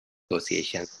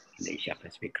associations in the Asia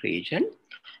Pacific region.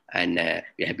 And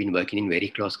we have been working in very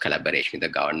close collaboration with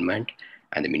the government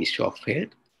and the Ministry of Health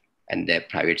and the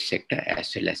private sector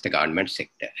as well as the government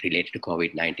sector related to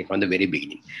COVID-19 from the very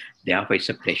beginning. Therefore, it's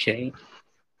a pleasure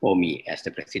for me as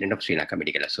the President of Sri Lanka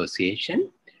Medical Association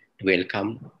to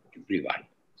welcome everyone,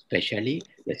 especially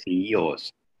the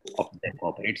CEOs of the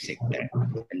corporate sector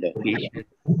and the officials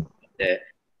of the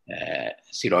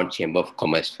Ceylon Chamber of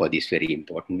Commerce for this very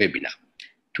important webinar.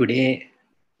 Today,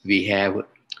 we have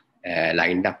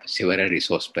lined up several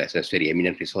resource persons, very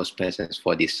eminent resource persons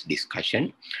for this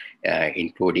discussion,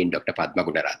 including Dr. Padma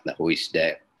Gunaratne, who is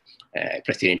the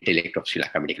President-elect of Sri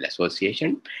Lanka Medical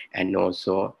Association, and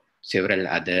also several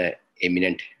other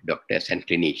eminent doctors and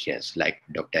clinicians like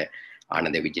Dr.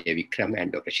 Anada Wijewickrama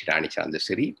and Dr. Shirani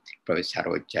Chandrasiri, Prof.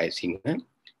 Saroj, Jayasingha,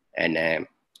 and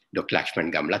Dr.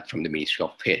 Lakshman Gamlath from the Ministry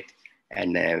of Health.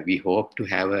 And we hope to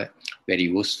have a very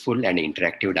useful and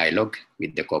interactive dialogue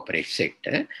with the corporate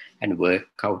sector and work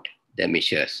out the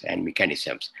measures and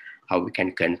mechanisms, how we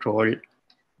can control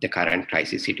the current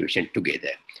crisis situation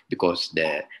together. Because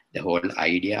the whole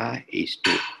idea is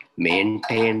to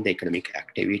maintain the economic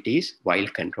activities while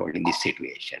controlling this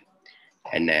situation.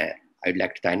 And I'd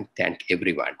like to thank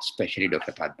everyone, especially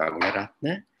Dr. Padma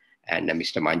Gunaratne and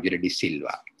Mr. Manjula De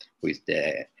Silva, who is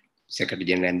the Secretary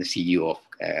General and the CEO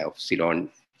of Ceylon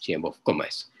Chamber of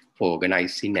Commerce, for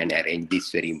organizing and arrange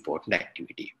this very important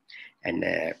activity. And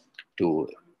to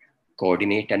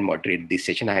coordinate and moderate this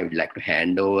session, I would like to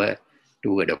hand over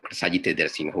to Dr.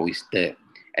 Jayasingha, who is the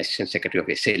Assistant Secretary of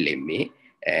SLMA,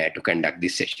 to conduct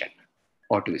this session.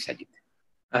 Over to you,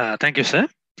 Sajid. Thank you, sir.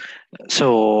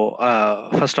 So,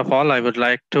 first of all, I would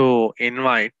like to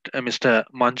invite Mr.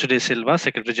 Manju De Silva,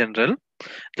 Secretary General,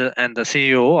 and the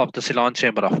CEO of the Ceylon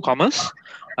Chamber of Commerce,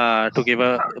 to give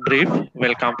a brief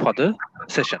welcome for the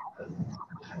session.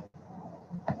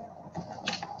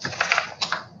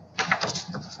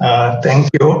 Thank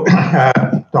you,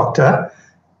 Doctor.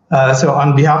 So,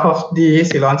 on behalf of the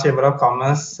Ceylon Chamber of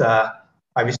Commerce,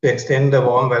 I wish to extend a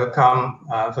warm welcome,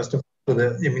 first of all, to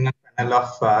the eminent panel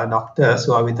of doctors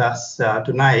who are with us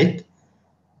tonight,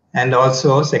 and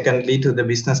also, secondly, to the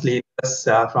business leaders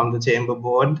from the Chamber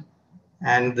Board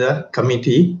and the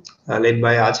committee led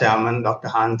by our chairman, Dr.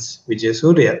 Hans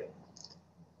Vijayasuriya.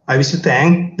 I wish to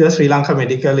thank the Sri Lanka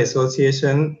Medical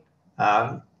Association,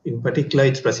 in particular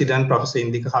its president, Professor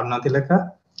Indika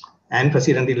Karunathilaka, and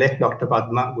President-elect Dr.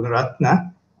 Padma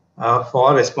Gunaratne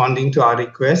for responding to our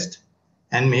request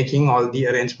and making all the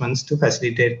arrangements to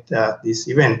facilitate this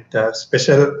event.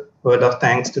 Special word of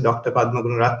thanks to Dr. Padma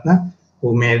Gunaratne,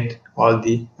 who made all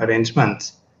the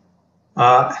arrangements.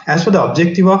 As for the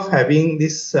objective of having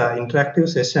this interactive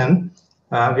session,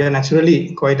 we are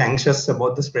naturally quite anxious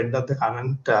about the spread of the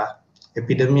current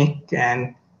epidemic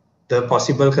and the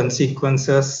possible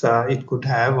consequences it could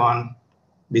have on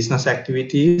business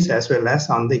activities as well as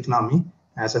on the economy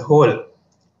as a whole.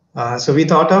 So we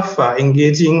thought of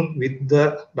engaging with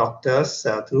the doctors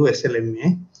through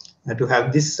SLMA to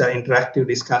have this interactive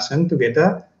discussion to get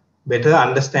a better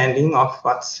understanding of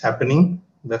what's happening,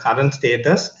 the current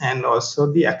status, and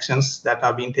also the actions that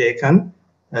are being taken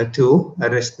to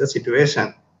arrest the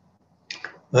situation.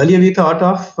 Earlier, we thought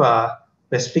of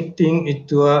restricting it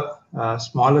to a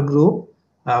smaller group,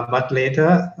 but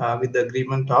later, with the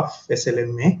agreement of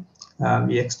SLMA,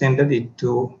 we extended it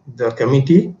to the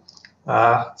committee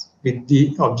with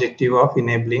the objective of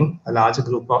enabling a larger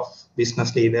group of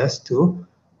business leaders to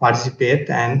participate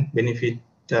and benefit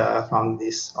from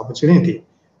this opportunity.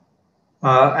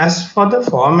 As for the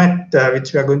format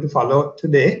which we are going to follow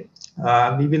today,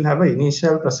 we will have an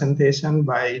initial presentation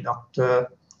by Dr.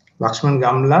 Lakshman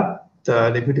Gamlath,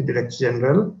 the Deputy Director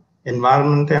General,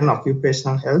 Environment and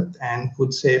Occupational Health and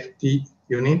Food Safety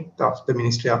Unit of the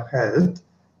Ministry of Health.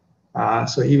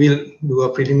 So he will do a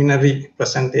preliminary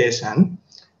presentation.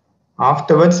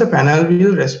 Afterwards, the panel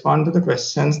will respond to the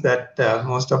questions that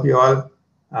most of you all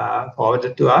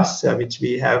forwarded to us, which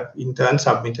we have in turn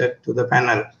submitted to the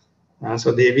panel.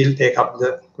 So they will take up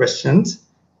the questions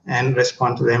and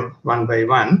respond to them one by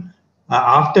one.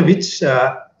 After which,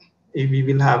 we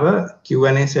will have a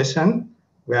Q&A session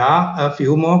where a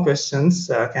few more questions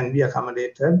can be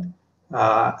accommodated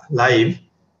live.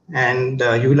 And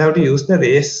you will have to use the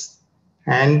raise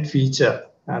hand feature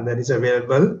that is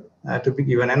available to be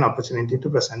given an opportunity to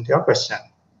present your question.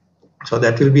 So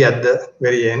that will be at the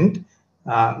very end.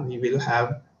 We will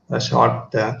have a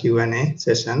short Q&A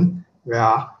session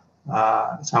where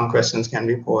some questions can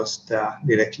be posed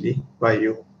directly by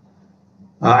you.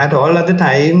 At all other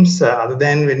times, other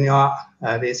than when you are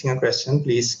raising a question,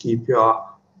 please keep your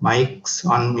mics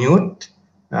on mute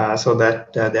so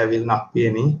that there will not be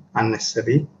any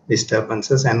unnecessary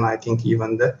disturbances. And I think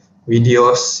even the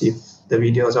videos, if the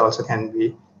videos also can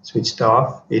be switched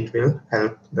off, it will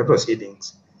help the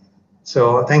proceedings.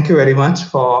 So thank you very much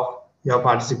for your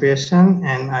participation,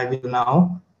 and I will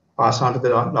now pass on to the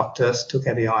doctors to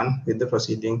carry on with the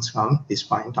proceedings from this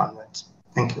point onwards.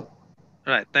 Thank you.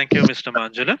 Right. Thank you, Mr.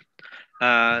 Manjula.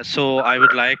 So I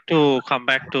would like to come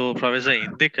back to Professor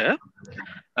Indika.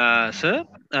 Sir,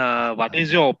 what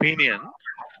is your opinion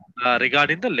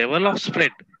regarding the level of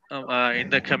spread in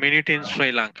the community in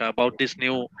Sri Lanka about this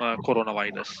new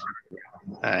coronavirus?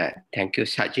 Thank you,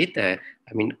 Sajid.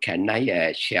 I mean, can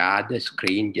I share the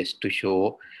screen just to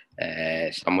show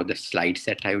some of the slides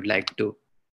that I would like to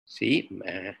see?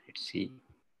 Let's see.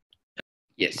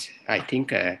 Yes, I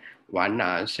think one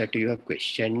answer to your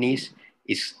question is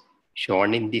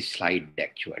shown in this slide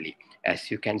actually.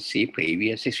 As you can see,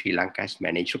 previously Sri Lanka has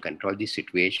managed to control this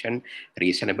situation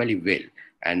reasonably well,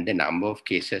 and the number of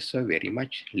cases were very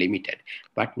much limited.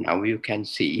 But now you can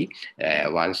see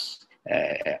once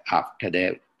after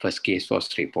the first case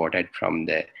was reported from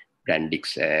the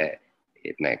Brandix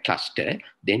cluster,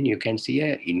 then you can see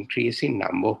an increase in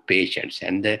number of patients,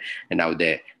 and now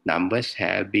the numbers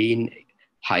have been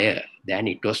higher than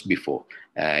it was before,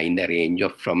 in the range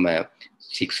of from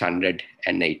 600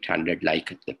 and 800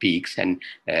 like the peaks, and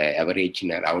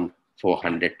averaging around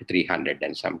 400 to 300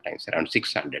 and sometimes around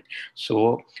 600.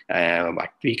 So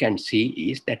what we can see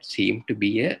is that seem to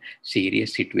be a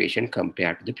serious situation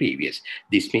compared to the previous.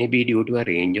 This may be due to a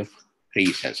range of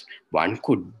reasons. One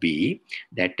could be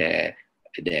that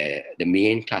the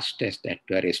main clusters that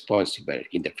were responsible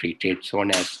in the free trade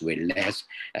zone as well as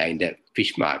in the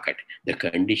fish market, the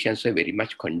conditions were very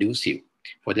much conducive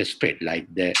for the spread,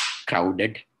 like the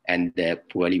crowded and the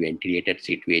poorly ventilated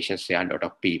situations where a lot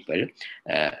of people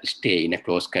stay in a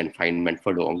close confinement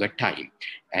for longer time,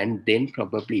 and then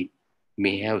probably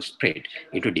may have spread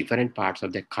into different parts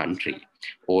of the country,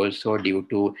 also due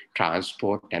to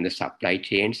transport and the supply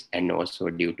chains, and also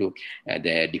due to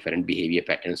the different behavior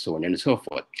patterns, so on and so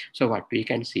forth. So what we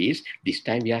can see is this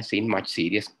time we are seeing much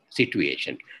serious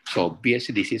situation. So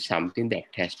obviously this is something that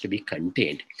has to be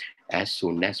contained as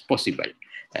soon as possible,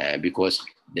 because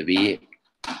the way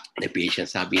the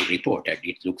patients are being reported,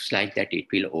 it looks like that it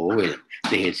will overwhelm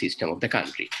the health system of the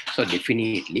country. So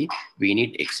definitely we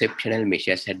need exceptional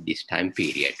measures at this time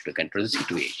period to control the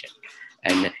situation.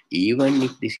 And even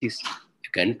if this is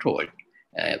controlled,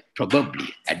 probably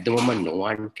at the moment no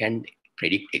one can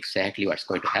predict exactly what's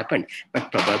going to happen,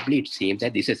 but probably it seems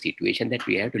that this is a situation that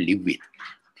we have to live with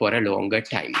for a longer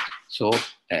time. So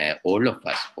all of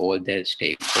us, all the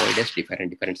stakeholders,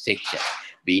 different sections,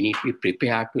 we need to be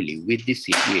prepared to live with this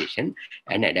situation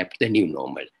and adapt to the new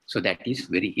normal. So that is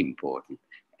very important.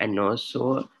 And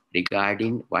also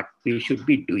regarding what we should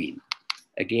be doing.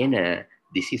 Again,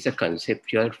 this is a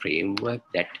conceptual framework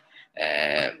that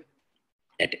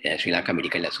Sri Lanka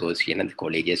Medical Association and the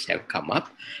colleges have come up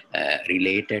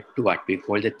related to what we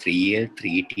call the 3L,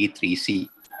 3T, 3C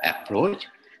approach,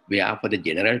 where for the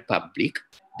general public,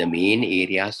 the main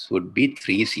areas would be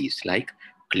 3 C's, like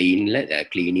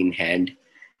cleaning hand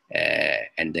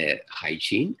and the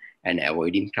hygiene, and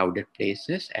avoiding crowded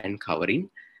places, and covering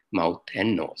mouth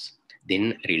and nose.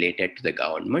 Then related to the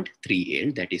government,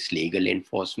 3L, that is legal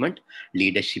enforcement,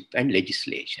 leadership and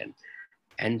legislation.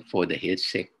 And for the health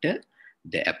sector,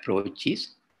 the approach is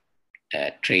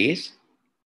trace,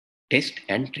 test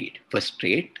and treat. First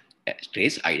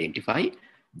trace, identify,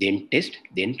 then test,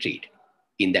 then treat,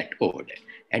 in that order.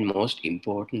 And most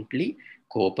importantly,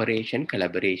 cooperation,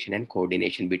 collaboration and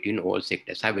coordination between all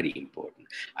sectors are very important.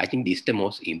 I think this is the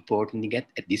most important thing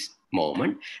at this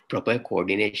moment, proper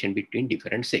coordination between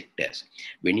different sectors.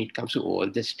 When it comes to all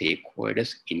the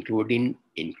stakeholders, including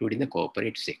the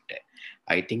corporate sector,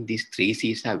 I think these 3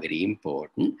 C's are very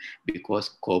important, because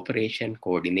cooperation,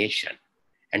 coordination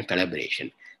and collaboration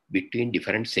between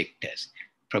different sectors,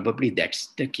 probably that's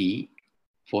the key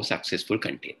for successful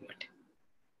containment.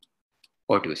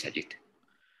 Over to you, Sajid.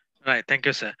 Right, thank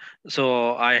you, sir.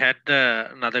 So I had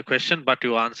another question, but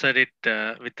you answered it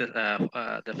with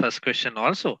the first question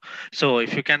also. So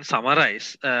if you can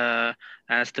summarize,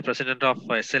 as the president of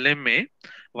SLMA,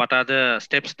 what are the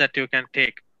steps that you can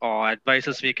take or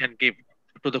advices we can give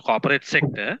to the corporate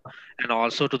sector and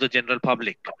also to the general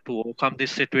public to overcome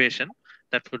this situation?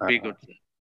 That would be good.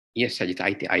 Yes,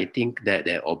 Sajid, I think that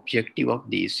the objective of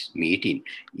this meeting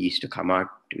is to come out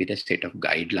with a set of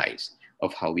guidelines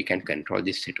of how we can control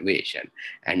this situation.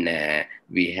 And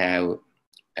we have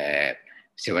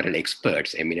several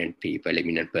experts, eminent people,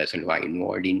 eminent persons who are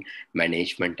involved in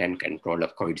management and control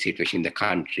of COVID situation in the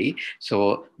country.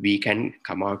 So we can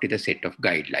come out with a set of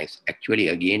guidelines. Actually,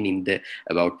 again,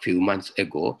 about few months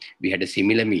ago, we had a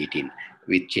similar meeting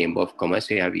with Chamber of Commerce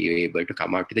where we were able to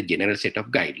come out with a general set of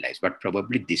guidelines. But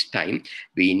probably this time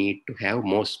we need to have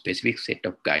more specific set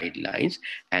of guidelines.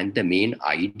 And the main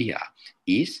idea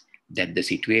is that the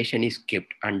situation is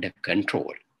kept under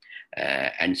control.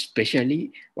 And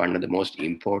especially one of the most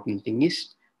important thing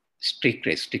is strict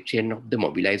restriction of the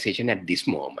mobilization at this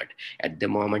moment. At the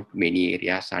moment, many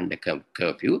areas are under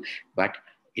curfew, but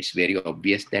it's very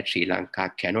obvious that Sri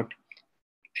Lanka cannot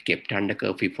kept under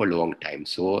curfew for a long time.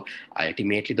 So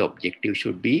ultimately the objective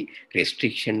should be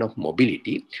restriction of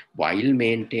mobility while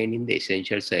maintaining the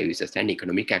essential services and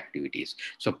economic activities.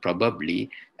 So probably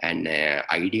and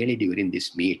ideally during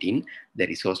this meeting, the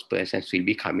resource persons will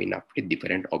be coming up with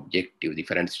different objectives,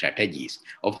 different strategies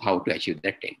of how to achieve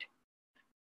that end.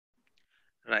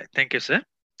 Right. Thank you, sir.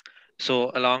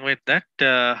 So along with that,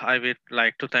 I would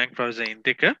like to thank Professor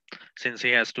Indika since he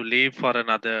has to leave for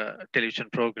another television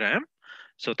program.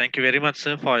 So thank you very much,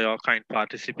 sir, for your kind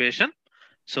participation.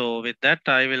 So with that,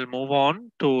 I will move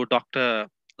on to Dr.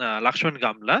 Lakshman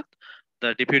Gamlath,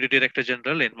 the Deputy Director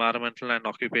General, Environmental and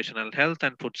Occupational Health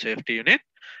and Food Safety Unit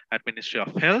at Ministry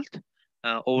of Health.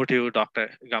 Over to you, Dr.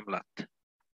 Gamlath.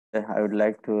 I would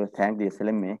like to thank the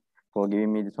SLMA for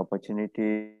giving me this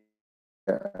opportunity.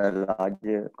 A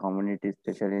larger community,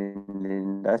 especially in the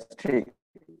industry.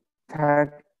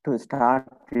 To start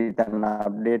with an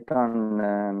update on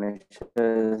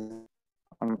measures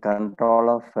on control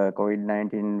of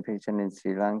COVID-19 infection in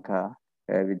Sri Lanka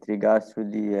with regards to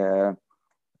the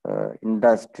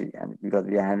industry, and because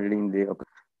we are handling the.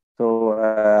 So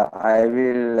I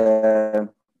will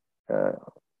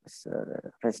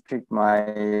restrict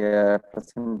my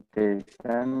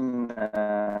presentation,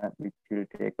 which will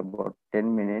take about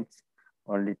 10 minutes,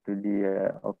 only to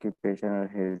the occupational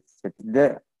health.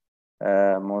 The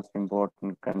most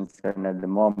important concern at the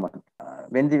moment.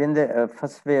 When the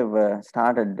first wave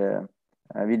started,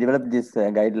 we developed these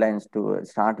guidelines to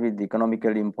start with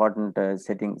economically important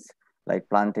settings like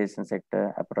plantation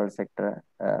sector, apparel sector,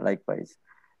 likewise.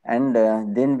 And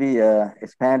then we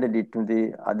expanded it to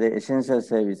the other essential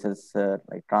services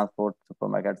like transport,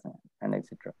 supermarkets, and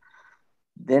etc.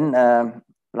 Then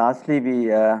lastly,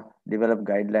 we developed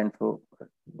guidelines for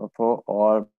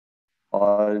all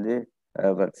the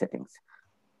work settings.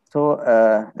 So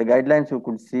the guidelines you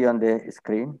could see on the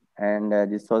screen, and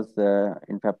this was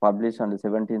in fact published on the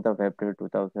 17th of April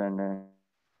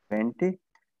 2020.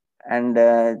 And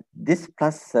this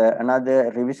plus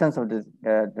another revisions of this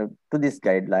to this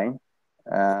guideline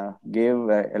gave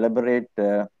elaborate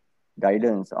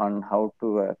guidance on how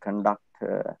to conduct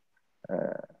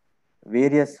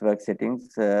various work settings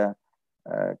to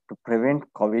prevent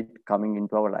COVID coming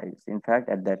into our lives. In fact,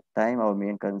 at that time, our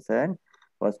main concern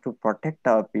was to protect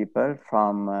our people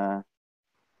from.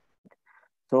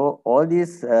 So all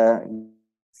these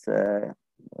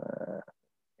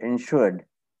ensured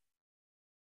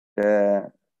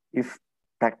if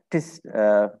practiced,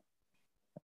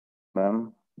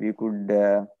 we could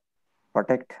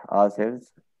protect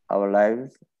ourselves, our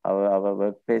lives, our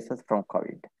workplaces from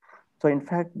COVID. So in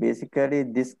fact, basically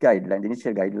this guideline, the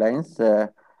initial guidelines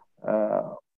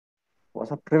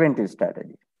was a preventive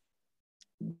strategy.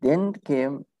 Then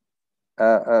came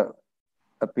a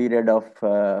period of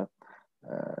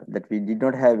that we did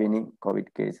not have any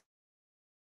COVID cases.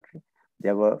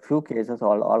 There were few cases,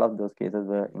 all of those cases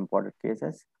were imported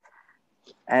cases.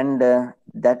 And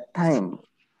that time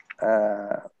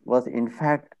was in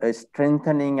fact a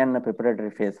strengthening and a preparatory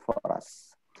phase for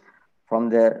us. From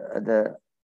the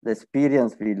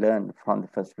experience we learned from the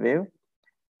first wave,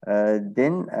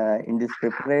 then in this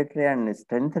preparatory and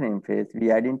strengthening phase,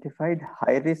 we identified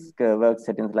high-risk work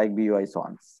settings like BOI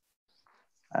zones.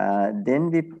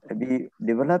 Then we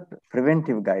developed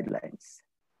preventive guidelines.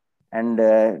 And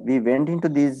we went into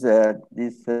these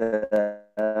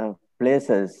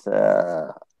places,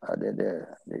 the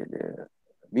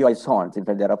BOI zones. In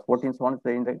fact, there are 14 zones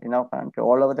in our country,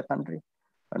 all over the country.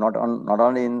 Not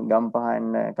only in Gampaha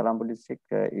and Colombo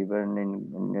district, even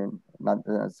in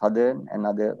southern and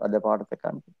other part of the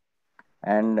country.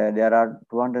 And there are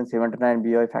 279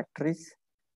 BOI factories,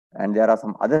 and there are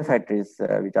some other factories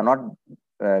which are not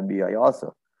BOI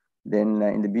also. Then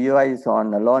in the BOI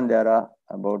zone alone, there are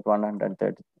about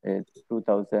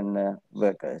 132,000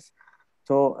 workers.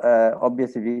 So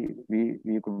obviously we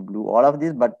could do all of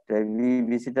this, but we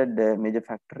visited the major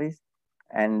factories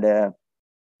and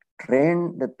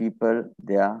train the people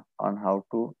there on how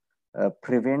to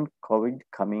prevent COVID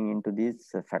coming into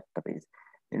these factories.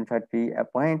 In fact, we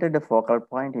appointed a focal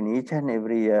point in each and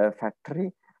every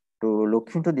factory to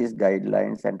look into these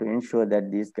guidelines and to ensure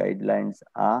that these guidelines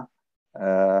are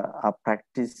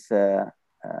practiced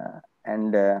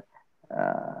and the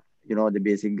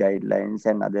basic guidelines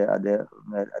and other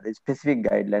specific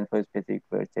guidelines for specific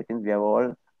work settings. We have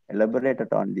all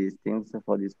elaborated on these things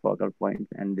for this focal point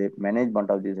and the management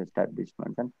of these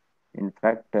establishments. And in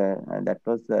fact, that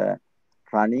was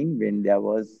running when there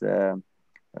was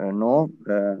no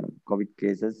COVID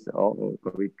cases or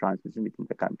COVID transmission within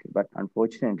the country. But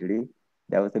unfortunately,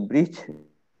 there was a breach.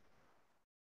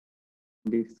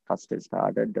 This first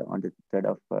started on the 3rd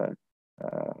of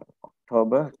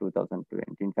October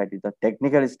 2020. In fact, it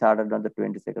technically started on the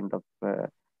 22nd of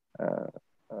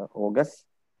August.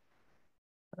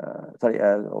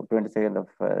 22nd of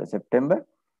September.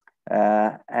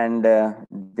 And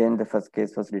then the first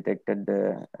case was detected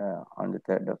on the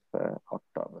 3rd of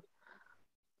October.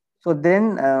 So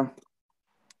then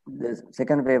the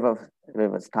second wave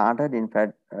started. In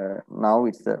fact, now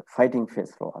it's the fighting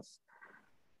phase for us.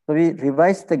 So we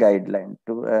revised the guideline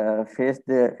to face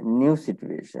the new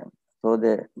situation. So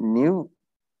the new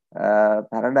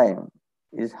paradigm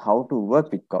is how to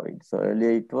work with COVID. So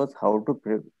earlier it was how to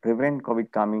prevent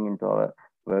COVID coming into our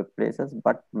workplaces,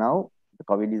 but now the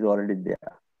COVID is already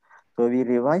there. So we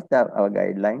revised our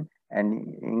guideline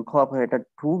and incorporated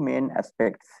two main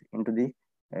aspects into the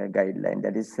guideline,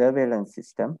 that is surveillance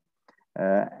system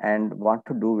and what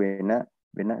to do when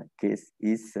a case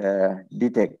is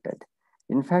detected.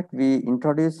 In fact, we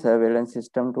introduced surveillance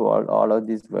system to all of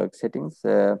these work settings.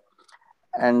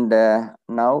 And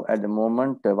now at the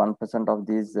moment, 1% of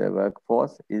this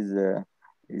workforce is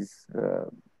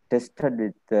tested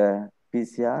with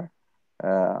PCR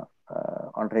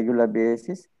on regular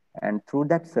basis. And through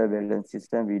that surveillance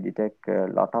system, we detect a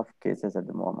lot of cases at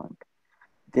the moment.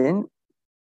 Then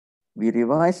we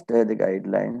revised the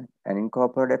guideline and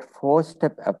incorporated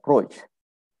 4-step approach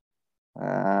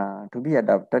to be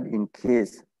adopted in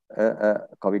case a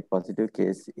COVID positive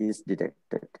case is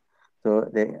detected. So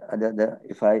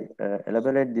if I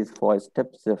elaborate these 4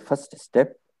 steps, the first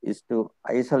step is to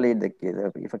isolate the case.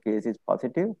 If a case is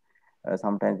positive,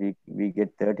 sometimes we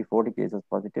get 30, 40 cases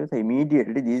positive. So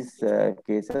immediately these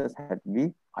cases had to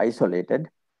be isolated.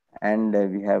 And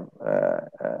we have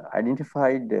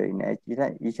identified in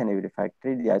each and every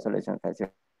factory the isolation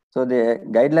facility. So the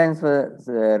guidelines were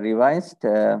revised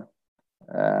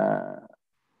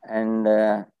and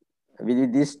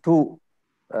with these 2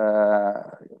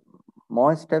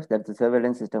 more steps, that the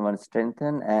surveillance system was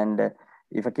strengthened, and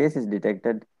if a case is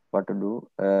detected, what to do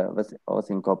was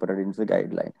incorporated into the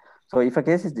guideline. So if a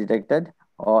case is detected,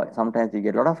 or sometimes we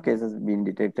get a lot of cases being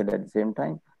detected at the same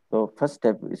time, so first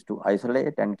step is to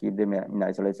isolate and keep them in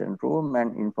isolation room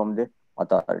and inform the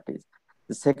authorities.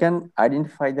 The second,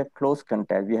 identify the close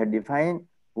contact. We have defined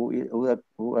who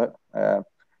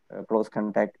close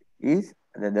contact is.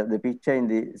 The picture in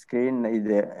the screen is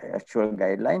the actual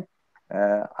guideline.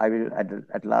 I will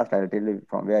at last I will tell you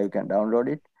from where you can download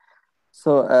it.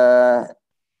 So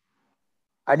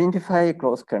identify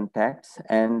close contacts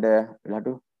and we'll have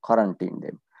to quarantine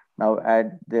them. Now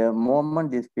at the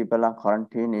moment, these people are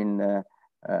quarantined in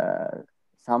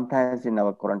sometimes in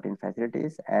our quarantine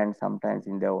facilities and sometimes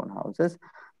in their own houses.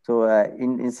 So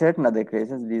in certain other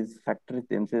cases, these factories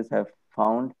themselves have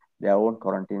found their own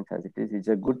quarantine facilities. It's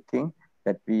a good thing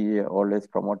that we always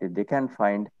promote it. They can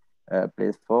find a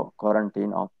place for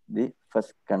quarantine of the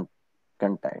first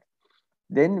contact.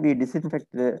 Then we disinfect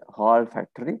the whole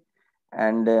factory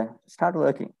and start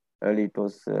working. Early it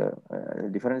was a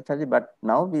different strategy, but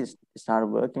now we start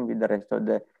working with the rest of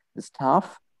the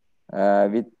staff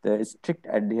with strict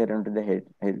adherence to the health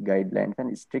guidelines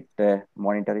and strict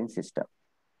monitoring system.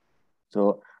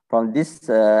 So from this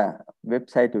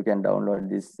website, you can download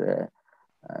this.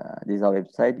 This is our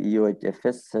website,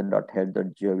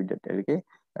 eohfs.health.gov.lk.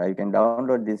 You can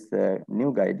download this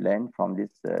new guideline from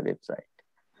this website.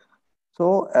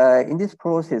 So in this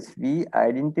process, we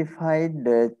identified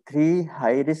 3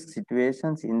 high-risk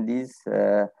situations in these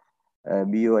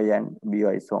BOI and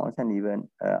BOI zones, and even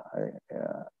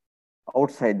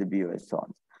outside the BOI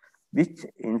zones, which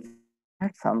in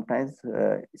fact sometimes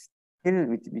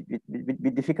still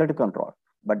be difficult to control.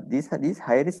 But these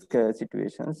high-risk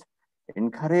situations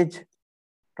encourage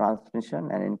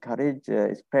transmission and encourage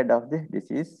spread of the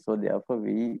disease. So therefore,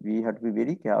 we have to be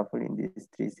very careful in these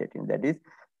 3 settings. That is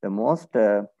the most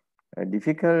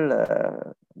difficult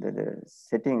the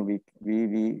setting we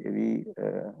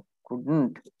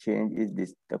couldn't change is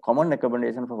this. The common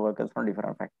recommendation for workers from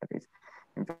different factories.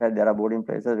 In fact, there are boarding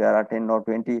places where 10 or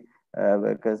 20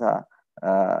 workers are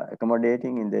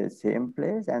accommodating in the same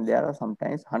place, and there are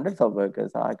sometimes hundreds of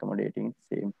workers are accommodating in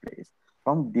the same place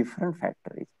from different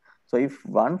factories. So if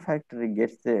one factory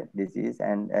gets the disease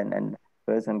and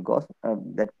person goes,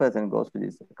 that person goes to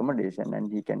this accommodation,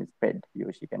 and he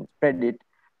or she can spread it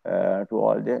to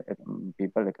all the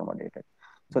people accommodated.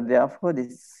 So therefore,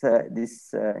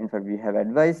 in fact, we have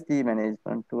advised the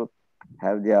management to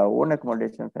have their own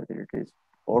accommodation facilities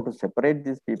or to separate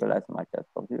these people as much as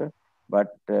possible.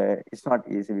 But it's not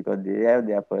easy because they have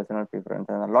their personal preference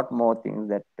and a lot more things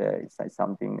that is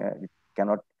something which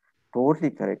cannot totally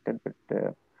corrected,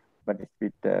 but it's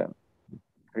a bit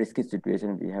risky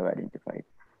situation we have identified.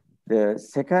 The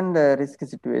second risky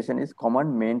situation is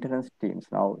common maintenance teams.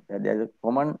 Now, there's a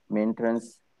common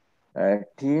maintenance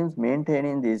teams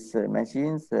maintaining these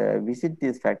machines, visit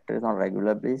these factories on a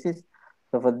regular basis.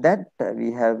 So for that,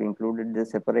 we have included the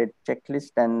separate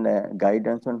checklist and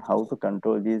guidance on how to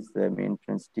control these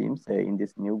maintenance teams in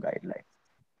this new guidelines.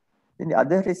 Then the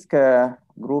other risk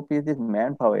group is these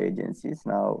manpower agencies.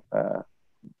 Now,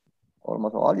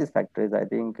 almost all these factories, I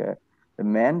think the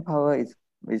manpower is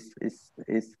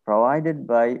provided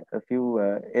by a few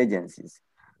agencies.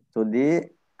 So they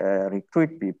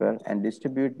recruit people and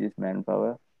distribute this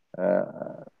manpower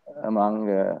among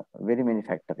very many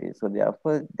factories. So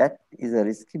therefore, that is a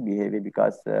risky behavior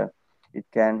because it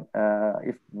can,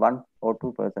 if 1 or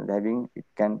 2 persons having, it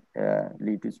can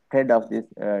lead to spread of this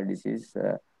disease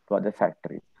to other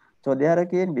factories. So there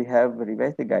again, we have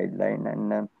revised the guideline,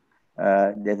 and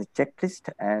there's a checklist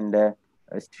and a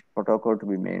strict protocol to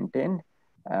be maintained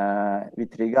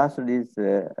with regards to this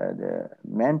the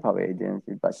manpower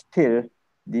agency, but still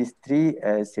these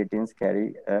 3 settings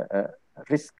carry a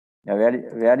risk. Now,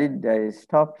 where did I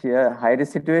stop here? High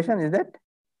risk situation, is that?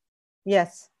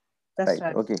 Yes, that's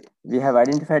right. Okay, we have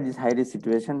identified this high risk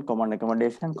situation, common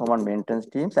accommodation, common maintenance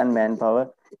teams, and manpower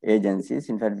agencies.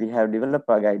 In fact, we have developed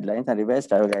our guidelines and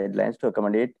revised our guidelines to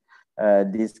accommodate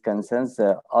these concerns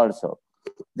also.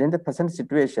 Then the present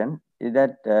situation is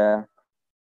that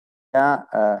we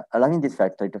are allowing this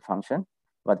factory to function,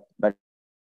 but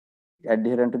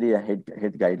adherent to the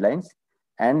health guidelines,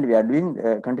 and we are doing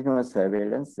continuous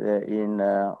surveillance in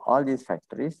all these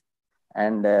factories,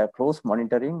 and close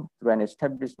monitoring through an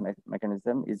established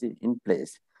mechanism is in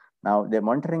place. Now, the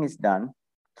monitoring is done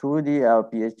through the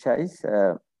PHIs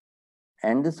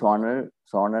and the zonal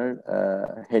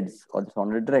heads or the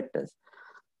zonal directors.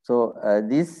 So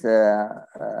these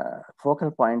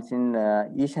focal points in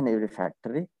each and every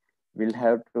factory will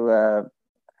have to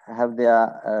have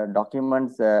their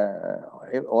documents,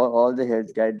 all the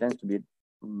health guidelines to be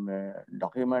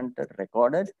documented,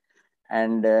 recorded,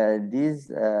 and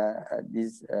these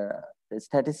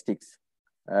statistics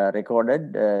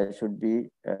recorded should be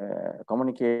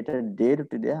communicated daily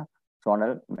to their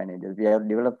zonal managers. We have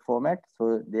developed format,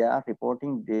 so they are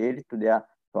reporting daily to their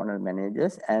zonal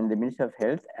managers, and the Ministry of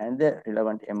Health and the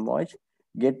relevant MOH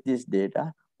get this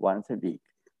data once a week.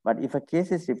 But if a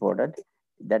case is reported,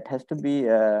 that has to be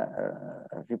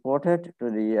reported to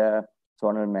the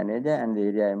zonal manager and the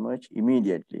area MOH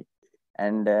immediately,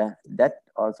 and that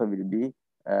also will be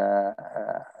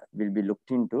looked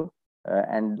into,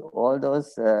 and all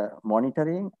those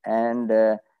monitoring and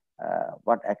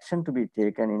what action to be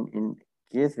taken in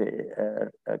case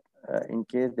the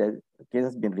case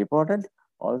has been reported,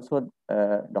 also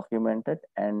documented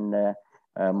and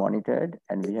monitored,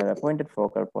 and we have appointed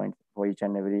focal points for each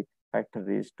and every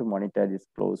factories to monitor this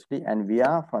closely, and we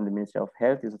are from the Ministry of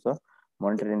Health is also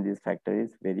monitoring these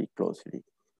factories very closely.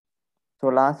 So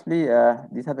lastly,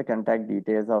 these are the contact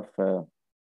details of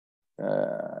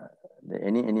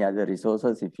any other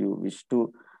resources if you wish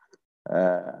to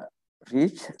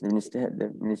reach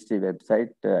the ministry website.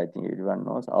 I think everyone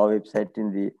knows our website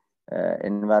in the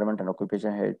Environment and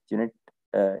Occupational Health Unit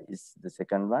is the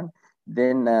second one.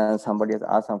 Then somebody has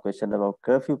asked some question about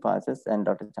curfew passes, and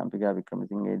Dr. Champika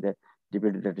Wickramasinghe is the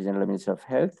Deputy Director General, Ministry of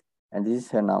Health, and this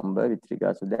is her number with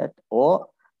regards to that. Or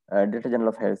Director General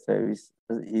of Health Service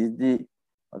is the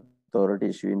authority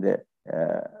issuing the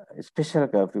special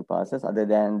curfew passes other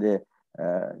than the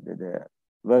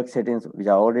work settings which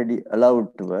are already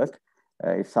allowed to work.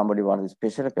 If somebody wants a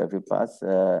special curfew pass,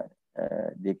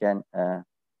 they can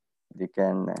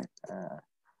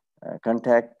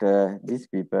contact these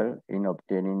people in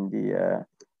obtaining the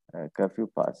curfew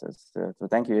passes. So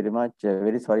thank you very much.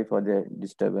 Very sorry for the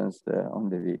disturbance on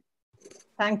the way.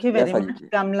 Thank you very much,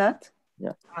 Gamlath.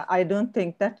 Yeah. I don't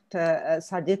think that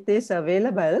Sajit is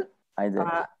available.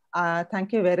 Either.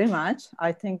 Thank you very much.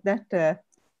 I think that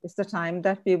it's the time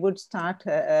that we would start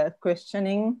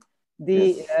questioning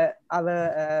the Yes.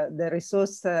 the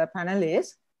resource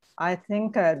panelists. I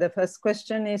think the first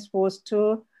question is posed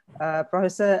to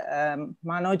Professor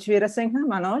Manoj Veerasinghe.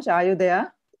 Manoj, are you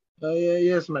there?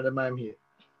 Yes, madam, I'm here.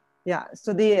 Yeah,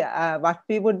 so the what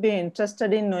we would be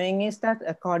interested in knowing is that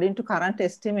according to current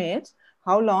estimates,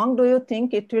 how long do you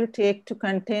think it will take to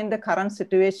contain the current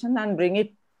situation and bring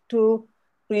it to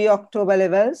pre-October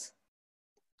levels?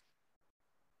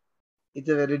 It's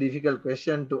a very difficult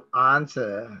question to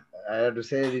answer. I have to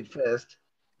say it first.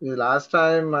 The last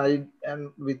time I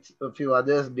and with a few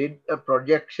others did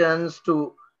projections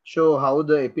to show how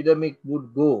the epidemic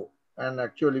would go, and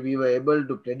actually we were able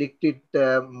to predict it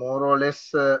more or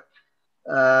less to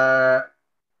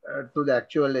the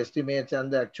actual estimates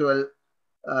and the actual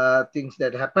things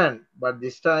that happen. But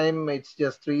this time it's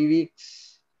just 3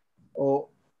 weeks or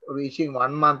reaching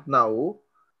 1 month now.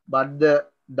 But the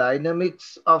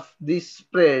dynamics of this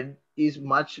spread is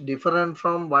much different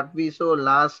from what we saw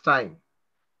last time.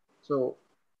 So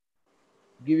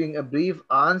giving a brief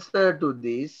answer to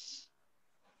this,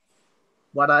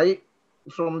 what I,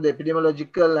 from the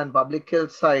epidemiological and public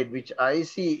health side, which I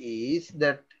see is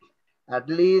that at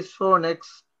least for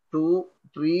next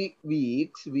 2-3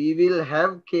 weeks, we will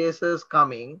have cases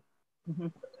coming.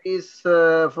 Is,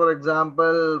 for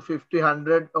example, 50,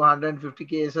 100 or 150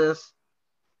 cases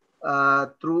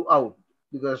throughout,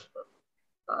 because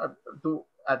to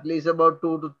at least about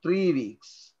 2 to 3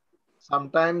 weeks.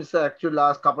 Sometimes actually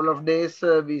last couple of days,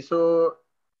 we saw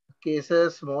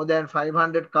cases more than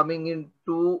 500 coming in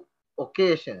 2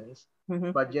 occasions.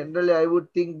 But generally, I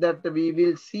would think that we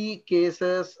will see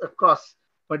cases across,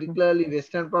 particularly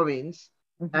Western province.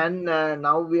 And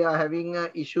now we are having an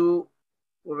issue,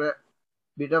 or a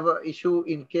bit of an issue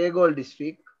in Kegol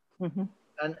district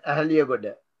and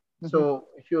Ahaliagoda. So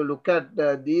if you look at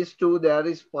these two, there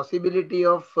is possibility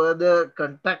of further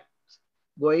contacts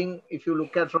going. If you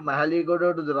look at from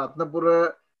Ahaliagoda to the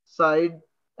Ratnapura side,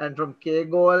 and from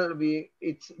Kegol,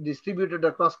 it's distributed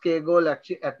across Kegol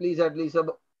actually at least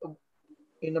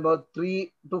in about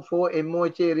 3 to 4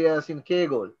 MOH areas in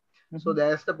Kegol. So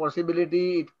there's the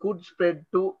possibility it could spread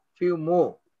to few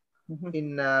more.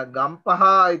 In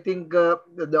Gampaha, I think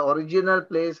the original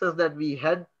places that we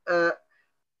had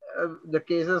the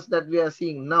cases that we are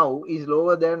seeing now is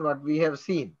lower than what we have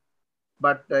seen.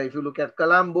 But if you look at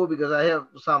Colombo, because I have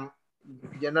some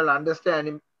general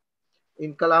understanding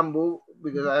in Colombo,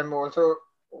 because I'm also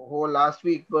whole last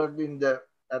week worked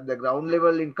at the ground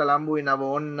level in Colombo in our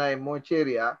own MOH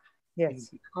area.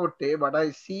 Yes. In Kotte, what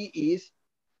I see is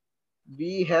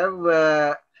we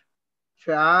have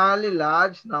fairly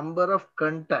large number of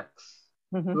contacts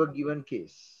to a given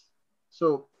case.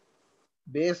 So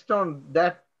based on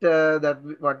that,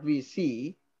 what we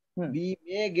see, we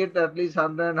may get at least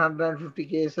 100, 150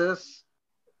 cases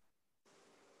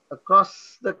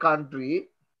across the country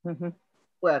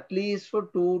for at least for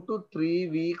 2 to 3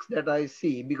 weeks that I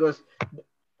see, because,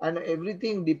 and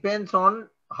everything depends on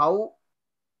how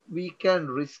we can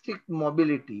restrict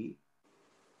mobility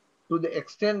to the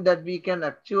extent that we can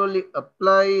actually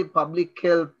apply public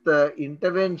health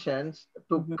interventions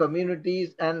to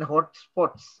communities and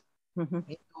hotspots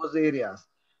in those areas.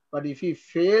 But if we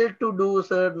fail to do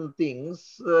certain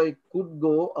things, it could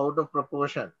go out of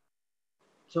proportion.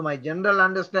 So my general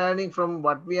understanding from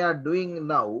what we are doing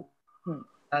now,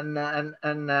 and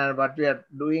what we are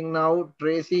doing now,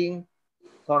 tracing,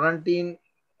 quarantine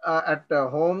at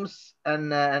homes,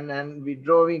 and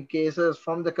withdrawing cases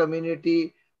from the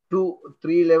community to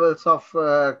 3 levels of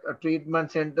treatment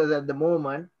centers at the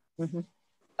moment.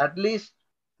 At least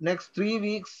next 3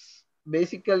 weeks,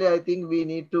 basically, I think we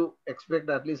need to expect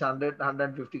at least 100,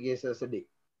 150 cases a day.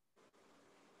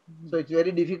 So it's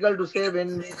very difficult to say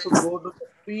when we could go to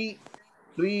the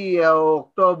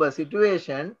pre-October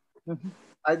situation.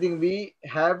 I think we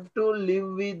have to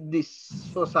live with this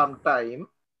for some time,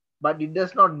 but it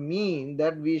does not mean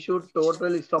that we should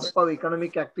totally stop our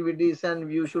economic activities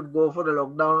and you should go for a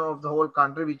lockdown of the whole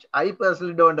country, which I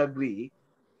personally don't agree.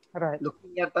 Right.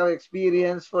 Looking at our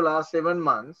experience for last 7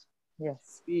 months,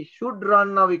 yes, we should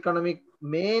run our economic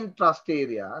main trust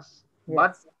areas, yes.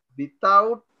 but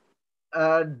without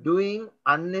doing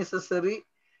unnecessary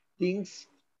things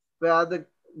where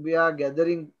we are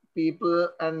gathering people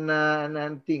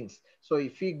and things. So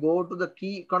if we go to the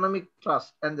key economic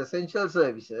trust and the essential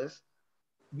services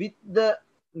with the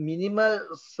minimal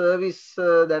service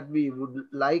that we would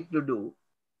like to do,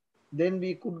 then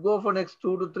we could go for next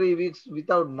 2 to 3 weeks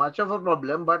without much of a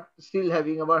problem, but still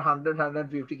having about 100,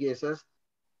 150 cases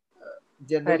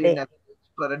generally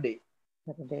per day.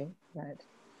 Per day, right.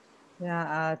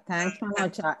 Yeah, thanks,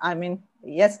 Manoj. I mean,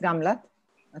 yes, Gamlath.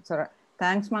 That's all right.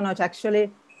 Thanks, Manoj.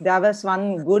 Actually, there was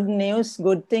one good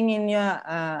thing in your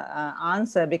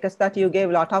answer, because that you gave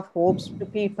a lot of hopes to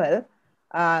people,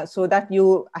 so that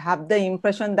you have the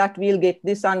impression that we'll get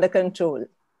this under control.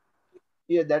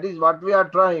 Yeah, that is what we are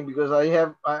trying, because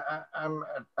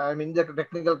I'm in the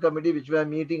technical committee, which we are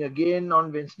meeting again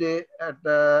on Wednesday at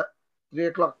 3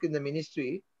 o'clock in the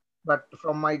ministry. But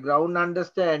from my ground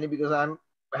understanding, because I'm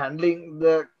handling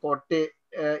the Kotte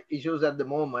issues at the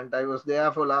moment, I was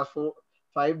there for last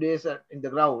 5 days in the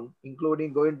ground,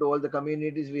 including going to all the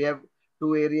communities. We have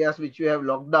 2 areas which we have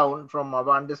locked down from our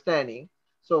understanding.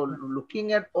 So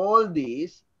looking at all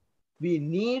these, we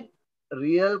need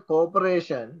real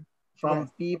cooperation from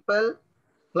people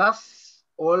plus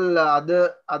all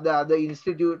other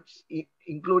institutes,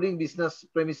 including business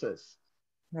premises.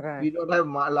 Right. We don't have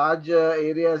large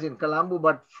areas in Colombo,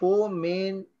 but 4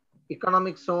 main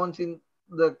economic zones in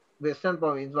the Western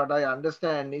province. What I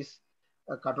understand is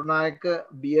Karunathilaka,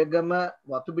 Biyagama,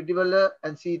 Watupitivala,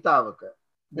 and Sitawaka.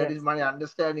 That is my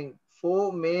understanding.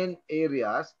 4 main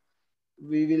areas.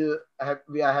 We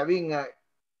are having a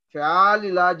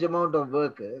fairly large amount of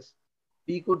workers.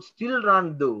 We could still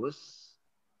run those,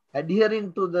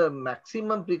 adhering to the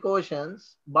maximum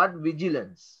precautions, but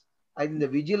vigilance. I think the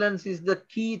vigilance is the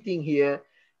key thing here.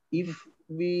 If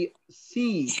we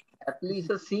see at least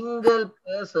a single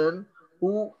person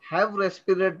who have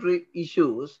respiratory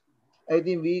issues, I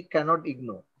think we cannot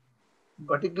ignore.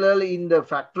 Particularly in the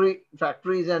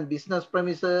factories and business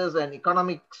premises and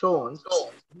economic zones,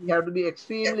 we have to be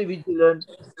extremely vigilant,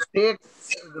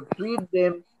 treat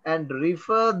them and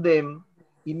refer them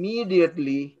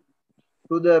immediately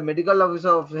to the medical officer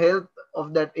of health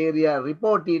of that area,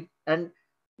 report it, and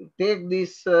take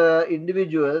these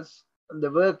individuals, the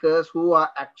workers who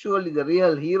are actually the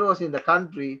real heroes in the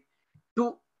country,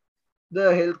 to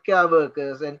the healthcare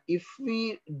workers. And if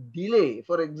we delay,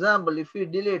 for example, if we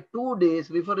delay 2 days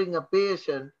referring a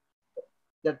patient,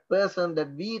 that person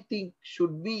that we think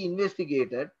should be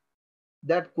investigated,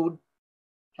 that could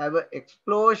have an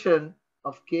explosion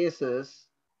of cases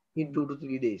in 2 to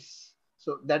 3 days.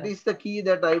 So that is the key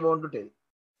that I want to tell.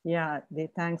 Yeah,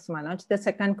 thanks, Manoj. The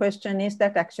second question is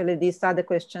that actually these are the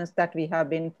questions that we have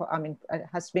been,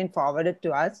 has been forwarded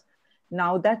to us.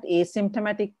 Now that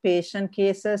asymptomatic patient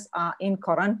cases are in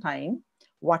quarantine,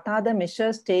 what are the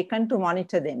measures taken to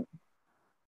monitor them?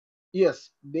 Yes,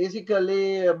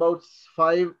 basically about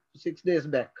 5 to 6 days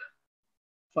back.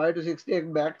 5 to 6 days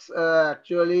back,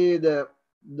 actually the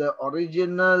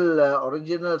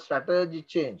original strategy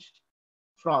changed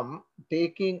from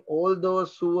taking all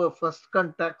those who were first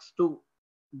contacts to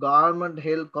government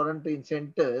health quarantine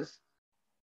centers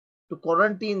to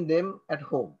quarantine them at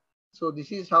home. So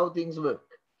this is how things work.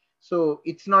 So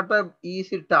it's not an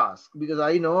easy task, because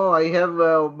I know I have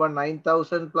about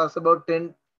 9,000 plus about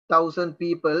 10,000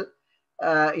 people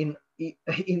in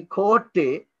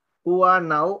Kotte who are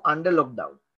now under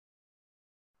lockdown.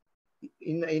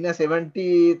 In a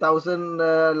 70,000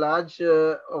 large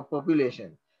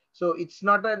population. So it's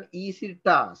not an easy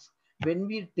task. When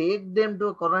we take them to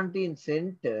a quarantine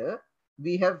center,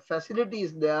 we have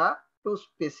facilities there to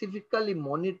specifically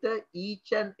monitor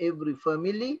each and every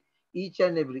family, each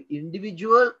and every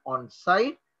individual on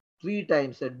site 3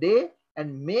 times a day,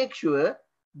 and make sure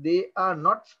they are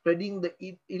not spreading the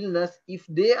illness if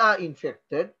they are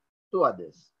infected to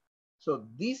others. So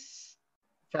this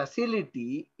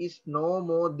facility is no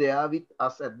more there with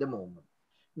us at the moment.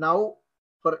 Now,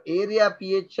 for area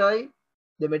PHI,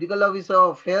 the medical officer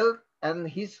of health and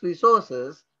his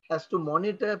resources has to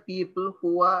monitor people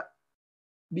who are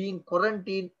being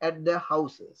quarantined at their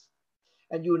houses.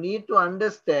 And you need to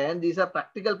understand, these are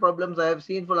practical problems I have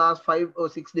seen for the last 5 or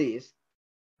 6 days,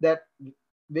 that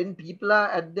when people are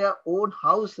at their own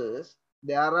houses,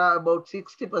 there are about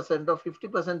 60% or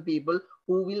 50% people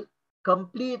who will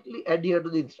completely adhere to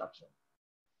the instruction.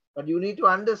 But you need to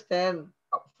understand,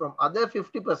 from other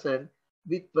 50%,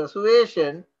 with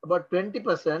persuasion, about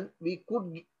 20%, we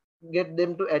could get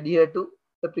them to adhere to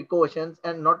the precautions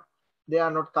and they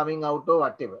are not coming out or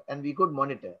whatever, and we could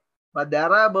monitor. But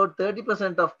there are about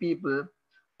 30% of people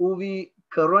who we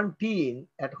quarantine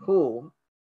at home,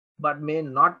 but may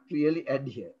not really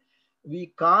adhere.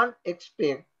 We can't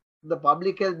expect the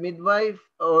public health midwife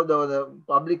or the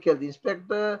public health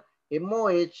inspector,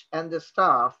 MOH, and the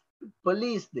staff to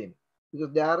police them,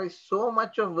 because there is so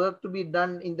much of work to be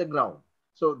done in the ground.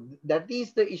 So that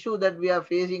is the issue that we are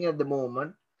facing at the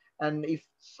moment. And if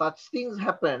such things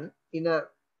happen in an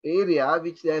area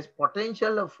which there is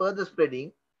potential of further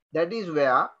spreading, that is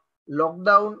where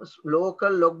lockdowns, local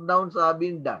lockdowns are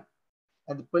being done.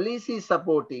 And the police is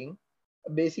supporting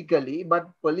basically, but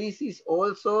police is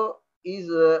also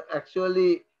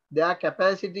actually their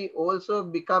capacity also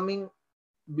becoming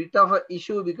bit of an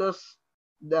issue, because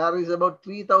there is about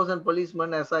 3,000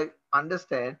 policemen, as I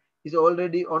understand, is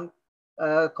already on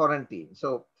quarantine.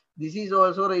 So this is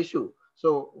also an issue.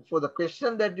 So for the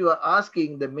question that you are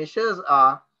asking, the measures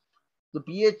are, the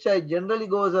PHI generally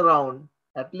goes around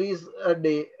at least a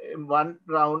day, one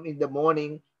round in the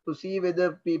morning to see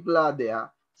whether people are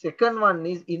there. Second one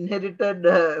is inherited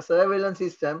surveillance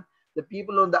system. The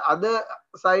people on the other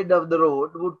side of the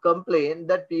road would complain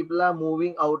that people are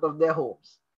moving out of their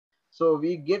homes. So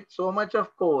we get so much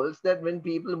of calls that when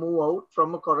people move out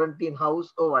from a quarantine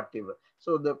house or whatever.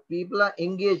 So the people are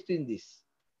engaged in this.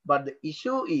 But the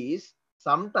issue is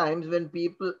sometimes when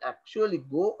people actually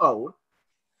go out,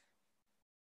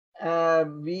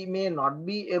 we may not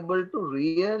be able to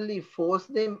really force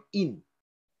them in,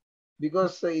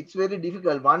 because it's very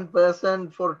difficult. One person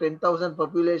for 10,000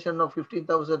 population or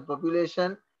 15,000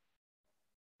 population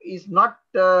is not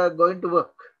going to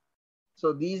work.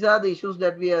 So these are the issues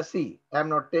that we are seeing. I'm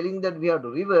not telling that we have to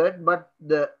revert, but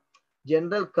the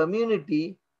general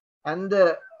community and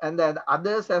the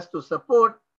others has to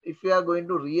support if we are going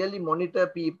to really monitor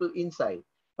people inside.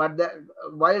 But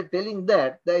while telling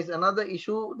that, there is another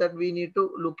issue that we need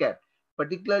to look at.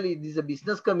 Particularly, this is a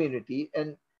business community,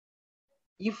 and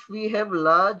if we have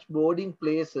large boarding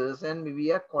places and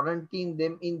we are quarantining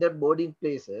them in the boarding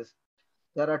places,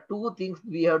 there are two things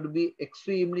we have to be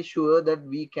extremely sure that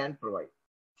we can provide.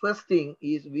 First thing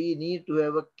is we need to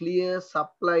have a clear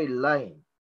supply line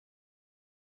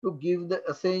to give the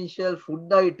essential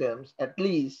food items at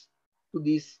least to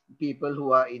these people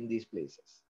who are in these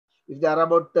places. If there are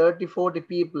about 30, 40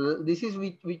 people, this is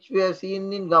which we have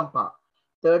seen in Gampa,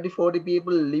 30, 40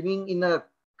 people living in a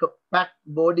packed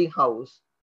boarding house,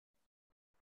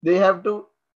 they have to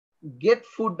get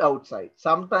food outside.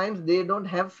 Sometimes they don't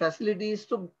have facilities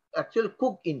to actually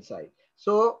cook inside.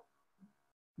 So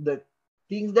the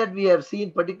things that we have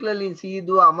seen, particularly in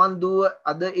Sidu, Amandu,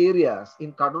 other areas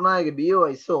in Karunathilaka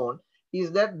BOI zone,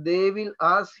 is that they will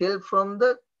ask help from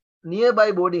the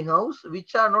nearby boarding house,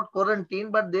 which are not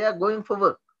quarantined, but they are going for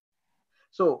work.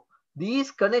 So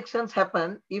these connections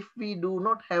happen if we do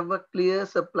not have a clear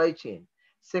supply chain.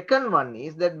 Second one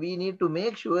is that we need to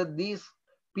make sure these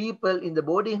people in the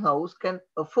boarding house can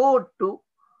afford to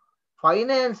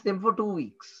finance them for 2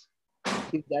 weeks.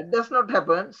 If that does not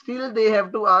happen, still they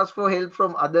have to ask for help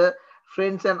from other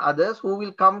friends and others who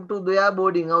will come to their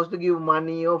boarding house to give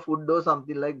money or food or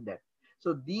something like that.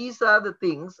 So these are the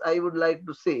things I would like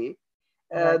to say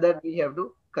that we have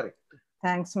to correct.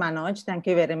 Thanks, Manoj. Thank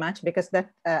you very much. Because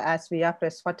that, as we are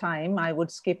pressed for time, I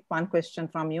would skip one question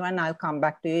from you and I'll come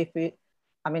back to you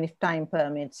if time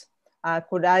permits.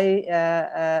 Could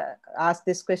I ask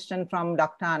this question from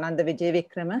Dr. Anada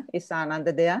Wijewickrama? Is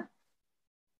Ananda there?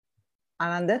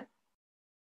 Ananda?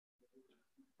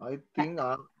 I think,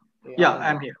 yeah,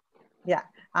 I'm here. Yeah,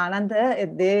 Ananda,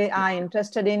 they are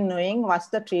interested in knowing what's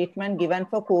the treatment given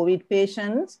for COVID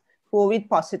patients, COVID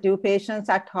positive patients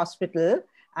at hospital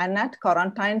and at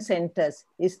quarantine centers.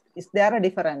 Is there a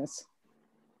difference?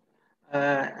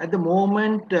 At the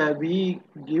moment, we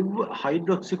give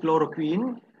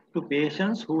hydroxychloroquine to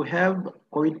patients who have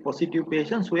COVID positive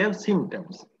patients who have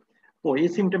symptoms. For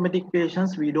asymptomatic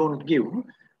patients, we don't give.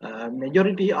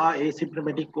 Majority are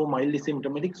asymptomatic or mildly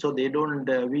symptomatic, so we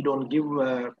don't give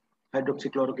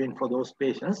hydroxychloroquine for those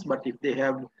patients. But if they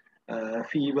have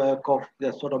fever, cough,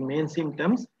 the sort of main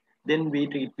symptoms, then we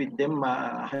treat with them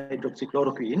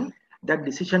hydroxychloroquine. That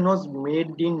decision was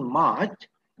made in March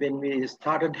when we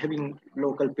started having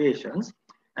local patients,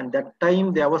 and that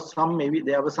time there was some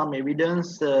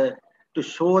evidence to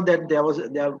show that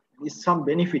there is some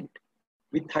benefit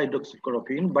with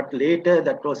hydroxychloroquine, but later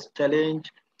that was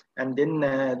challenged, and then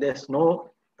there's no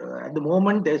at the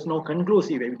moment there's no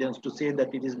conclusive evidence to say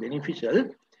that it is beneficial,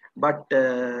 but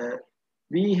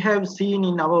we have seen,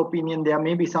 in our opinion, there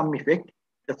may be some effect.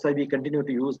 That's why we continue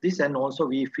to use this, and also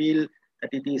we feel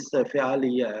that it is a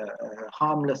fairly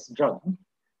harmless drug.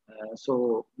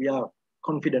 So we are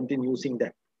confident in using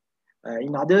that.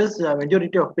 In others,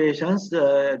 majority of patients,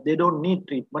 they don't need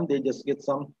treatment. They just get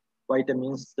some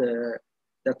vitamins,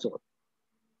 that's all.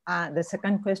 The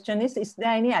second question is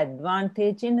there any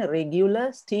advantage in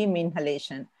regular steam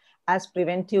inhalation as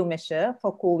preventive measure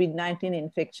for COVID-19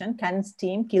 infection? Can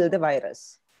steam kill the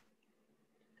virus?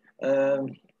 The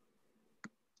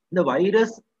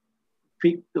virus,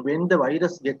 when the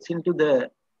virus gets into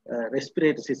the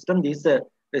respiratory system, this is a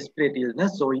respiratory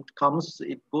illness, so it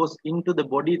goes into the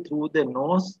body through the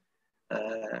nose,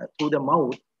 through the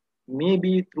mouth,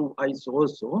 maybe through eyes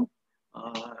also.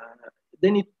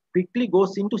 Then it quickly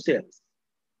goes into cells.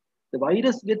 The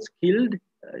virus gets killed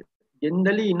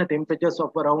generally in a temperatures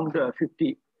of around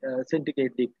 50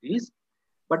 centigrade degrees.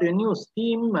 But when you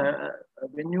steam,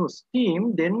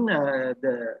 then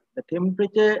the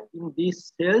temperature in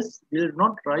these cells will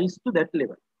not rise to that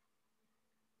level.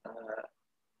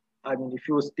 I mean, if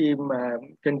you steam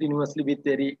continuously with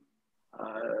very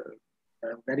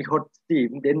hot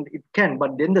steam, then it can,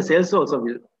 but then the cells also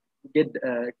will get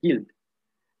killed.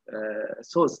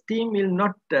 So steam will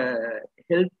not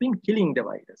help in killing the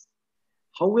virus.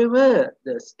 However,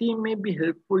 the steam may be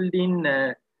helpful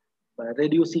in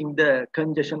reducing the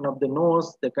congestion of the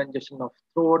nose, the congestion of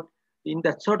throat. In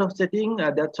that sort of setting,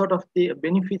 that sort of the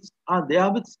benefits are there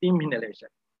with steam inhalation.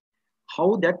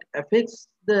 How that affects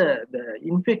the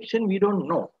infection, we don't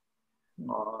know.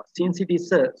 Since it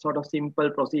is a sort of simple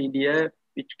procedure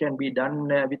which can be done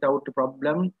without a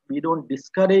problem, we don't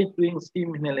discourage doing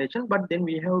steam inhalation, but then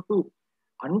we have to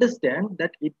understand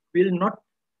that it will not,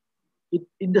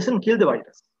 it doesn't kill the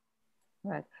virus.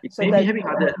 Right. It So may be having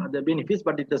other benefits,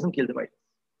 but it doesn't kill the virus.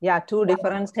 Yeah, two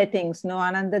different settings. No,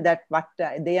 Ananda, that what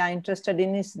they are interested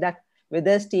in is that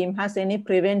whether steam has any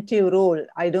preventive role.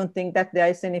 I don't think that there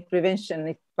is any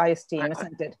prevention by steam,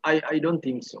 isn't it? I don't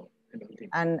think so.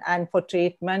 And for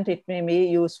treatment, it may be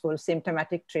useful,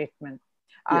 symptomatic treatment.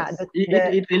 Yes,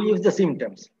 it relieves the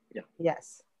symptoms. Yeah.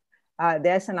 Yes.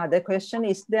 There's another question.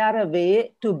 Is there a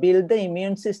way to build the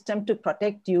immune system to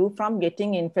protect you from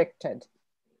getting infected?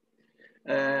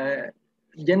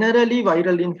 Generally,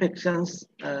 viral infections,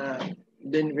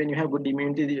 then when you have good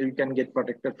immunity, you can get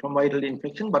protected from viral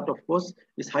infection, but of course,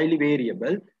 it's highly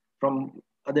variable from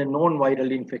other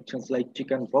non-viral infections like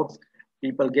chickenpox.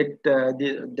 People get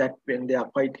that when they are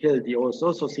quite healthy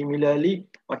also. So similarly,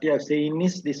 what you are saying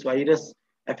is this virus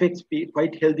affects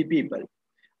quite healthy people.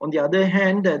 On the other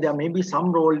hand, there may be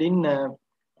some role in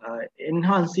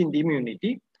enhancing the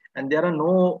immunity, and there are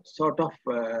no sort of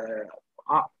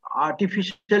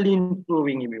artificially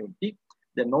improving immunity.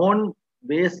 The known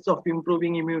ways of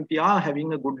improving immunity are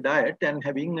having a good diet and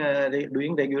having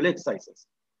doing regular exercises.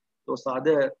 Those are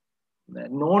the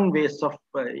known ways of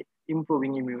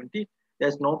improving immunity.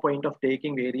 There's no point of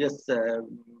taking various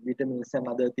vitamins and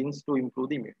other things to improve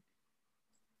the immunity.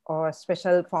 Or a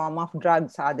special form of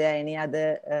drugs. Are there any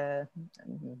other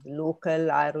local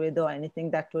Ayurveda or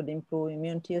anything that would improve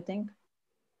immunity, you think?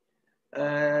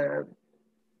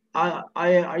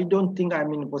 I don't think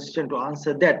I'm in a position to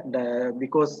answer that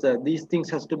because these things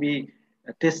has to be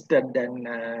tested and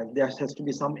there has to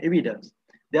be some evidence.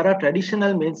 There are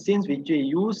traditional medicines which we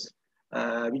use,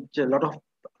 which a lot of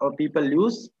people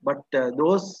use, but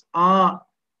those are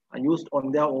used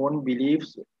on their own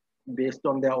beliefs, based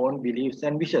on their own beliefs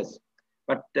and wishes.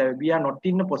 But we are not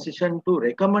in a position to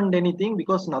recommend anything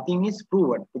because nothing is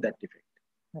proven to that effect.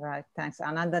 Right, thanks.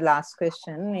 Another last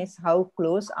question is, how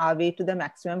close are we to the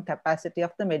maximum capacity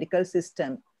of the medical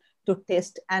system to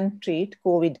test and treat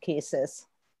COVID cases?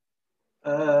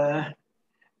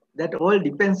 That all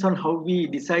depends on how we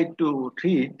decide to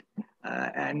treat.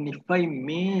 And if I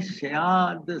may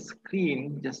share the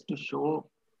screen just to show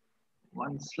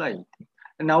one slide.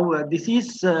 Now, this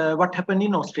is what happened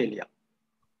in Australia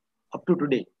up to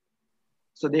today.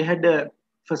 So they had a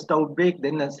first outbreak,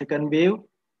 then a second wave,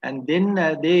 and then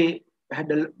they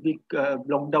had a big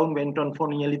lockdown went on for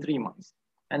nearly 3 months.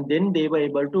 And then they were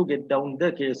able to get down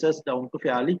the cases down to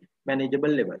fairly manageable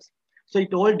levels. So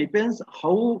it all depends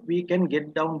how we can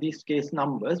get down these case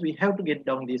numbers. We have to get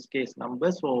down these case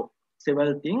numbers for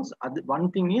several things.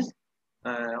 One thing is,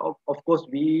 of course,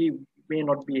 we may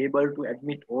not be able to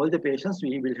admit all the patients.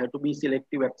 We will have to be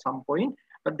selective at some point,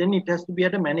 but then it has to be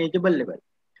at a manageable level.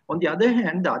 On the other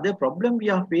hand, the other problem we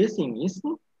are facing is,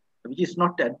 which is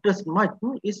not addressed much,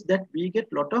 is that we get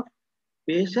a lot of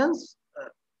patients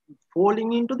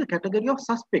falling into the category of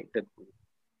suspected.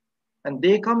 And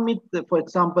they come with, for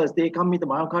example, they come with a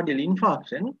myocardial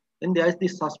infarction, then there is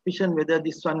this suspicion whether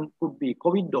this one could be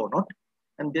COVID or not.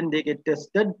 And then they get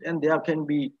tested and there can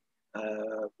be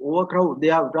overcrowd.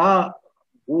 There are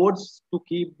wards to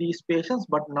keep these patients,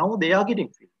 but now they are getting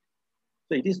filled.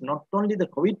 So it is not only the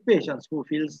COVID patients who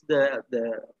fills the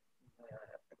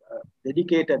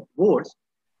dedicated wards,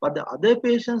 but the other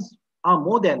patients are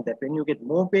more than that. When you get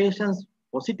more patients,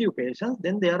 positive patients,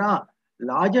 then there are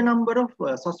larger number of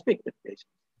suspected patients.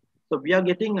 So we are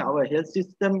getting, our health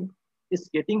system is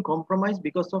getting compromised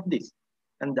because of this.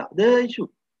 And the other issue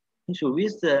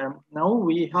is now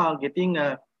we are getting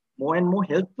more and more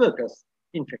health workers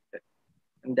infected.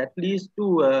 And that leads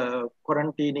to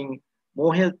quarantining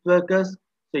more health workers.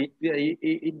 So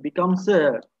it becomes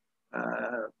a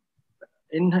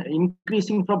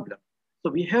increasing problem.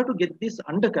 So we have to get this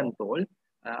under control.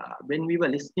 when we were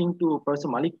listening to Professor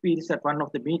Malik Peels at one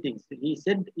of the meetings, he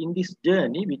said in this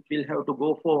journey, which will have to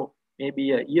go for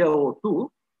maybe a year or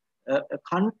two, a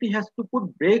country has to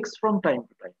put brakes from time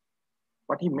to time.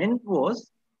 What he meant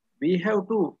was we have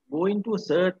to go into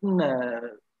certain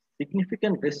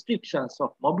significant restrictions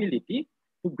of mobility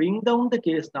to bring down the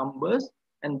case numbers.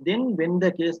 And then when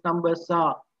the case numbers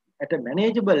are at a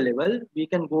manageable level, we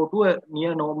can go to a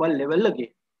near normal level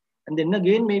again. And then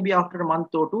again, maybe after a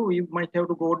month or two, we might have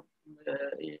to go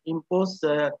impose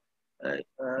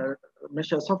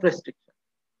measures of restriction.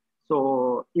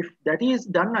 So if that is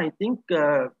done, I think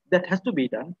that has to be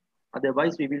done.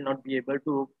 Otherwise, we will not be able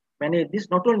to manage this,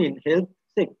 not only in health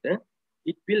sector,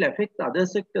 it will affect other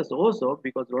sectors also,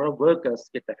 because a lot of workers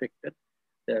get affected.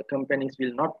 The companies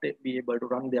will not be able to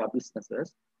run their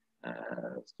businesses.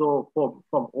 So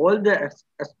from all the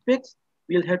aspects,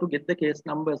 we'll have to get the case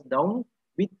numbers down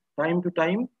with time to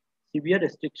time severe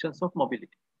restrictions of mobility.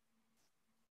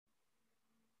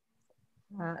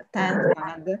 Thanks,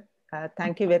 Ananda.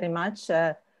 Thank you very much.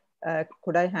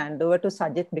 Could I hand over to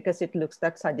Sajid, because it looks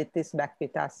that Sajid is back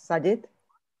with us. Sajid?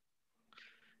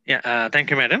 Yeah,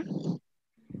 thank you, madam.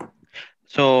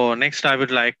 So next, I would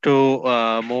like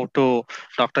to move to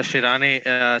Dr. Shirani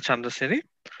Chandrasiri,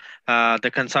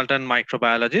 the consultant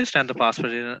microbiologist and the past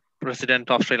president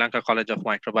of Sri Lanka College of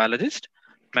Microbiologists.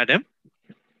 Madam?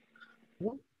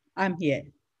 I'm here.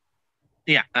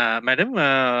 Yeah, madam,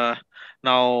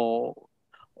 now,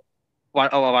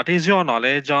 what is your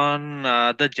knowledge on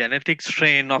the genetic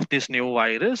strain of this new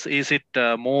virus? Is it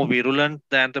more virulent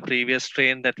than the previous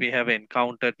strain that we have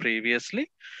encountered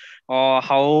previously? Or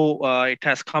how it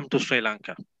has come to Sri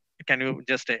Lanka? Can you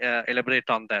just elaborate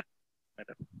on that,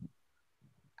 madam?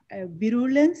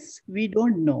 Virulence, we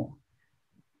don't know.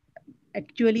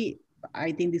 Actually,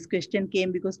 I think this question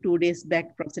came because 2 days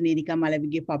back, Professor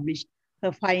Indika published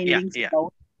her findings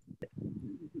about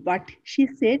what she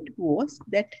said was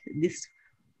that this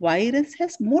virus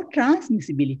has more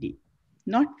transmissibility,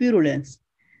 not virulence.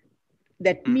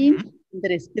 That means in the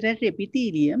respiratory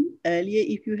epithelium, earlier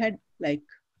if you had like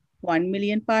 1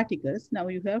 million particles, now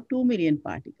you have 2 million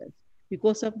particles.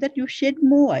 Because of that, you shed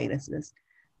more viruses.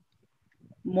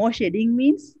 More shedding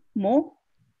means more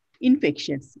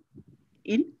infections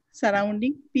in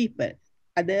surrounding people.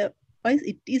 Otherwise,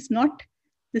 it is not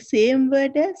the same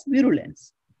word as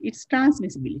virulence. It's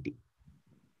transmissibility.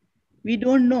 We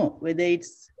don't know whether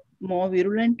it's more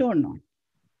virulent or not.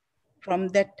 From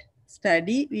that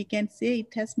study, we can say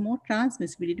it has more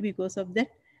transmissibility because of that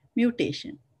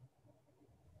mutation.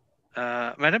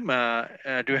 Madam,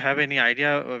 do you have any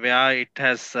idea where it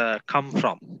has come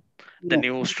from, the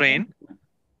new strain?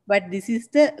 But this is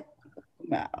the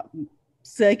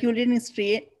circulating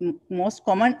strain, most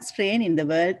common strain in the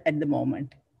world at the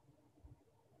moment.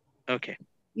 Okay.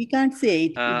 We can't say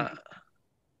it in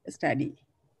a study.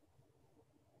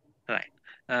 Right.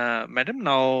 Madam,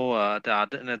 now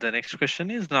the next question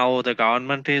is, now the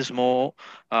government is more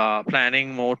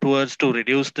planning more towards to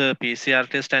reduce the PCR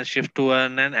test and shift to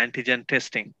an antigen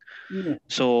testing. Yeah.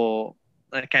 So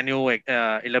can you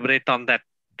elaborate on that,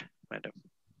 madam?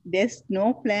 There's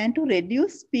no plan to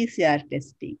reduce PCR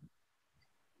testing.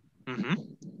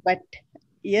 But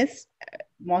yes,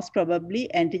 most probably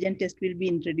antigen test will be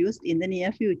introduced in the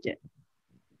near future.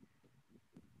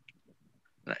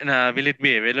 Will it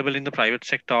be available in the private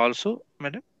sector also,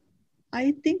 madam?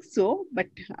 I think so, but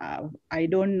I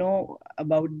don't know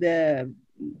about the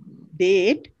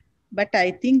date. But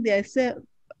I think there's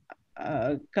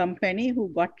a company who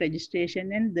got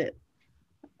registration, and the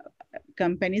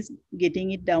company is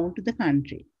getting it down to the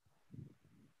country.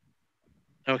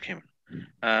 Okay.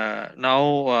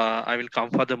 Now I will come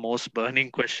for the most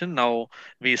burning question. Now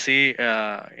we see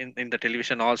in the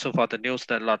television also for the news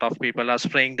that a lot of people are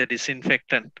spraying the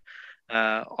disinfectant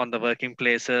on the working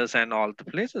places and all the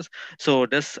places. So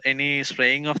does any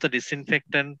spraying of the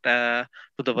disinfectant to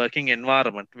the working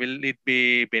environment, will it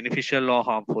be beneficial or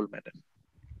harmful, madam?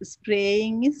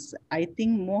 Spraying is, I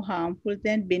think, more harmful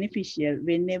than beneficial.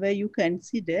 Whenever you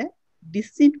consider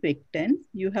disinfectants,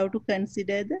 you have to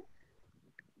consider the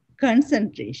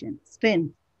concentration,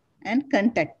 strength, and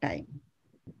contact time.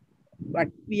 What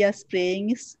we are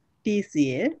spraying is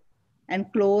TCl, and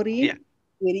chlorine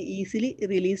very easily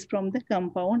released from the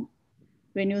compound.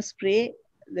 When you spray,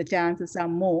 the chances are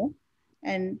more.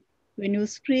 And when you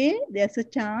spray, there's a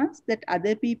chance that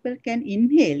other people can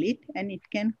inhale it, and it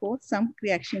can cause some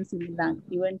reactions in the lung,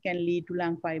 even can lead to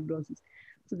lung fibrosis.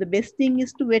 So the best thing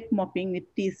is to wet mopping with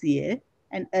TCl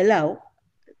and allow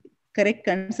correct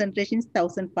concentration is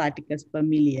 1000 particles per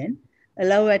million.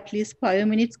 Allow at least 5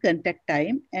 minutes contact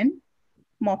time and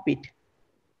mop it.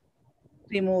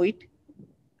 Remove it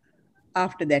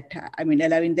after that, I mean,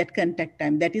 allowing that contact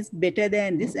time. That is better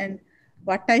than this. And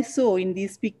what I saw in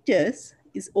these pictures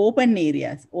is open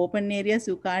areas. Open areas,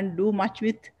 you can't do much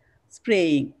with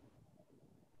spraying.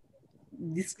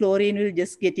 This chlorine will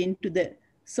just get into the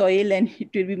soil and it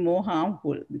will be more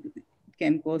harmful. It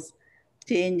can cause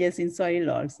changes in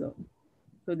soil also.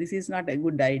 So this is not a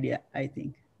good idea, I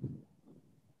think.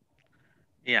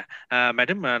 Yeah,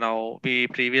 Madam, now we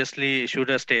previously issued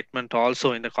a statement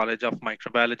also in the College of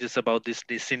Microbiologists about this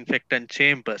disinfectant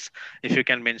chambers. If you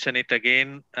can mention it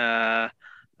again,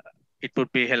 it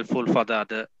would be helpful for the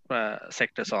other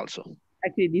sectors also.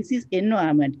 Actually, this is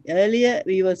environment. Earlier,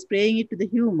 we were spraying it to the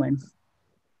humans.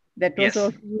 That was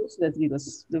also useless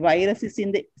because the virus is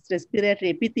in the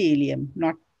respiratory epithelium,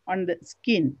 not on the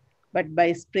skin. But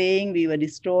by spraying, we were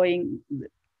destroying the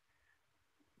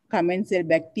commensal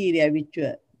bacteria, which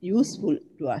were useful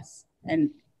to us. And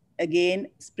again,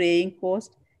 spraying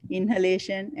caused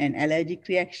inhalation and allergic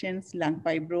reactions, lung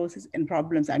fibrosis, and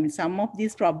problems. I mean, some of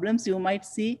these problems you might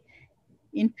see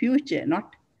in future,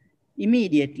 not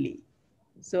immediately.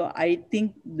 So I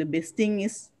think the best thing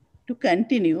is to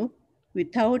continue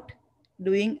without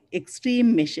doing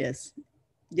extreme measures.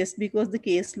 Just because the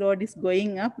caseload is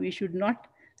going up, we should not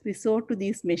resort to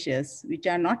these measures, which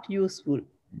are not useful,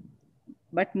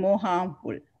 but more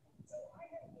harmful.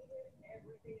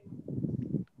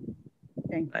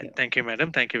 Thank you. Thank you,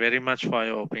 Madam. Thank you very much for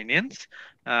your opinions.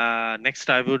 Next,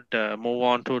 I would move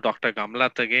on to Dr.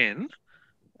 Gamlath again.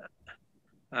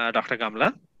 Dr.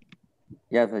 Gamlath?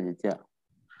 Yes, Ajit, yeah.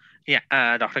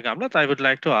 Yeah, Dr. Gamlath, I would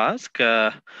like to ask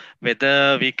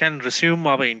whether we can resume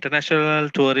our international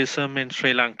tourism in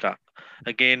Sri Lanka,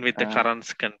 again with the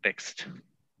current context.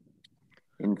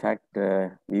 In fact,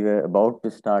 we were about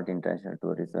to start international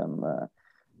tourism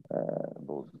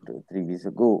about 3 weeks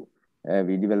ago.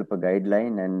 We developed a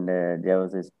guideline, and there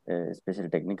was a special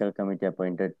technical committee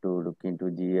appointed to look into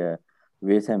the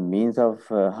ways and means of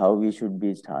how we should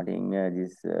be starting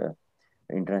this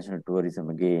international tourism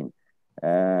again.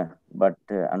 But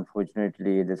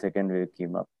unfortunately, the second wave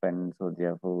came up, and so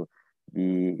therefore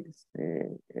we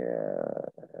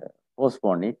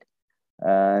postponed it.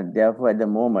 Therefore, at the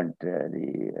moment,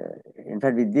 in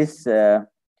fact, with this,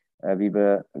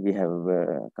 we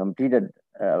have completed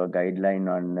our guideline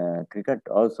on cricket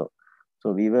also.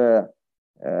 So we were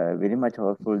very much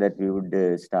hopeful that we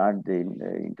would start the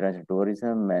international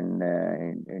tourism and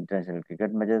international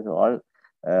cricket matches. All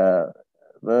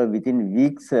were within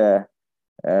weeks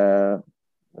ahead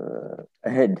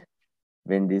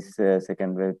when this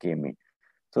second wave came in.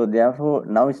 So therefore,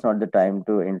 now it's not the time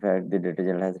to, in fact, the Director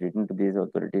General has written to these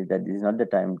authorities that this is not the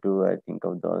time to think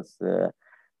of those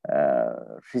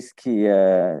risky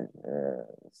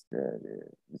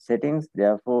settings.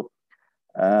 Therefore,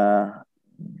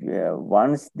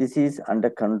 once this is under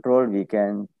control, we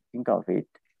can think of it.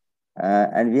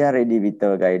 And we are ready with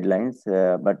our guidelines,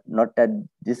 but not at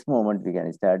this moment we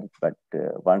can start it. But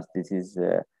once this is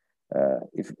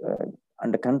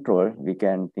under control, we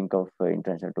can think of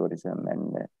international tourism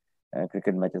and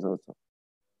cricket matches also.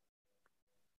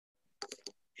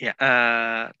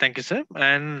 Yeah, thank you, sir.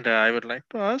 And I would like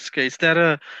to ask, is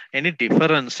there any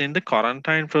difference in the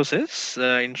quarantine process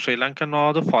in Sri Lanka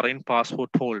or the foreign passport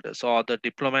holders or the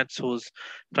diplomats who's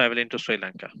traveling to Sri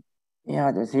Lanka?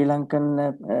 Yeah, the Sri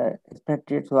Lankan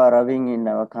expatriates who are arriving in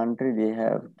our country, they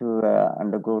have to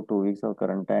undergo 2 weeks of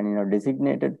quarantine in a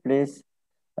designated place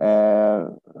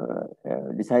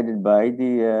decided by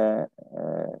the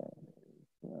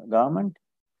government.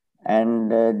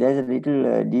 And there's a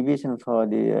little deviation for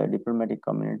the diplomatic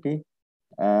community.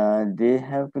 They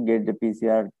have to get the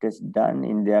PCR test done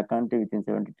in their country within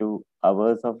 72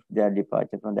 hours of their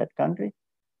departure from that country.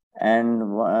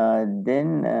 And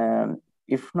then,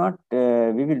 if not,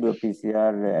 we will do a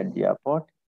PCR at the airport.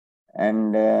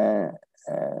 And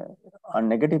on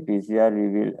negative PCR, we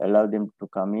will allow them to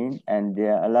come in, and they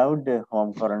are allowed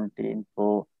home quarantine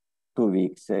for 2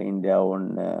 weeks in their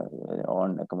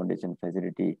own accommodation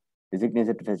facility,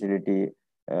 designated facility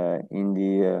in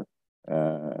the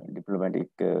diplomatic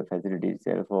facility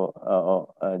itself,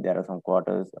 or there are some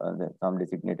quarters, some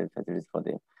designated facilities for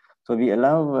them. So we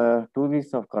allow 2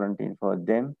 weeks of quarantine for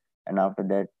them, and after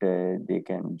that they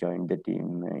can join the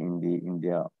team in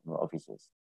their offices.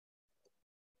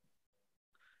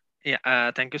 Yeah,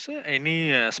 thank you, sir.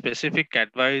 Any specific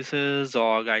advices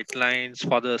or guidelines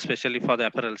for especially for the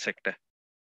apparel sector?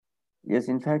 Yes,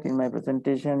 in fact, in my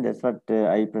presentation, that's what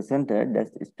I presented.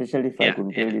 That's especially if I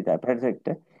couldn't tell you the apparel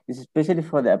sector. It's especially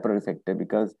for the apparel sector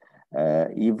because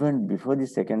even before the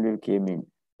second wave came in,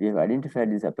 we have identified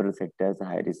this apparel sector as a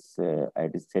high risk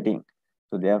setting.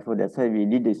 So therefore, that's why we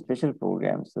did special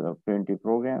programs, 20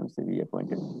 programs. We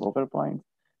appointed focal points.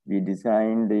 We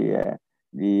designed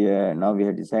now we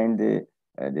have designed the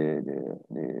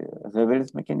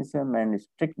surveillance mechanism, and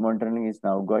strict monitoring is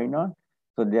now going on.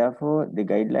 So therefore, the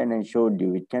guideline I showed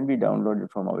you, it can be downloaded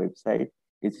from our website.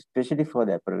 It's especially for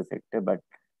the apparel sector, but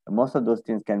most of those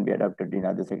things can be adapted in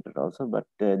other sectors also. But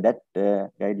that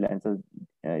guidelines are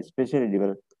especially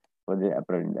developed for the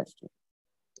apparel industry.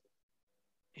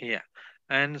 Yeah.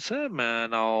 And sir,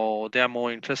 now they are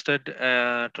more interested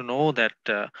to know that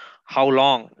how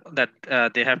long that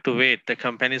they have to wait. The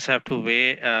companies have to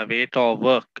wait or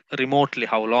work remotely.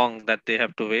 How long that they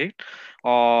have to wait,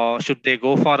 or should they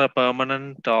go for a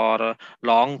permanent or a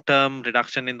long-term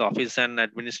reduction in the office and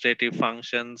administrative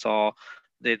functions, or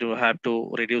they do have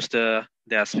to reduce their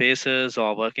spaces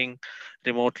or working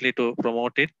remotely to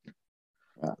promote it?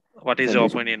 Yeah. What is your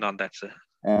opinion on that, sir?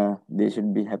 They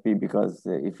should be happy because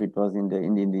if it was in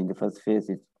the first phase,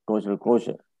 it's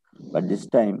closure. But this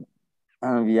time,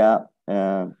 we are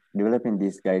developing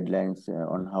these guidelines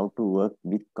on how to work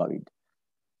with COVID.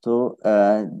 So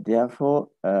therefore,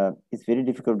 it's very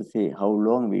difficult to say how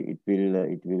long it will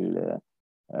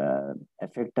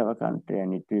affect our country,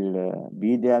 and it will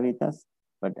be there with us.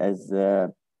 But as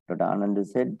Dr. Ananda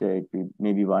said, it will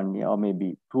maybe 1 year or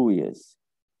maybe 2 years.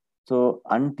 So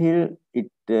until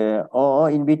it, or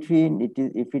in between,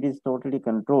 if it is totally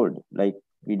controlled, like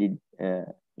we did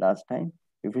last time,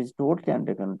 if it's totally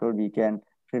under control, we can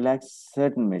relax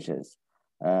certain measures.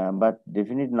 But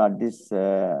definitely not this,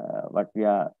 what we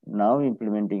are now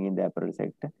implementing in the apparel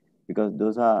sector, because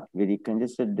those are very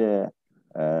congested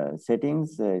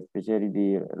settings, especially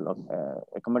the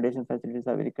accommodation facilities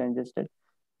are very congested.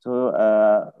 So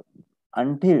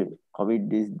until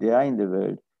COVID is there in the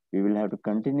world, we will have to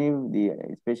continue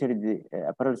especially the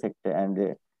apparel sector and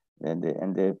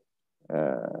the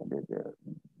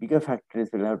bigger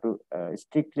factories will have to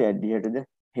strictly adhere to the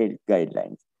health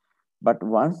guidelines. But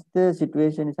once the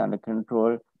situation is under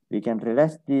control, we can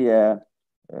relax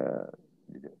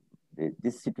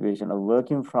this situation of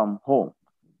working from home.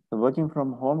 So working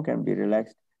from home can be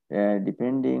relaxed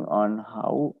depending on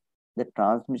how the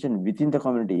transmission within the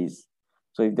community is.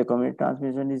 So if the community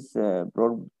transmission is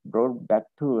brought back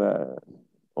to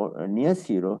or near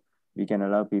zero, we can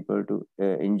allow people to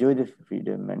enjoy the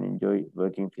freedom and enjoy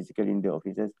working physically in the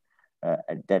offices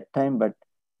at that time. But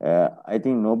I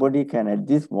think nobody can at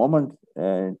this moment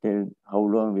tell how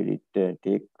long will it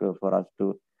take for us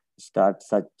to start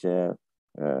such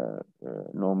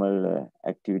normal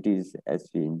activities as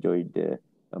we enjoyed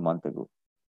a month ago.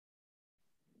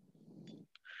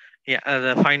 Yeah,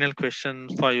 the final question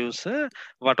for you, sir.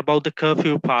 What about the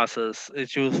curfew passes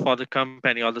issued for the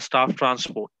company or the staff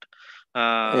transport?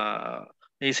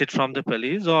 Is it from the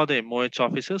police or the MOH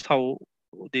officers? How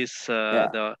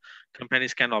the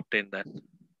companies can obtain that?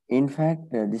 In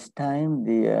fact, this time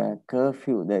the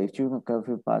issue of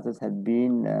curfew passes have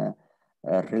been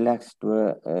relaxed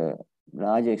to a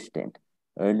large extent.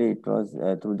 Earlier, it was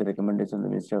through the recommendation of the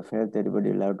Ministry of Health,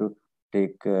 everybody will have to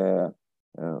take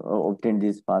obtain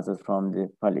these passes from the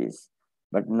police.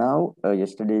 But now,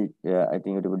 yesterday, I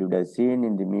think everybody would have seen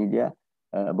in the media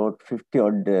about 50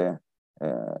 odd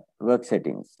work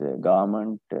settings,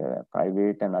 government,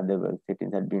 private, and other work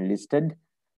settings had been listed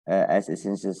as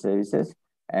essential services.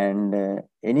 And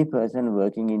any person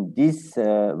working in these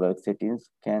work settings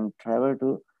can travel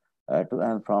to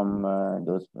and from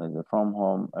those from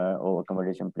home or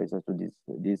accommodation places to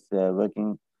these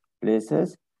working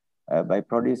places by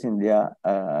producing their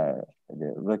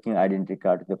the working identity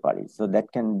card to the police. So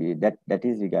that can be that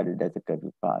is regarded as a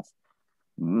curfew pass.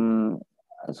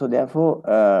 So therefore,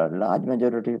 large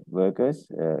majority of workers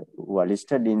who are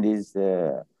listed in this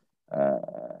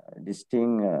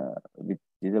listing, which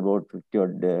is about 50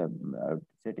 odd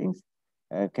settings,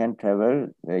 can travel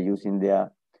using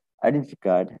their identity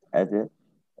card as a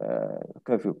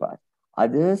curfew pass.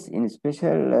 Others, in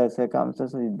special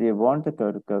circumstances, if they want the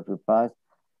curfew pass,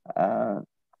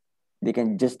 they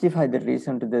can justify the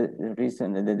reason to the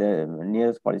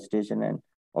nearest police station and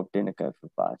obtain a curfew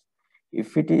pass.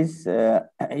 If it is,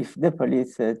 if the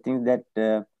police think that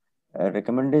a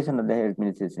recommendation of the health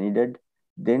ministry is needed,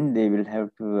 then they will have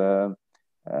to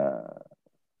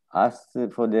ask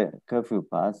for the curfew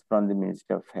pass from the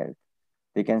Ministry of Health.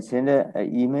 They can send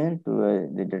an email to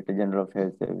the Director General of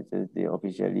Health Services, the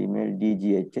official email,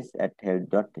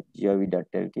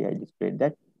 dghs@health.gov.lk. I displayed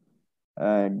that.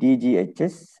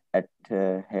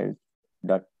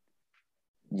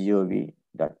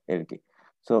 dghs@health.gov.lk.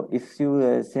 So if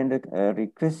you send a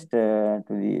request to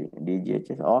the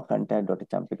DGHS or contact Dr.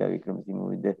 Champika Wickramasinghe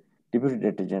with the Deputy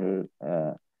Director General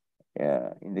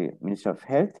in the Ministry of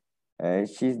Health.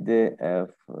 She's the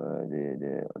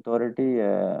authority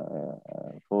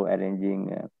for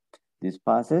arranging these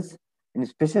passes. In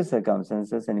special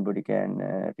circumstances, anybody can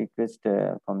request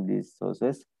from these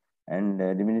sources, and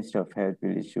the Ministry of Health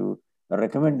will issue a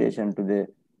recommendation to the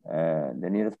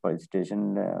nearest police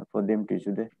station for them to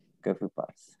issue the curfew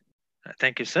pass.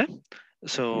 Thank you, sir.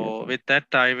 So with that,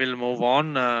 I will move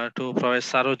on to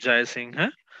Professor Saroj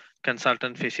Jayasingha,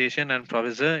 consultant physician and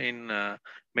professor in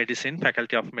medicine,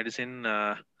 Faculty of Medicine,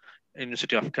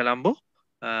 University of Colombo.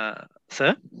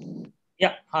 Sir?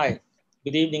 Yeah, hi.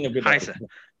 Good evening, everybody. Hi, sir.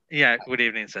 Yeah, good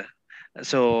evening, sir.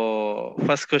 So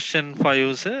first question for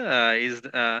you, sir, is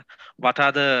what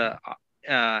are the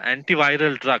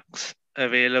antiviral drugs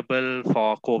available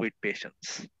for COVID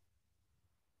patients?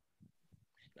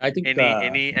 I think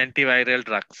any antiviral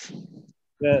drugs.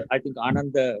 Well, I think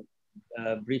Ananda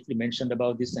briefly mentioned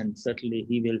about this, and certainly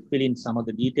he will fill in some of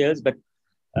the details. But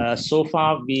so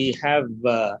far, we have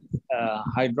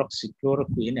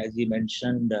hydroxychloroquine, as he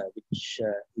mentioned, which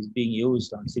is being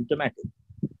used on symptomatic.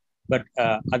 But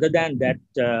other than that,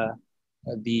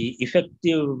 the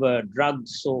effective drug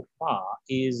so far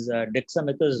is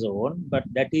dexamethasone, but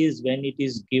that is when it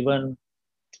is given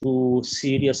to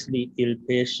seriously ill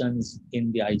patients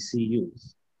in the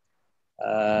ICUs.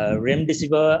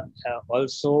 Remdesivir,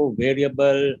 also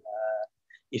variable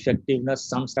effectiveness.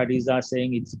 Some studies are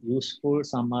saying it's useful,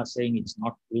 some are saying it's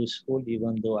not useful,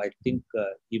 even though I think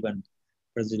even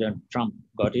President Trump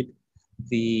got it.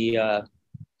 The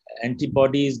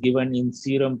antibodies given in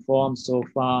serum form so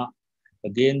far,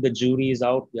 again, the jury is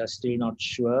out, we are still not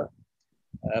sure.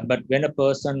 But when a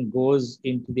person goes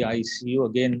into the ICU,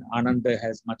 again, Ananda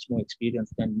has much more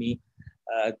experience than me.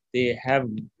 They have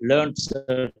learned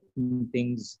certain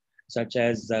things, such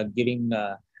as giving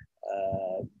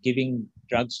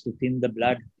drugs to thin the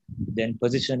blood, then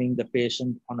positioning the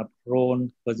patient on a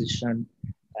prone position,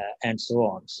 and so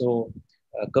on. So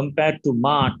compared to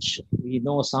March, we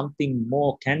know something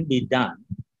more can be done,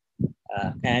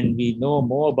 and we know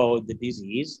more about the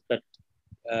disease. But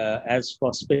as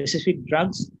for specific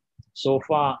drugs, so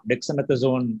far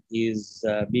dexamethasone is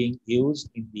being used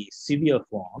in the severe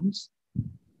forms,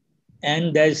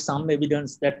 and there is some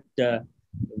evidence that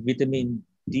vitamin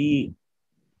D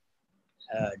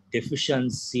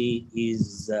deficiency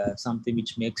is something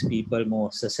which makes people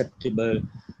more susceptible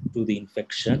to the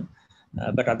infection.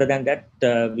 But other than that,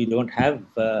 we don't have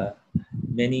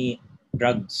many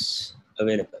drugs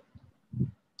available.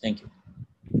 Thank you.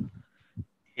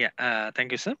 Yeah,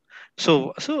 thank you, sir.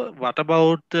 So what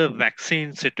about the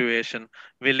vaccine situation?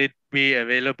 Will it be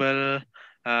available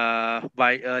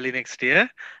by early next year,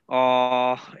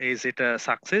 or is it a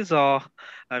success, or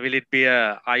will it be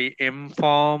a IM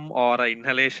form or an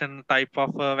inhalation type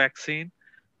of vaccine?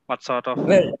 What sort of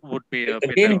would be a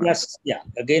again,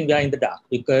 again, we are in the dark,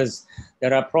 because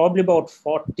there are probably about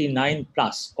 49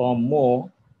 plus or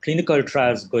more clinical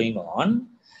trials going on,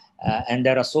 and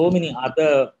there are so many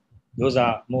other. Those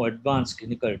are more advanced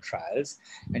clinical trials,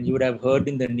 and you would have heard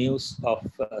in the news of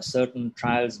certain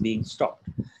trials being stopped.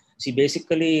 See,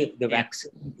 basically, the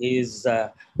vaccine is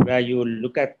where you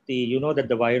look at you know that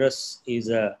the virus is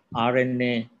a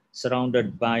RNA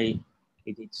surrounded by,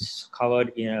 it's covered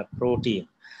in a protein.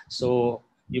 So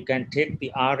you can take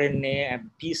the RNA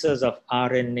and pieces of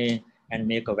RNA and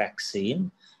make a vaccine.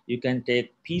 You can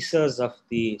take pieces of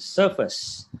the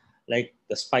surface, like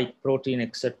the spike protein,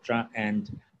 etc.,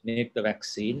 and make the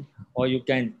vaccine, or you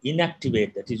can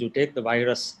inactivate, that is, you take the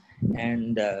virus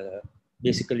and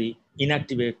basically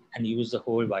inactivate and use the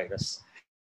whole virus.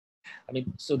 I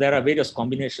mean, so there are various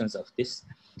combinations of this,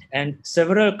 and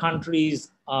several countries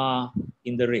are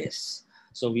in the race.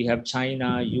 So we have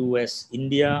China, US,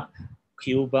 India,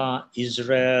 Cuba,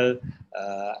 Israel,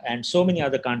 and so many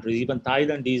other countries. Even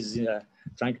Thailand is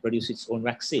trying to produce its own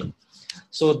vaccine.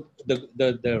 So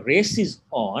the race is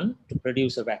on to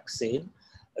produce a vaccine.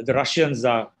 The Russians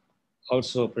are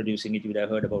also producing it. You would have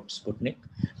heard about Sputnik.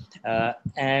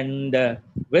 And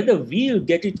whether we'll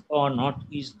get it or not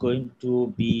is going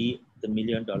to be the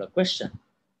million-dollar question.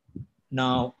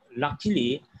 Now,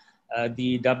 luckily,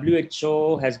 the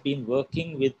WHO has been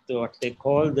working with what they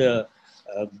call the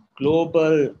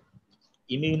Global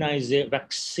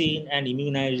Vaccine and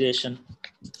Immunization,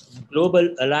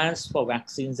 Global Alliance for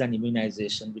Vaccines and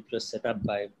Immunization, which was set up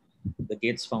by the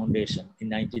Gates Foundation in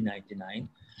 1999,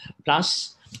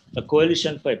 plus a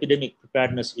Coalition for Epidemic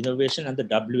Preparedness Innovation and the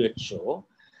WHO.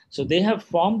 So they have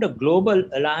formed a global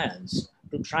alliance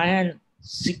to try and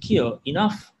secure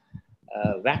enough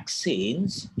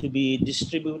vaccines to be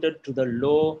distributed to the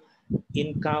low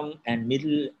income and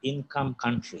middle income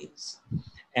countries.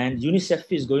 and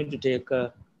UNICEF is going to take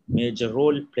a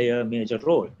play a major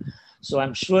role. So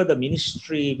I'm sure the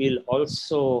ministry will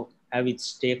also have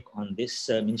its take on this,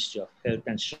 Ministry of Health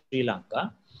and Sri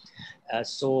Lanka.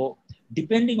 So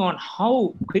depending on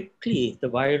how quickly the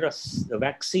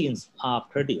vaccines are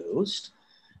produced,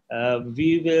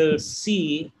 we will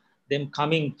see them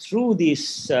coming through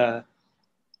these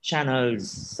channels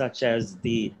such as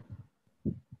the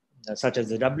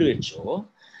WHO.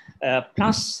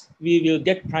 Plus, we will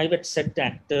get private sector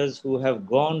actors who have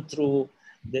gone through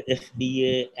the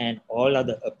FDA and all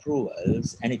other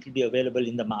approvals, and it will be available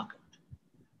in the market.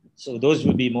 So those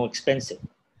will be more expensive.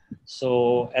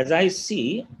 So as I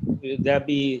see,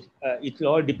 it will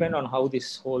all depend on how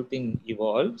this whole thing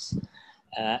evolves.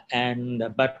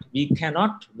 But we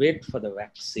cannot wait for the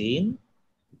vaccine.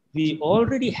 We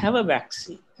already have a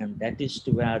vaccine, and that is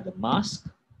to wear the mask,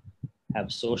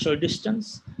 have social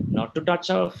distance, not to touch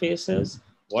our faces,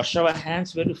 wash our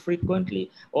hands very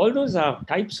frequently. All those are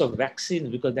types of vaccines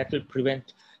because that will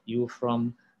prevent you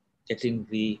from getting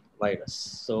the virus.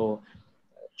 So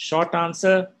short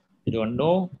answer, we don't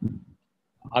know.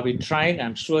 Are we trying?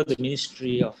 I'm sure the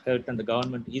Ministry of Health and the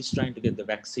government is trying to get the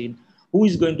vaccine. Who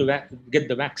is going to get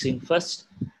the vaccine first?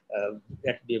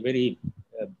 That would be a very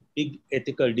big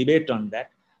ethical debate on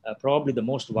that. Probably the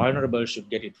most vulnerable should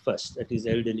get it first. That is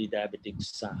elderly,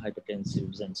 diabetics,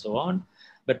 hypertensives, and so on.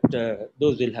 But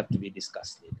those will have to be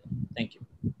discussed later. Thank you.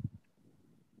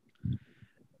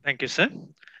 Thank you, sir.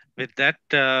 With that,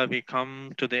 we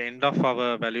come to the end of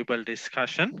our valuable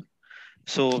discussion.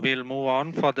 So we'll move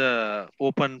on for the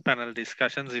open panel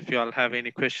discussions if you all have any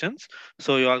questions.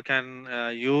 So you all can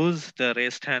use the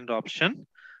raised hand option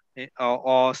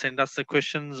or send us the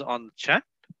questions on the chat.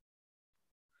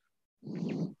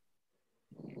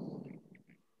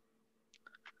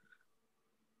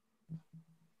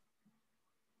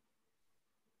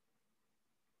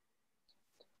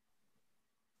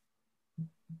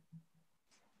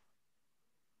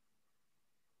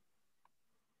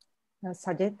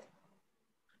 Sajid?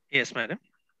 Yes, madam.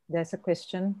 There's a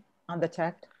question on the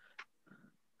chat.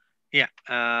 Yeah.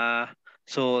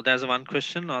 So there's one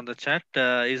question on the chat.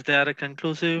 Is there a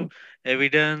conclusive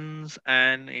evidence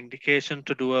and indication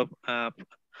to do a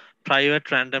private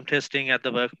random testing at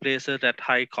the workplaces at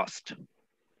high cost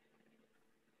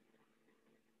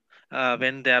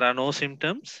when there are no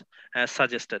symptoms as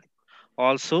suggested?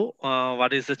 Also,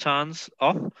 what is the chance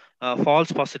of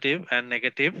false positive and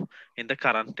negative in the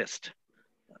current test?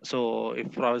 So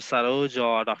if Prof. Saroj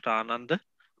or Dr. Anand,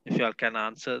 if you all can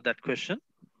answer that question.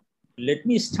 Let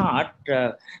me start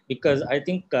because I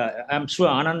think I'm sure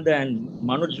Anand and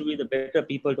Manoj will be the better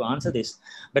people to answer this.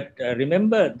 But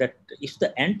remember that if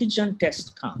the antigen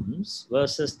test comes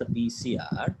versus the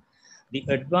PCR, the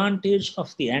advantage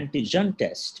of the antigen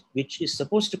test, which is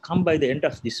supposed to come by the end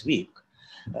of this week,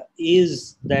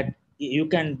 is that you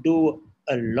can do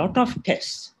a lot of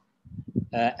tests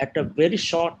at a very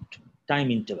short time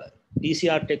interval.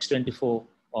 PCR takes 24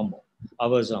 or more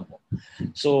hours or more.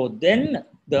 So then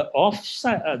the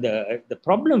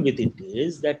problem with it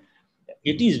is that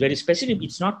it is very specific.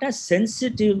 It's not as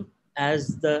sensitive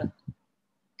as the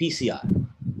PCR.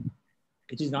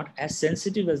 It is not as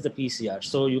sensitive as the PCR.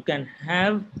 So you can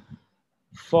have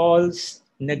false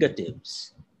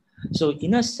negatives. So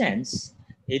in a sense,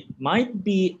 it might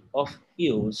be of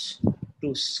use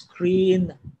to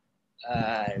screen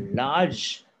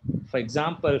large, for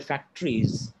example,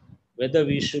 factories, whether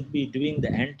we should be doing the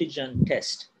antigen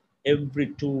test every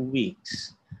 2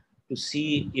 weeks to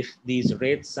see if these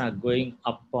rates are going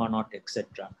up or not,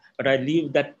 etc. But I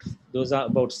leave that, those are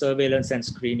about surveillance and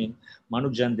screening.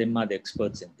 Manoj and them are the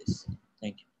experts in this.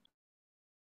 Thank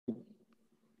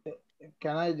you.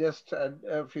 Can I just add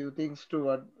a few things to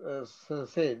what Sir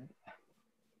said?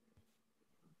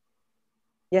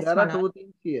 Yes, there are two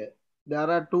things here. There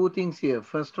are two things here.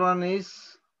 First one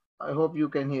is, I hope you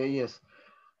can hear. Yes.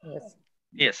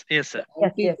 Yes, sir.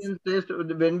 Yes. Test,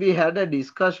 when we had a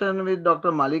discussion with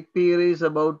Dr. Malik Piris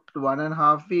about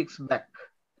 1.5 weeks back,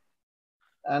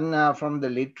 and from the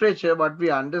literature, what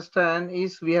we understand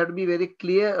is we have to be very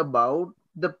clear about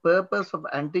the purpose of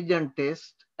antigen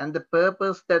test and the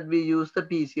purpose that we use the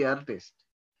PCR test.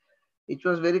 It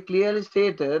was very clearly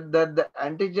stated that the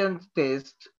antigen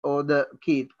test or the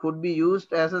kit could be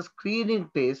used as a screening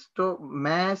test or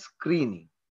mass screening.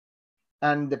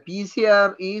 And the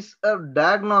PCR is a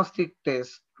diagnostic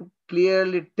test to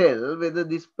clearly tell whether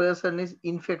this person is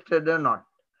infected or not.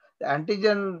 The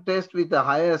antigen test with a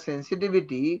higher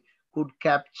sensitivity could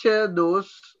capture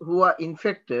those who are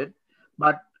infected,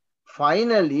 but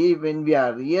finally, when we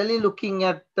are really looking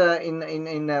at in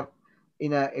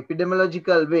in an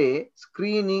epidemiological way,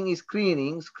 screening is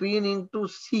screening to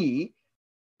see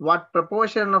what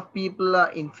proportion of people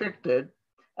are infected.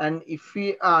 And if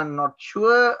we are not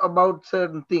sure about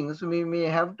certain things, we may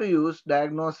have to use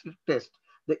diagnostic test.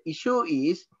 The issue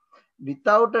is,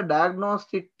 without a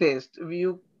diagnostic test,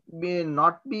 we may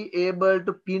not be able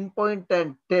to pinpoint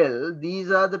and tell these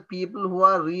are the people who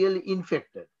are really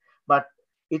infected. But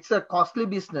it's a costly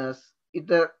business. It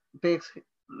takes a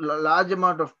large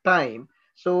amount of time.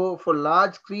 So for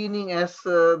large screening, as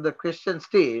the question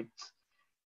states,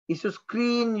 is to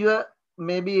screen your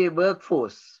maybe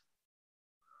workforce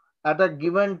at a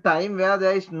given time where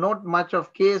there is not much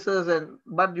of cases,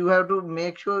 but you have to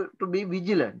make sure to be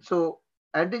vigilant. So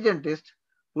antigen test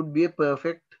would be a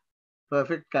perfect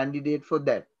candidate for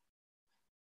that.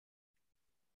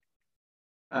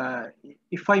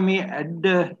 If I may add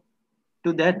to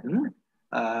that,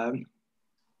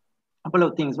 couple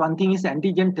of things. One thing is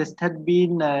antigen test had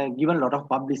been given a lot of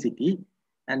publicity,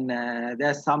 and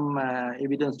there's some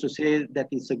evidence to say that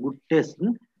it's a good test.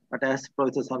 But as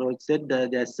Professor Saroj said,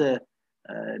 there's a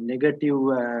negative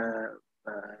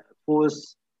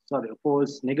false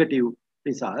negative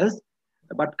results.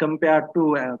 But compared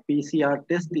to PCR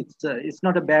test, it's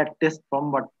not a bad test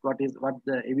from what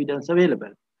the evidence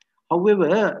available.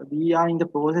 However, we are in the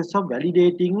process of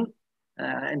validating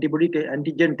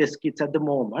antigen test kits at the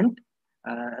moment.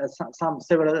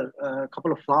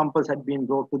 Couple of samples had been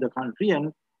brought to the country,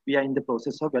 and we are in the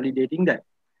process of validating that.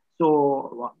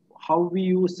 So how we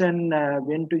use and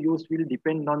when to use will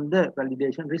depend on the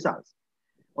validation results.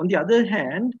 On the other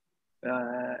hand,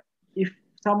 if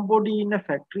somebody in a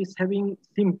factory is having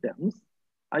symptoms,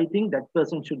 I think that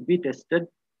person should be tested.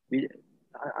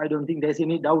 I don't think there's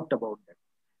any doubt about that.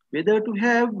 Whether to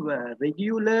have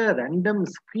regular random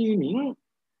screening,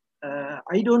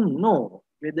 I don't know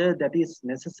whether that is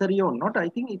necessary or not. I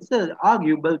think it's an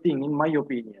arguable thing in my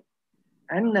opinion.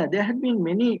 And there had been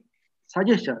many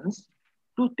suggestions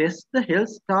to test the health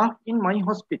staff in my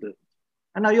hospital.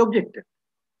 And I objected.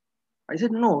 I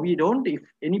said, no, we don't. If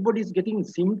anybody is getting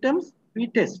symptoms, we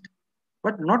test,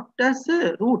 but not as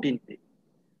a routine thing.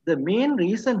 The main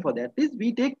reason for that is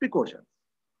we take precautions.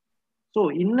 So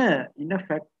in a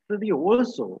factory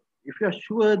also, if you are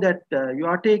sure that you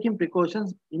are taking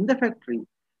precautions in the factory,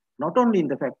 not only in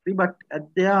the factory, but at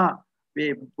their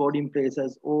boarding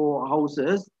places or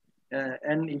houses,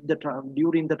 and if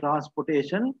during the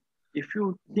transportation, if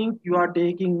you think you are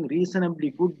taking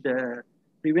reasonably good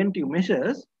preventive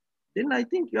measures, then I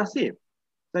think you are safe.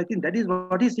 So I think that is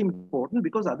what is important,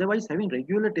 because otherwise having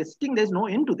regular testing, there's no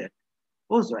end to that.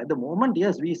 Also, at the moment,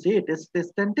 yes, we say test,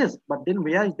 and test, but then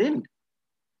where is the end?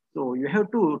 So you have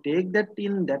to take that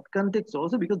in that context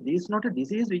also, because this is not a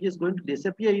disease which is going to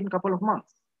disappear in a couple of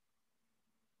months.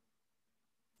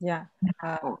 Yeah.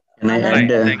 Right.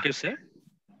 Thank you, sir.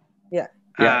 Yeah.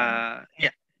 Yeah.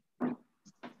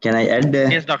 Can I add?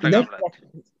 Yes, Dr. Gamlath.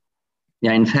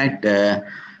 Yeah, in fact,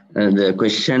 the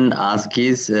question asked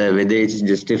is whether it's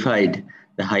justified,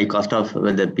 the high cost of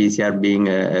the PCR being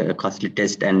a costly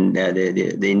test, and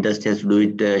the industry has to do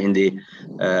it in the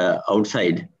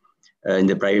outside, in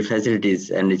the private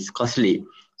facilities, and it's costly.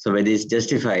 So whether it's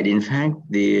justified. In fact,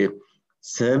 the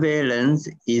surveillance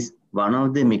is one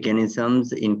of the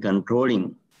mechanisms in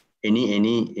controlling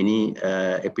any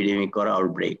epidemic or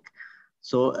outbreak.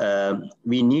 So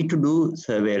we need to do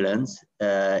surveillance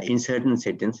in certain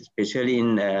settings, especially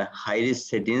in high-risk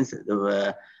settings,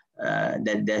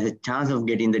 that there's a chance of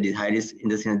getting the high risk, in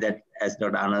the sense that, as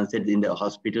Dr. Anand said, in the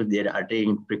hospital, they are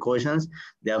taking precautions.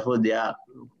 Therefore, they are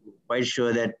quite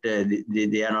sure that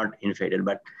they are not infected.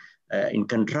 But in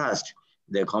contrast,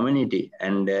 the community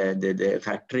and the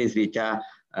factories which are,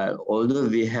 although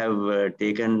we have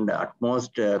taken the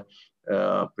utmost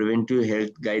preventive health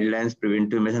guidelines,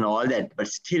 preventive medicine, all that, but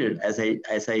still, as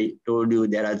I told you,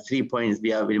 there are 3 points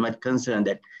we are very much concerned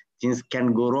that things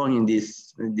can go wrong in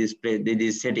these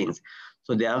settings.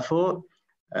 So therefore,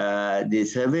 the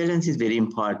surveillance is very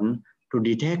important to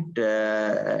detect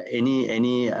any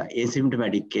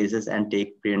asymptomatic cases and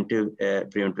take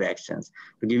preventive actions.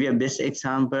 To give you a best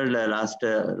example, last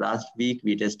week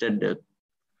we tested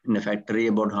in a factory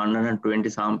about 120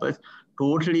 samples,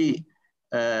 totally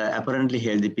apparently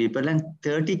healthy people, and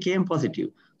 30 came positive.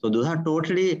 So those are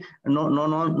totally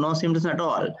no symptoms at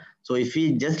all. So if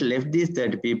we just left these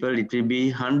 30 people, it will be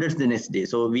hundreds the next day.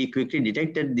 So we quickly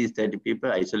detected these 30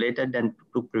 people, isolated, and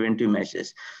took preventive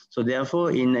measures. So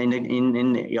therefore, in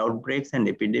outbreaks and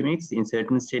epidemics, in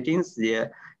certain settings,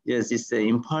 yes, it's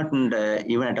important,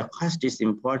 even at a cost, it's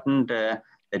important that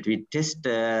we test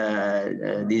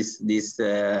these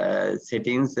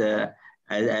settings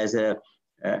as a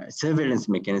surveillance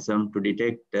mechanism to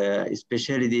detect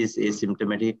especially these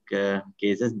asymptomatic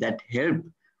cases that help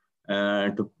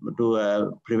to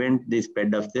prevent the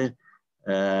spread of the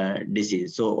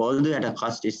disease. So although at a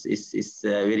cost is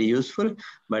very useful,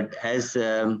 but as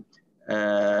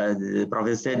the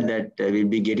professor said that we'll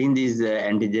be getting these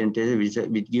antigen tests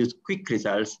which gives quick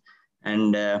results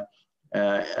and at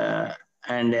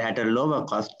a lower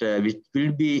cost, which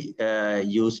will be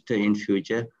used in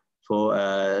future for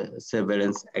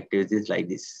surveillance activities like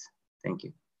this. Thank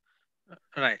you.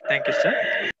 Right. Thank you, sir.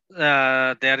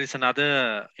 There is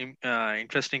another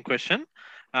interesting question.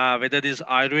 Whether this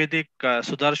Ayurvedic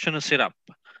Sudarshana syrup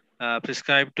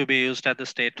prescribed to be used at the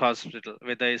state hospital,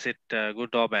 whether is it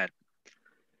good or bad?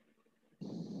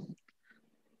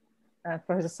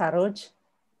 Professor Saroj?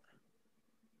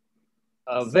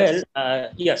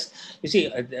 Yes. You see,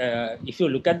 if you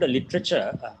look at the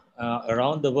literature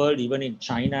around the world, even in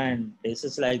China and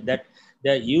places like that,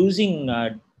 they're using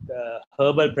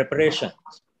herbal preparations.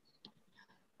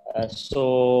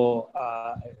 So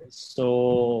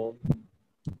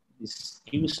this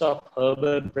use of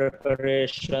herbal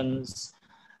preparations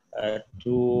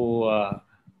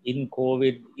in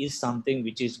COVID is something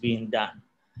which is being done.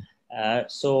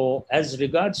 So as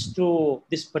regards to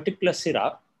this particular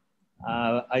syrup,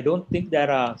 I don't think there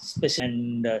are specific,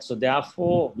 and so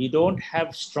therefore we don't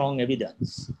have strong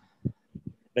evidence.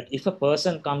 But if a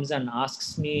person comes and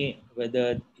asks me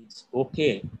whether it's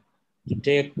okay to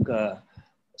take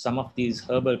some of these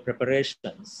herbal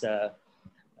preparations,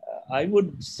 I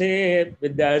would say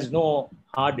that there is no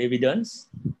hard evidence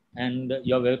and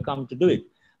you're welcome to do it.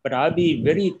 But I'll be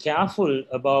very careful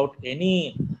about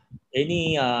any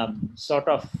sort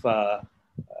of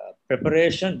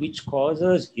preparation which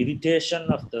causes irritation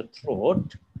of the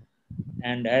throat.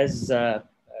 And as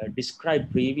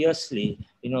described previously,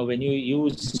 when you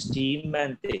use steam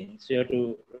and things, you have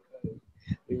to,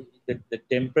 the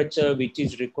temperature which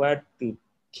is required to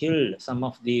kill some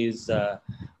of these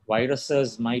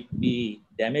viruses might be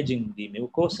damaging the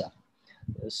mucosa.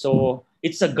 So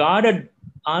it's a guarded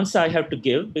answer I have to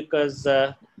give because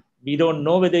we don't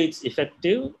know whether it's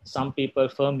effective. Some people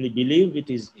firmly believe it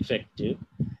is effective,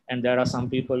 and there are some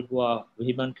people who are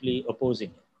vehemently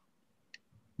opposing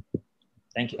it.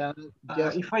 Thank you.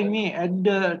 If I may add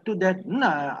to that,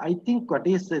 I think what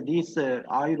is these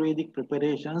Ayurvedic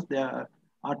preparations, they are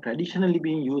traditionally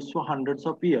being used for hundreds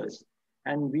of years.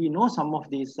 And we know some of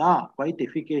these are quite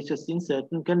efficacious in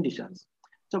certain conditions.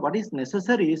 So what is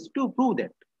necessary is to prove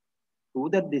that.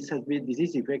 This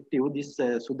is effective. This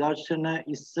Sudarshana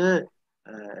is a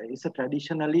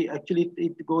traditionally, actually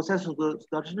it goes as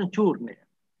Sudarshana Churna,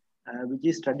 which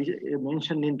is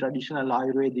mentioned in traditional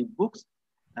Ayurvedic books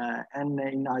and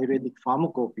in Ayurvedic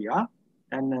pharmacopoeia.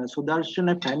 And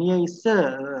Sudarshana Paniya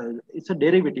is a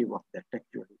derivative of that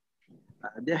actually.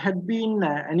 There had been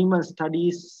animal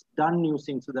studies done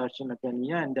using Sudarshana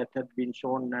Paniya, and that had been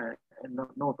shown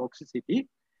no toxicity.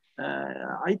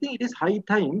 I think it is high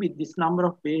time with this number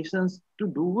of patients to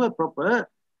do a proper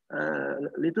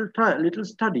little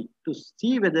study to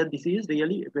see whether this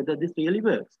really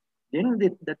works. Then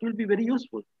that will be very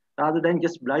useful, rather than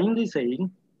just blindly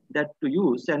saying that to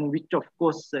use, and which of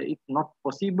course is not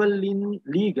possible in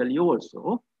legally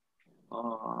also,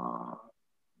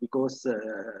 because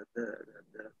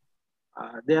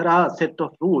there are a set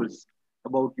of rules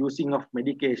about using of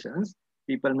medications.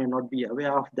 People may not be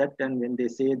aware of that, and when they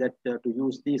say that to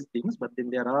use these things, but then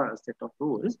there are a set of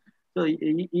rules. So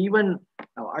even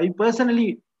I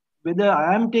personally, whether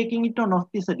I am taking it or not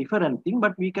is a different thing,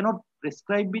 but we cannot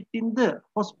prescribe it in the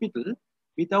hospital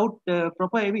without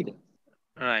proper evidence.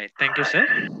 Right. Thank you, sir.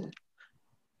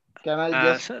 Can I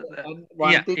just add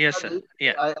one thing? Yes, sir.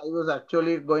 Yeah. I was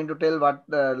actually going to tell what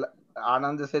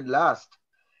Anand said last.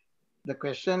 The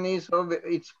question is,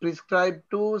 it's prescribed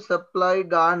to supply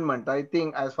government. I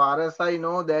think as far as I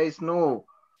know, there is no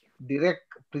direct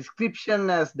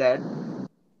prescription as that.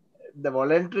 The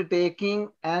voluntary taking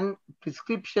and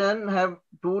prescription have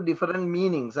two different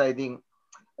meanings, I think.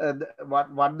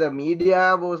 What the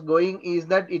media was going is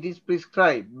that it is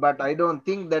prescribed, but I don't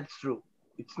think that's true.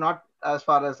 It's not as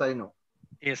far as I know.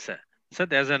 Yes, sir. So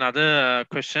there's another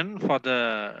question for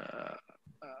the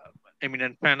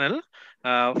eminent panel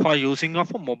for using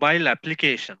of a mobile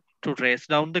application to trace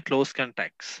down the close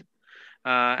contacts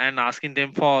and asking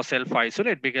them for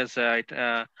self-isolate, because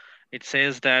it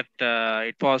says that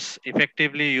it was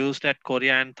effectively used at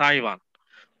Korea and Taiwan.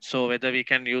 So whether we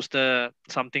can use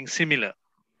something similar,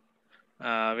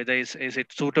 whether is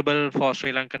it suitable for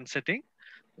Sri Lankan setting?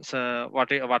 So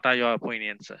what are your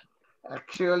opinions, sir?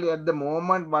 Actually, at the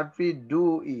moment, what we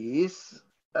do is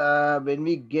when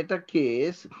we get a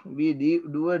case, we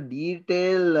do a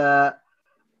detailed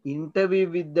interview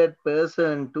with that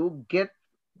person to get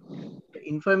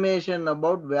information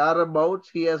about whereabouts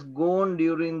he has gone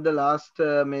during the last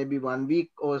maybe 1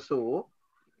 week or so,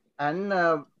 and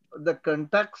the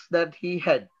contacts that he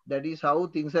had. That is how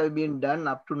things have been done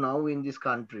up to now in this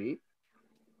country.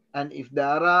 And if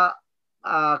there are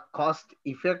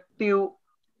cost-effective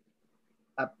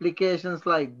applications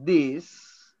like this,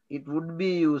 it would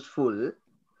be useful.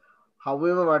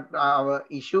 However, what our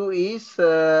issue is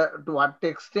to what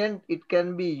extent it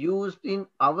can be used in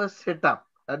our setup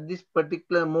at this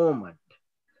particular moment.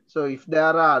 So if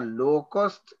there are low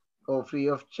cost or free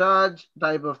of charge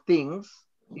type of things,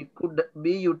 it could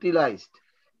be utilized.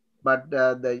 But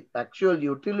the actual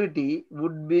utility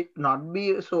would not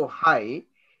be so high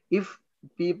if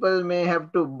people may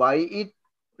have to buy it,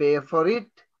 pay for it,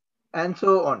 and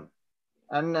so on.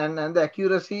 And the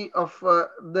accuracy of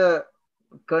the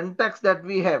context that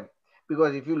we have.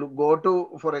 Because if you go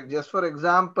to, for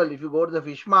example, if you go to the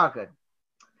fish market,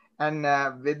 and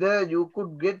whether you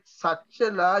could get such a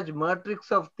large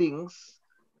matrix of things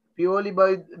purely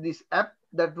by this app,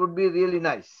 that would be really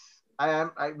nice.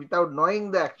 Without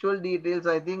knowing the actual details,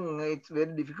 I think it's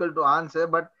very difficult to answer,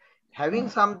 but having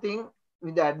something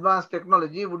with the advanced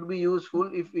technology would be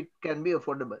useful if it can be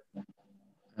affordable.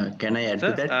 Can I add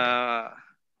to that?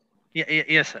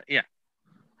 Yes, sir. Yeah.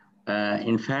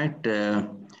 In fact,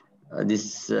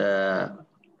 this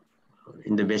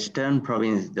in the Western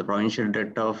province, the provincial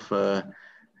director of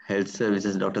health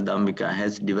services, Dr. Dambika,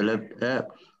 has developed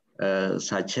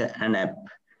such an app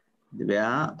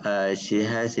where she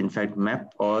has in fact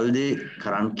mapped all the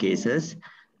current cases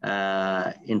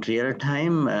in real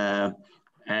time,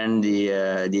 and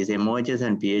these MOHs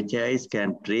and PHIs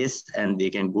can trace, and they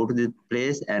can go to the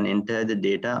place and enter the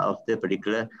data of the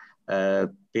particular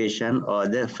patient or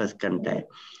the first contact.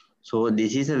 So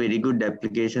this is a very good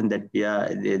application that they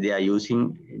are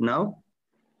using now,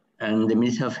 and the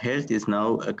Ministry of Health is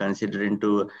now considering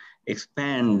to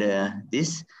expand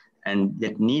this, and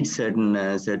that needs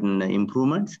certain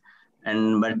improvements.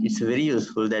 But it's very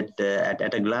useful that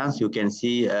at a glance you can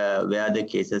see where the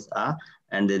cases are,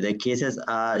 and the cases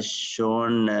are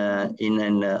shown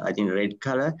in I think red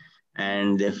color,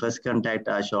 and the first contact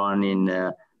are shown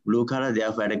in blue color.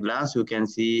 Therefore, at a glance you can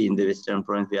see in the Western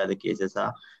province where the cases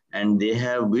are. And they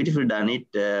have beautifully done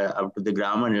it up to the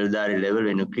Grama Nildari level.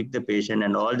 When you click the patient,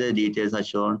 and all the details are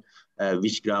shown,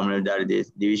 which Grama Nildari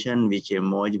division, which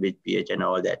MOH, which PH, and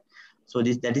all that. So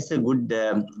that is a good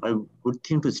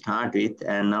thing to start with.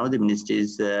 And now the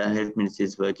health ministry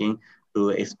is working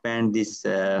to expand this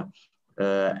app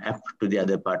to the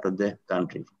other part of the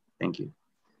country. Thank you.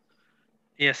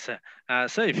 Yes, sir.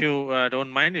 Sir, if you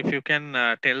don't mind, if you can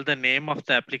tell the name of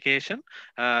the application,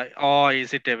 or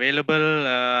is it available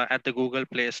at the Google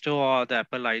Play Store or the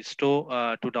Apple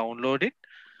iStore to download it?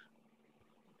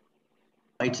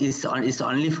 It's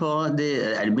only for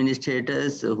the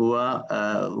administrators who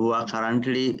are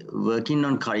currently working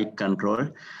on correct control,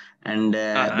 and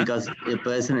because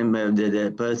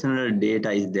the personal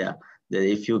data is there.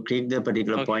 If you click the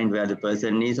particular point where the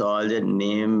person is, all the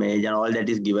name, age, and all that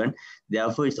is given.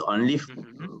 Therefore, it's only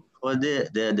for the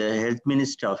health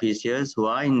ministry officials who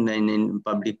are in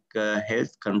public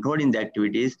health controlling the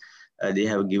activities. They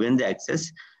have given the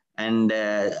access, and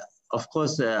of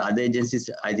course, other agencies,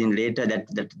 I think later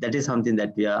that is something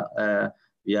that we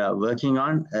are working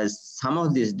on. Some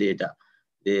of this data,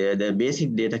 the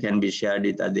basic data can be shared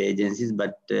with other agencies,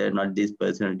 but not these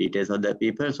personal details of the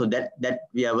people. So that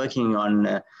we are working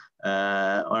on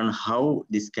how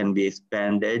this can be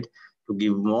expanded to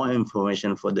give more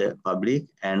information for the public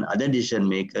and other decision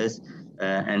makers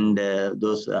and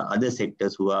those other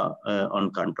sectors who are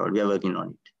on control. We are working on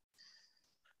it.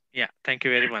 Yeah, thank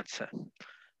you very much, sir.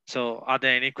 So are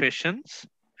there any questions?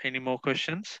 Any more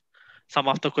questions? Some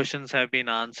of the questions have been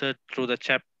answered through the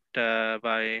chat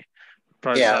by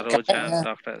Prof. Saroj and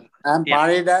Dr. I'm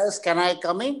Paridas. Can I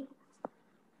come in?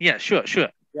 Yeah, sure.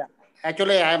 Yeah,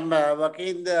 actually, I'm working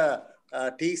in the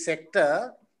tea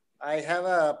sector. I have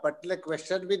a particular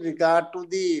question with regard to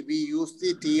we use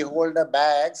the tea holder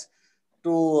bags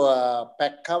to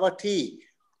pack our tea.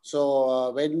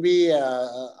 So when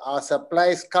our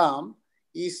supplies come,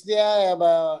 is there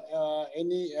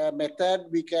any method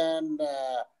we can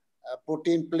put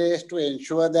in place to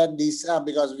ensure that these are,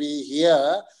 because we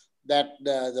hear that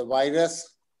the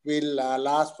virus will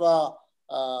last for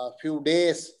a few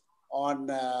days on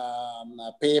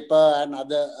paper and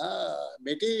other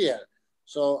material.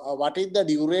 So what is the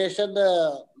duration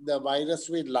the virus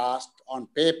will last on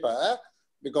paper?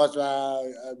 Because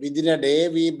within a day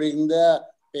we bring the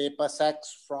paper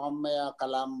sacks from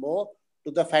Colombo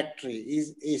to the factory.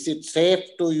 Is it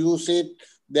safe to use it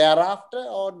thereafter,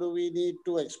 or do we need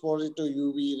to expose it to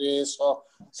UV rays or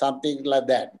something like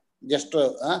that? Just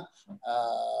to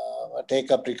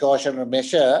take a precautionary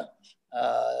measure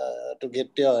to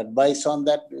get your advice on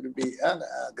that will be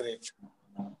great.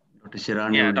 Dr.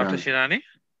 Shirani. Yeah, Dr. Shirani.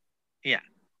 Yeah,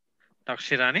 Dr.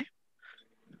 Shirani.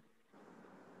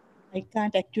 I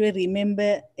can't actually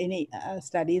remember any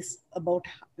studies about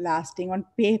lasting on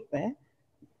paper.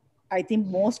 I think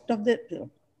most of the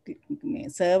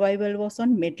survival was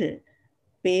on metal.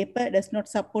 Paper does not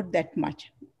support that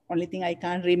much. Only thing I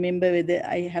can't remember whether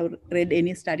I have read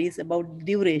any studies about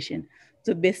duration.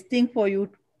 So best thing for you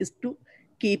is to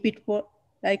keep it for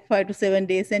like 5 to 7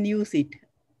 days and use it.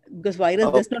 Because virus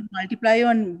does not multiply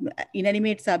on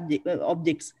inanimate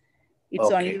objects. It's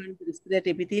only on the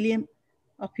respiratory epithelium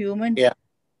of human. Yeah.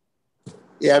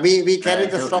 Yeah, we carry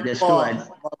the stock for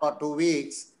about 2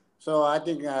 weeks. So I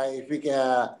think if we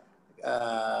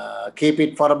keep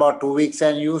it for about 2 weeks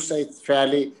and use it, it's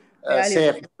fairly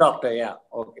safe. Doctor, yeah.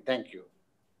 Okay, thank you.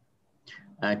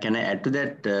 Can I add to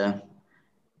that?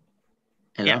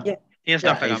 Hello? Yeah. Yes,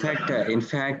 Dr. In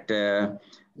fact, the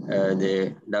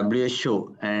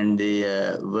WHO and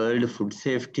the World Food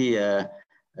Safety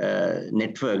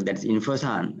Network, that's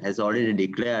Infosan, has already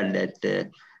declared that the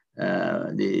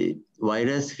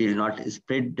virus will not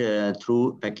spread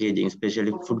through packaging,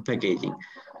 especially food packaging.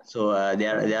 So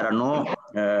there are no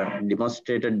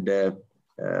demonstrated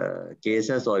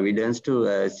cases or evidence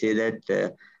to say that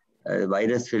the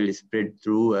virus will spread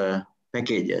through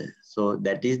packages. So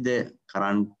that is the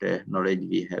current knowledge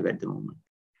we have at the moment.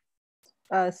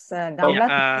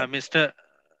 Mr.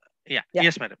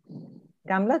 Yes, madam.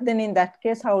 Gamlath, then in that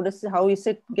case, how is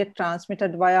it get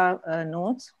transmitted via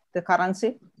nodes, the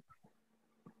currency?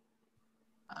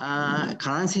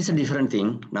 Currency is a different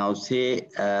thing. Now, say,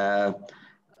 now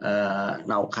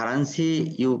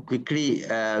currency, you quickly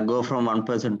go from one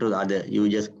person to the other. You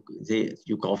just say,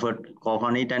 you cough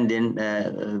on it, and then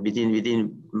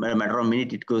within a matter of a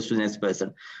minute, it goes to the next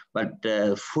person. But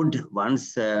food,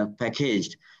 once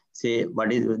packaged, say,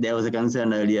 there was a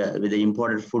concern earlier with the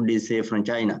imported food is, say, from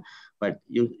China. But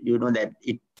you know that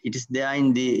it is there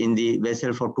in the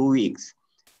vessel for 2 weeks,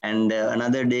 and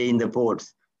another day in the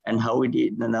ports. And how it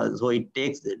is, so it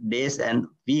takes days and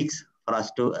weeks for us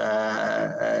to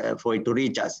for it to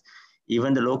reach us.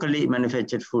 Even the locally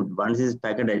manufactured food, once it's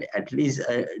packed, at least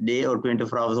a day or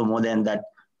 24 hours or more than that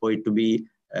for it to be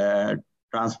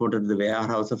transported to the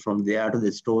warehouse, from there to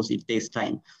the stores, it takes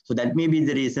time. So that may be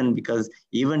the reason, because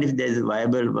even if there's a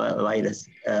viable virus,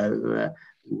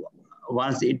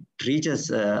 once it reaches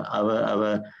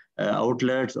our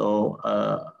outlets or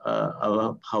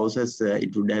our houses,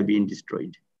 it would have been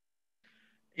destroyed.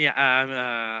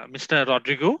 Yeah, Mr.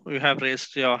 Rodrigo, you have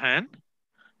raised your hand.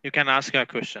 You can ask your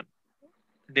question.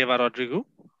 Deva Rodrigo.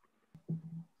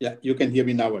 Yeah, you can hear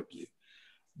me now actually.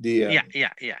 The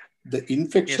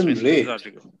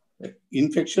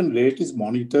infection rate is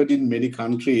monitored in many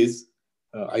countries,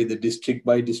 either district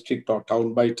by district or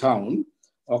town by town,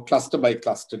 or cluster by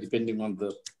cluster, depending on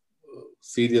the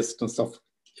seriousness of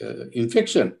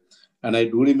infection. And I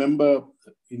do remember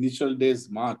initial days,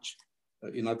 March,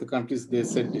 in other countries, they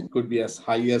said it could be as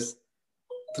high as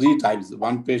 3 times.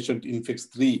 One patient infects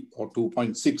 3 or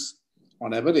 2.6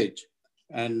 on average.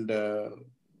 And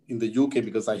in the UK,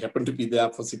 because I happened to be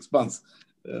there for 6 months,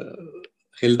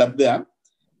 held up there,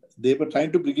 they were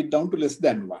trying to bring it down to less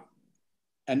than 1.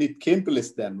 And it came to less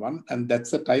than 1. And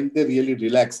that's the time they really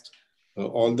relaxed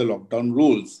all the lockdown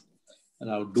rules.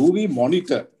 And now, do we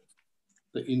monitor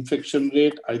the infection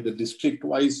rate either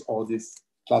district-wise or these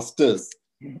clusters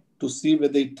to see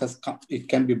whether it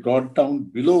can be brought down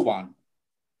below 1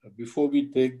 before we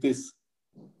take this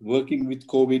working with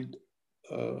COVID,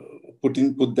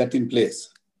 put that in place?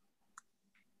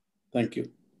 Thank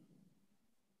you.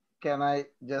 Can I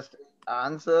just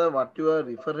answer what you are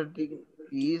referring to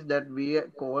is that we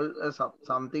call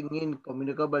something in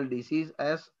communicable disease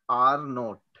as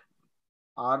R0.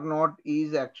 R0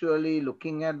 is actually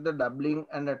looking at the doubling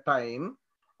and a time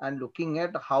and looking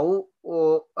at how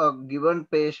a given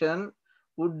patient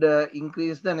would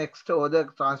increase the next or the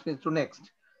transmit to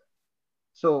next.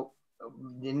 So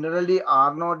generally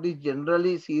R0 is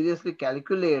generally seriously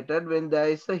calculated when there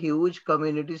is a huge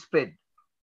community spread.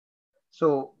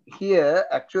 So here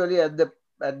actually at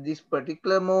this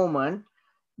particular moment,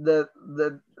 the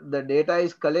data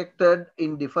is collected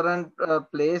in different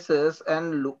places,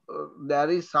 and there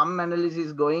is some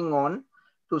analysis going on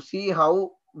to see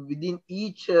how within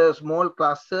each small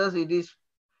clusters it is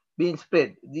being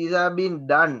spread. These are being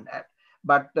done,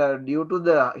 But due to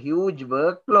the huge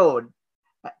workload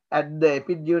at the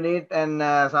EPID unit and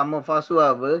some of us who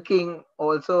are working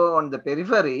also on the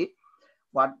periphery,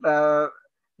 what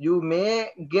you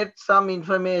may get some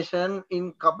information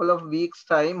in couple of weeks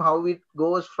time, how it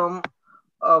goes from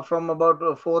about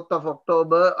 4th of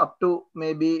October up to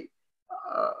maybe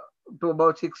to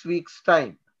about 6 weeks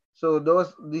time. So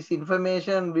this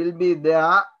information will be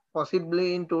there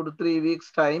possibly in 2 to 3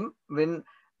 weeks time when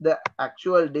the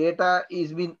actual data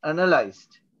is being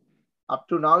analyzed. Up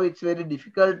to now, it's very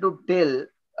difficult to tell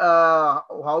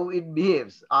how it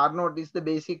behaves. R0 is the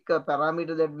basic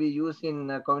parameter that we use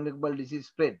in communicable disease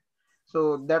spread.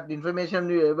 So that information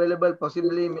will be available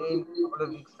possibly in a couple of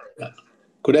weeks time.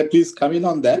 Could I please come in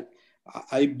on that?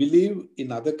 I believe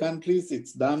in other countries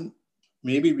it's done.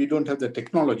 Maybe we don't have the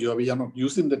technology or we are not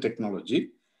using the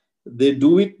technology. They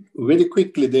do it very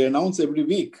quickly. They announce every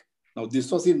week. Now,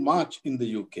 this was in March in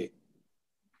the UK.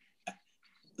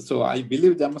 So I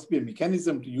believe there must be a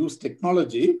mechanism to use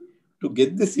technology to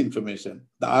get this information,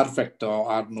 the R factor or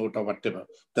R note or whatever.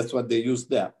 That's what they use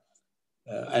there.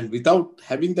 And without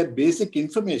having that basic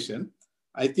information,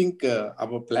 I think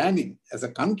our planning as a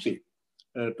country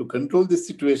to control this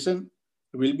situation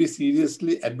will be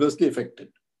seriously adversely affected.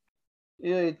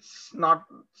 Yeah, it's not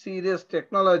serious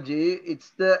technology.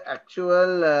 It's the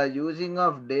actual using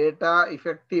of data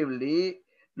effectively,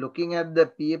 looking at the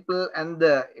people and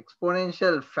the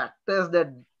exponential factors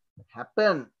that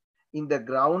happen in the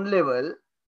ground level.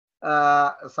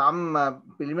 Some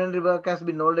preliminary work has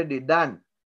been already done,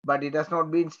 but it has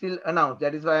not been still announced.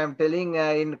 That is why I'm telling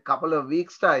in a couple of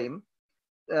weeks' time,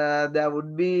 there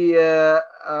would be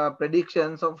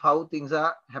predictions of how things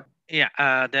are happening.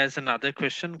 Yeah, there's another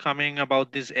question coming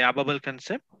about this air bubble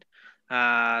concept.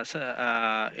 If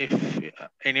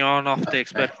anyone of the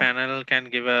expert panel can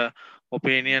give a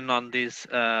opinion on this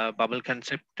bubble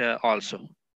concept also.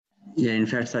 Yeah, in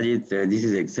fact, Sajid, this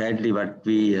is exactly what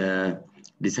we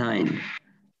designed a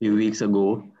few weeks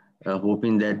ago,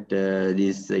 hoping that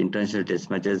these international test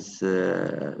matches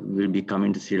will be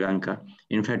coming to Sri Lanka.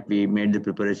 In fact, we made the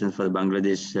preparations for the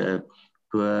Bangladesh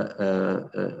tour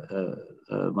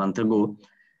a month ago.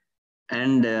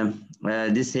 And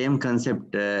this same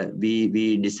concept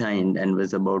we designed and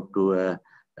was about to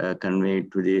convey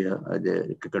to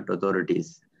the cricket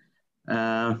authorities.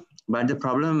 But the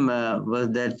problem was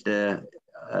that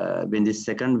when the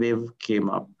second wave came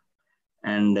up,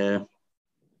 and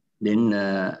then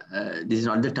this is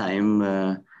not the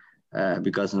time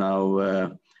because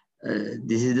now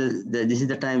this is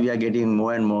the time we are getting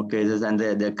more and more cases, and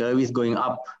the curve is going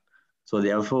up. So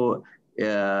therefore,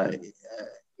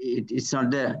 it's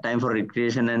not the time for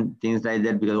recreation and things like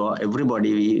that, because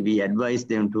everybody, we advise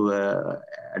them to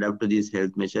adapt to these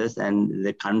health measures, and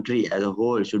the country as a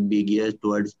whole should be geared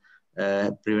towards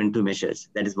preventive measures.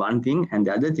 That is one thing. And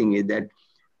the other thing is that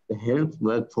the health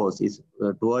workforce is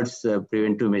towards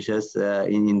preventive measures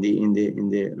in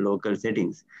the local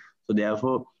settings. So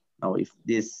therefore, now if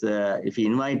we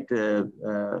invite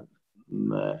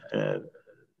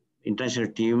international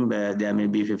team, there may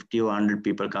be 50 or 100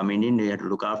 people coming in. We have to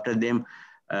look after them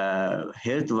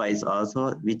health-wise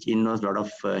also, which involves a lot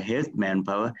of health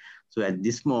manpower. So at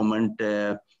this moment,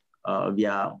 we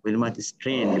are very much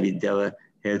strained with our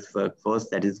health workforce.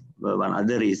 That is one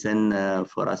other reason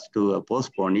for us to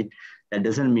postpone it. That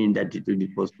doesn't mean that it will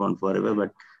be postponed forever,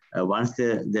 but once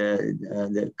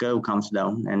the curve comes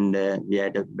down and we are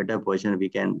at a better position, we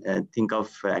can think of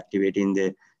activating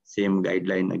the same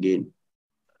guideline again.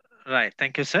 Right.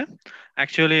 Thank you, sir.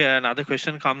 Actually, another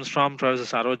question comes from Professor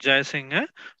Saroj Jayasingha.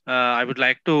 I would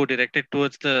like to direct it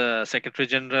towards the Secretary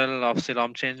General of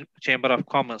Ceylon Chamber of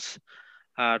Commerce,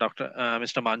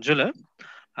 Mr. Manjula.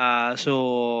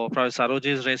 So Professor Saroj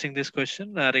is raising this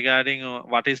question regarding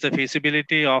what is the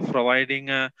feasibility of providing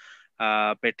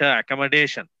better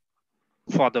accommodation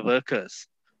for the workers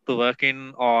to work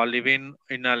in or live in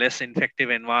a less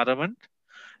infective environment.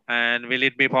 And will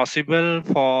it be possible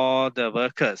for the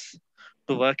workers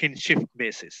to work in shift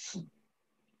basis?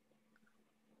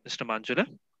 Mr. Manjula?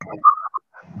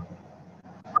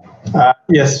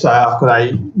 Yes,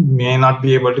 I may not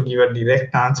be able to give a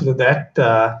direct answer to that.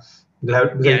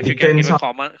 If you can give a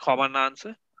common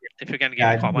answer, if you can give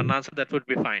a common answer, that would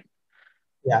be fine.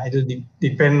 Yeah, it will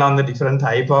depend on the different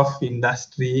type of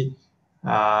industry,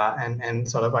 and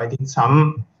sort of, I think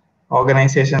some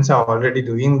organizations are already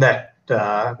doing that,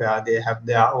 where they have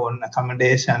their own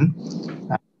accommodation.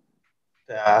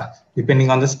 Depending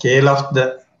on the scale of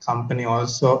the company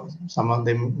also, some of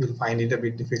them will find it a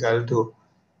bit difficult to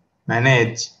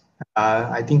manage.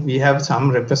 I think we have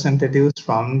some representatives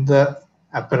from the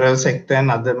apparel sector and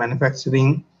other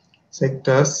manufacturing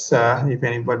sectors. If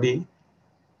anybody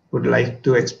would like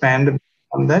to expand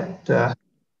on that.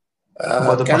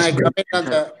 About the Can I possibility. come in on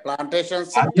the plantation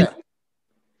sector?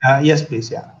 Yes,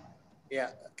 please. Yeah. Yeah.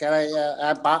 Can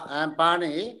I? I'm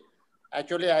Pani.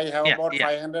 Actually, I have about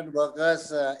 500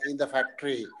 workers in the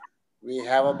factory. We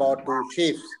have about 2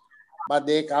 shifts, but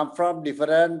they come from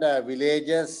different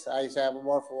villages. I have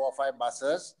about 4 or 5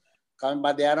 buses coming,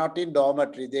 but they are not in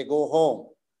dormitory. They go home.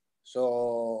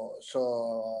 So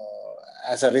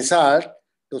as a result,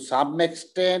 to some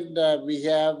extent, we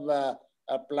have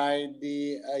applied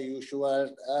the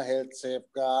usual health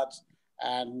safeguards,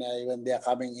 and even they are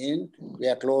coming in, we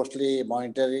are closely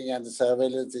monitoring and the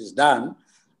surveillance is done.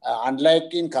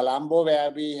 Unlike in Colombo, where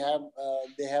we have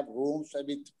they have rooms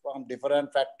from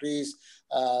different factories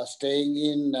staying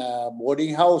in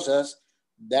boarding houses,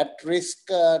 that risk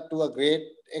to a great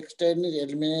extent is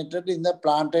eliminated in the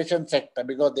plantation sector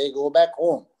because they go back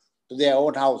home to their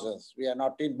own houses. We are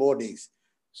not in boardings.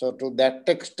 So to that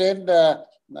extent,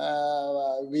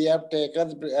 we have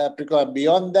taken precaution.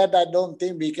 Beyond that, I don't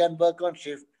think we can work on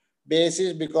shift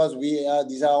basis because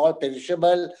these are all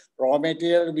perishable raw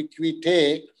material which we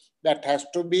take that has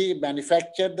to be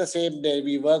manufactured the same day.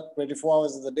 We work 24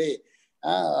 hours of the day,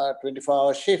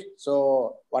 24-hour shift.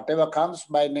 So whatever comes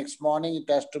by next morning, it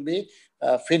has to be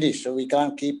finished. So we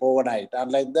can't keep overnight,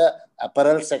 unlike the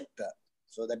apparel sector.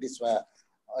 So that is why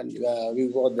we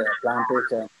go the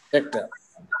plantation sector.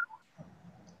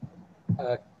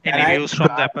 Any views from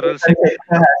the apparel sector?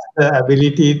 Has the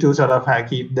ability to sort of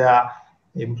keep the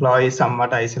employees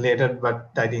somewhat isolated, but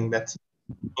I think that's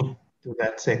to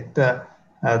that sector.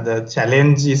 The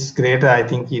challenge is greater, I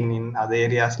think, in other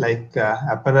areas like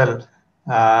apparel.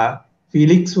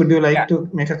 Felix, would you like to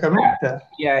make a comment?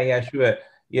 Yeah, sure.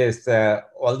 Yes,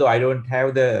 although I don't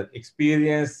have the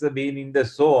experience being in the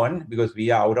zone because we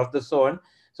are out of the zone.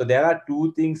 So there are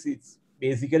 2 things. It's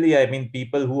basically, I mean,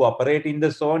 people who operate in the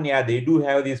zone, yeah, they do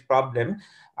have this problem.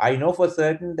 I know for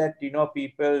certain that,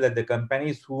 people, that the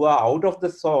companies who are out of the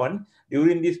zone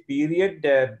during this period,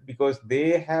 because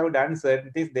they have done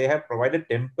certain things, they have provided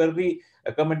temporary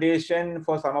accommodation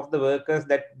for some of the workers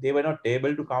that they were not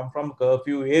able to come from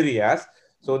curfew areas.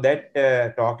 So that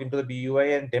talking to the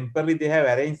BUI and temporarily they have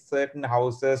arranged certain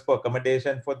houses for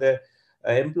accommodation for the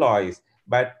employees.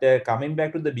 But coming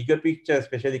back to the bigger picture,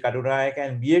 especially Karunathilaka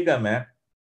and Wijewickrama,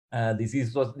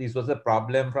 this was a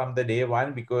problem from the day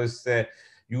one because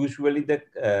usually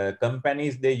the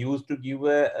companies, they used to give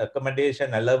a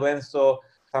accommodation allowance or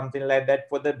something like that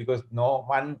for because no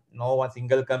one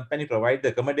single company provide the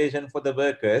accommodation for the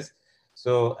workers.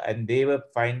 So, and they were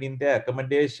finding their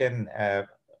accommodation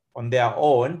on their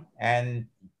own. And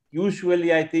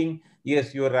usually, I think,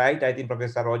 yes, you're right. I think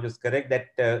Professor Saroj is correct that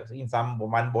in some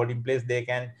one boarding place, they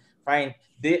can find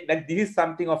that this is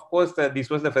something, of course, this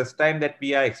was the first time that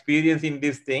we are experiencing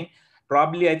this thing.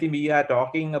 Probably, I think we are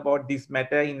talking about this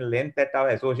matter in length at our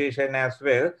association as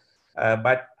well.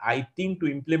 But I think to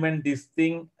implement this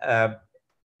thing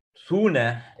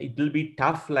sooner, it will be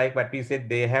tough. Like what we said,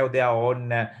 they have their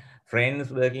own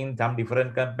friends working in some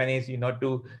different companies,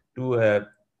 to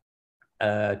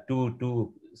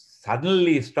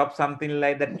suddenly stop something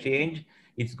like that change.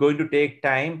 It's going to take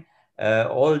time.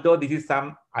 Although this is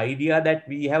some idea that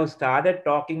we have started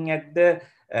talking at the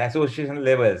association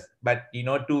levels, but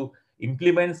to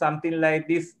implement something like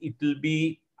this, it will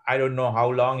be, I don't know how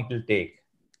long it will take.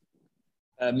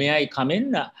 May I come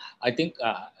in? I think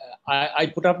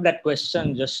I put up that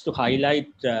question just to highlight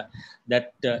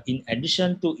that in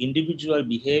addition to individual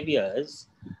behaviors,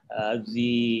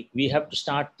 we have to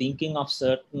start thinking of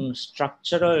certain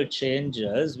structural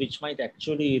changes which might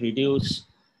actually reduce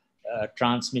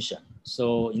transmission.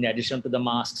 So in addition to the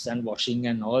masks and washing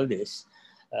and all this,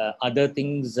 other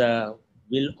things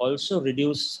will also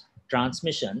reduce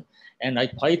transmission. And I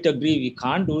quite agree, we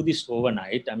can't do this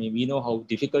overnight. I mean, we know how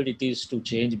difficult it is to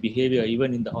change behavior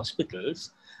even in the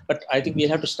hospitals, but I think we'll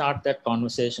have to start that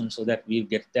conversation so that we'll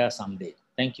get there someday.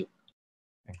 Thank you.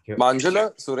 Thank you.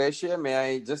 Manjula, Suresh, may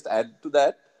I just add to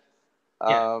that?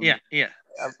 Yeah.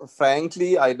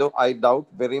 Frankly, I doubt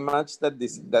very much that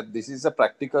this is a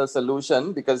practical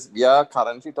solution because we are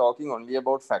currently talking only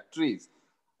about factories.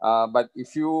 But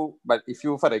if you,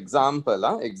 for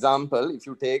example, if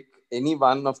you take any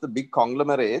one of the big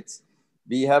conglomerates,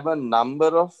 we have a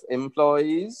number of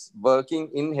employees working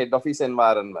in head office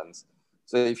environments.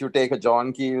 So if you take a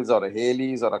John Keel's or a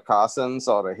Haley's or a Carson's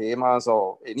or a Hema's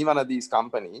or any one of these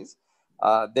companies,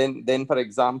 then for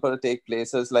example, take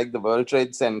places like the World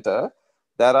Trade Center,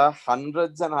 there are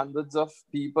hundreds and hundreds of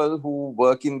people who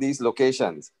work in these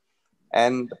locations.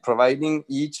 And providing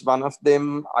each one of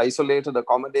them isolated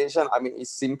accommodation, I mean, is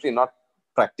simply not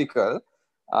practical.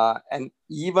 And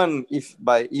even if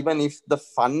the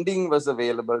funding was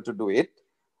available to do it,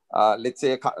 let's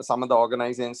say some of the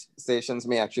organizations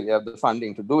may actually have the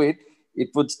funding to do it, it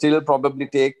would still probably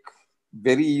take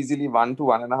very easily 1 to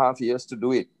 1.5 years to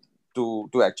do it,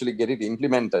 to actually get it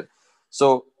implemented.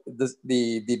 So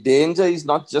the danger is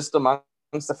not just amongst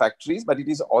the factories, but it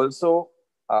is also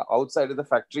outside of the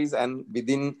factories and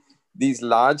within these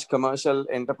large commercial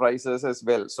enterprises as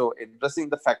well. So addressing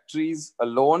the factories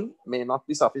alone may not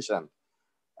be sufficient.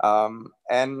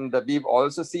 And we've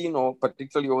also seen,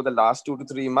 particularly over the last 2 to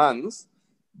 3 months,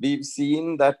 we've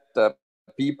seen that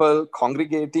people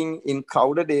congregating in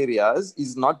crowded areas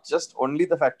is not just only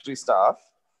the factory staff,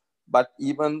 but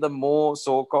even the more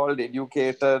so-called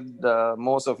educated,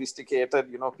 more sophisticated,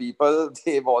 people,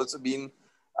 they've also been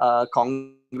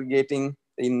congregating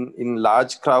in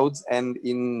large crowds and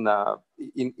in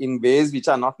ways which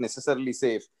are not necessarily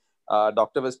safe.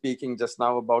 Doctor was speaking just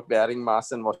now about wearing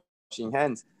masks and washing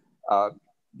hands.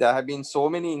 There have been so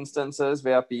many instances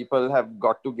where people have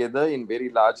got together in very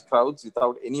large crowds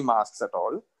without any masks at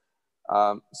all.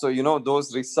 So,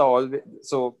 those risks are always,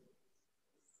 so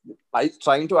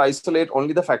trying to isolate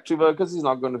only the factory workers is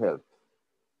not going to help.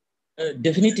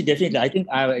 Definitely. I think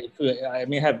I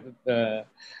may have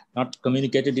not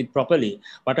communicated it properly.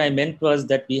 What I meant was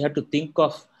that we have to think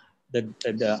of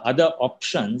the other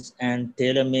options and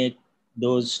tailor-make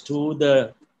those to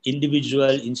the individual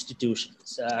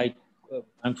institutions.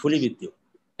 I'm fully with you.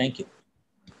 Thank you.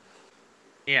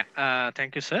 Yeah,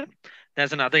 thank you, sir.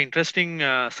 There's another interesting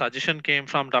suggestion came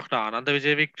from Dr. Anada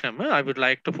Wijewickrama. I would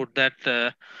like to put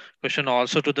that question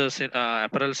also to the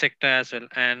apparel sector as well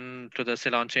and to the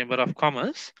Ceylon Chamber of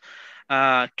Commerce.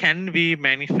 Can we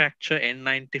manufacture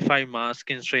N95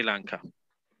 mask in Sri Lanka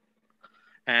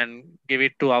and give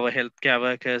it to our healthcare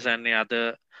workers and the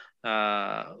other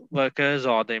workers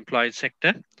or the employed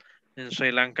sector in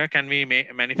Sri Lanka? Can we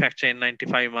manufacture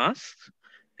N95 masks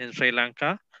in Sri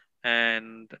Lanka?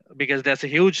 And because there's a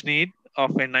huge need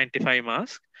of N95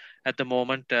 mask at the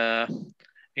moment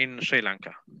in Sri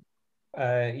Lanka.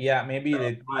 Yeah, maybe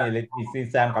let me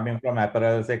since I'm coming from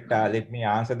apparel sector, let me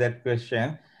answer that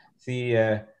question. See,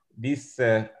 this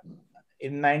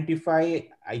N95,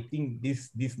 I think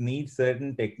this needs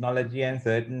certain technology and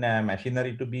certain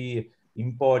machinery to be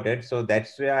imported. So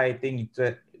that's where I think it's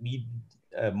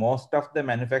most of the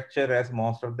manufacturers,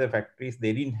 most of the factories,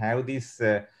 they didn't have this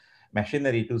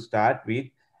machinery to start with.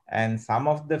 And some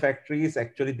of the factories,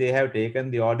 actually, they have taken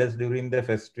the orders during the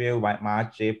first wave,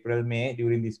 March, April, May,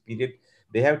 during this period.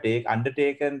 They have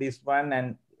undertaken this one,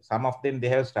 and some of them, they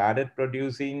have started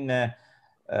producing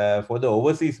for the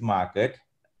overseas market,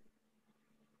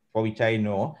 for which I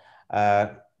know.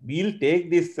 We'll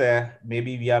take this,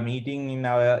 maybe we are meeting in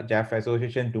our JAF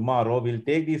association tomorrow, we'll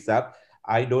take this up.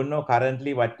 I don't know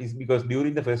currently what is, because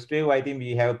during the first wave, I think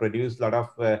we have produced a lot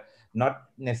of, not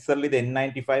necessarily the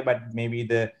N95, but maybe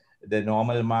the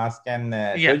normal mask and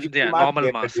surgical mask.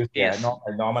 Normal mask, produced, yes.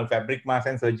 Normal fabric mask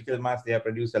and surgical mask, they have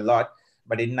produced a lot.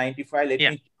 But N95, let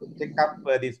me check up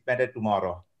this matter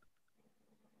tomorrow.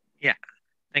 Yeah,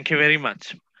 thank you very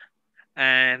much.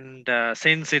 And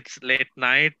since it's late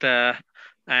night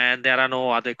and there are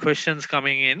no other questions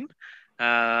coming in,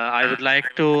 I would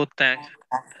like to thank.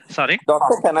 Sorry,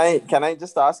 Doctor, can I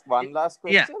just ask one last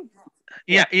question?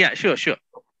 Yeah, sure.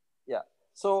 Yeah.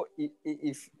 So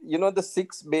if the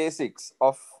 6 basics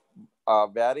of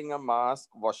wearing a mask,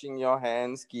 washing your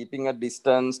hands, keeping a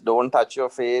distance, don't touch your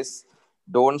face,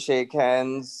 don't shake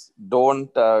hands,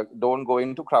 don't go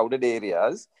into crowded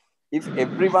areas. If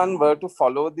everyone were to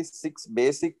follow these 6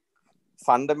 basic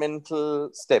fundamental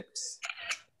steps,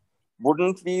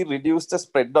 wouldn't we reduce the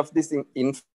spread of this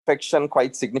infection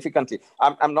quite significantly?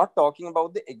 I'm not talking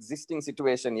about the existing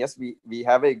situation. Yes, we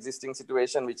have an existing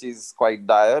situation which is quite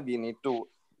dire. We need to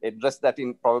address that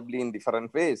probably in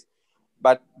different ways.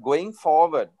 But going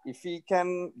forward, if we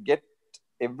can get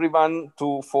everyone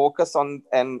to focus on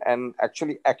and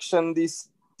actually action these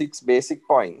 6 basic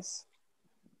points,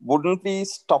 wouldn't we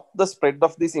stop the spread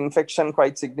of this infection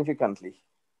quite significantly?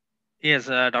 Yes,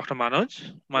 Dr.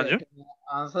 Manju.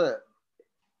 Answer.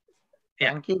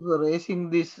 Thank you for raising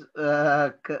this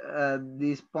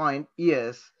point.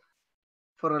 Yes,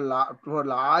 to a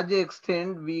large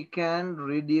extent, we can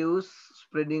reduce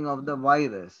spreading of the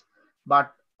virus.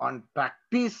 But on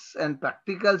practice and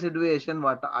practical situation,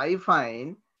 what I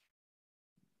find,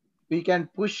 we can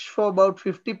push for about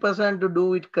 50% to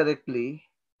do it correctly,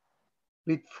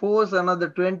 with force another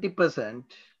 20%.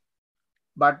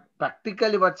 But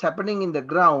practically what's happening in the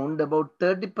ground, about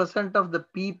 30% of the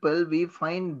people we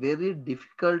find very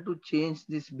difficult to change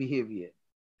this behavior.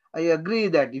 I agree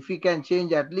that if we can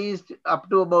change at least up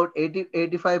to about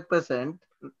 85%,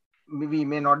 we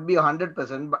may not be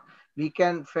 100%, but we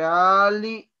can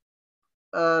fairly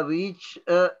reach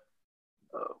a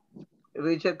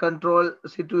control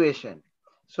situation.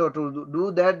 So to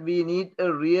do that, we need a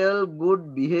real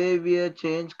good behavior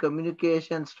change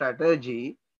communication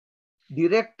strategy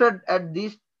directed at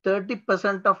these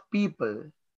 30% of people.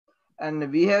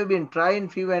 And we have been trying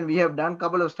few, and we have done a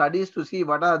couple of studies to see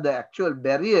what are the actual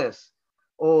barriers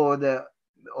or the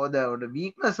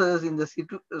weaknesses in the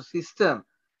system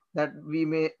that we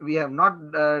were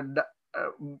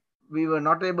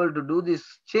not able to do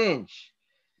this change.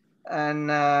 And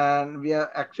we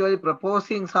are actually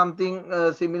proposing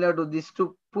something similar to this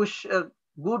to push a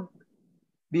good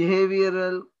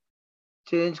behavioral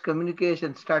change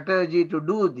communication strategy to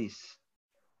do this.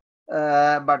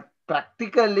 But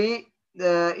practically,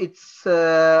 it's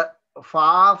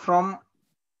far from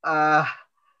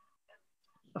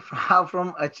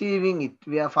achieving it.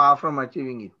 We are far from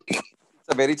achieving it. It's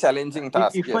a very challenging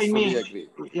task. If yes, I may, fully agree.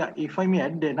 Yeah, if I may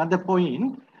add another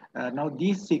point. Now,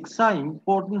 these 6 are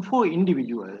important for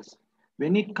individuals.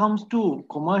 When it comes to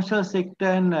commercial sector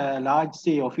and large,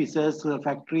 say, offices,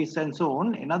 factories, and so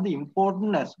on, another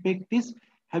important aspect is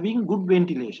having good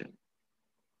ventilation.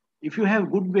 If you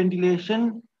have good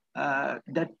ventilation,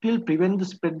 that will prevent the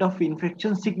spread of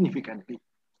infection significantly.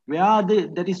 Where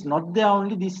that is not there,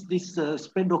 only this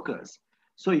spread occurs.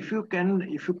 So if you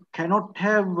cannot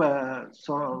have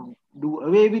do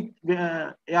away with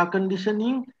air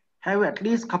conditioning, have at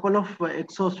least couple of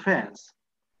exhaust fans.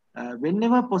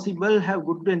 Whenever possible, have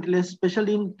good ventilation,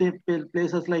 especially in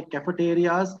places like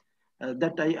cafeterias.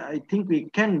 That I think we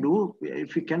can do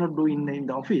if we cannot do in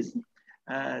the office.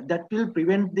 That will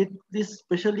prevent this,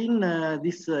 especially in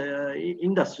this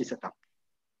industry setup.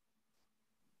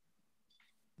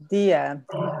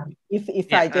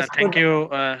 If I just thank you.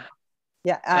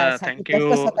 thank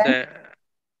you.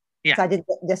 Sajid,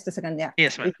 just a second. Yeah.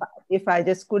 Yes, ma'am. If I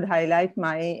just could highlight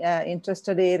my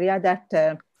interested area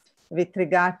that with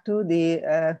regard to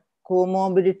the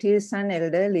comorbidities and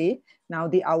elderly, now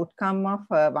the outcome of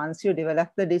once you develop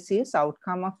the disease,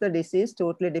 outcome of the disease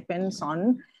totally depends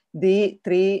on the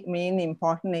 3 main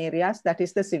important areas. That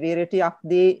is the severity of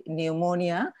the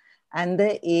pneumonia and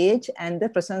the age and the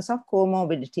presence of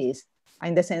comorbidities.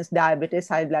 In the sense, diabetes,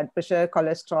 high blood pressure,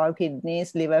 cholesterol,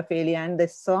 kidneys, liver failure, and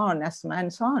so on, asthma,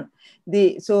 and so on.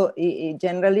 So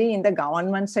generally in the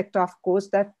government sector, of course,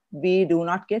 that we do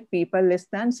not get people less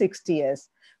than 60 years.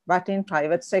 But in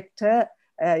private sector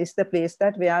is the place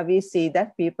that where we see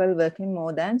that people working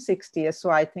more than 60 years. So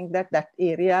I think that that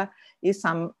area is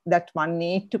that one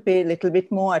need to pay a little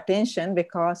bit more attention,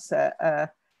 because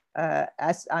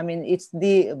it's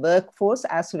the workforce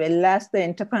as well as the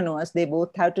entrepreneurs. They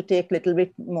both have to take a little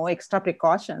bit more extra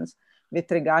precautions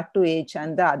with regard to age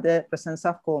and the other presence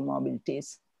of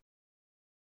comorbidities.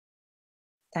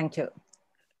 Thank you.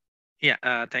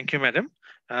 Yeah, thank you, madam.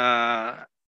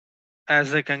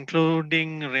 As a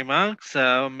concluding remarks,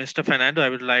 Mr. Fernando, I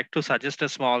would like to suggest a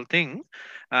small thing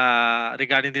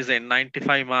regarding this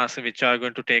N95 masks, which are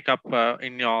going to take up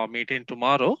in your meeting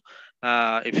tomorrow.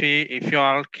 If you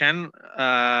all can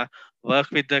work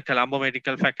with the Colombo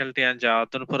Medical Faculty and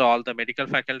Jayawardenepura, all the medical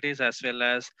faculties, as well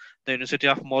as the University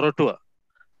of Moratuwa,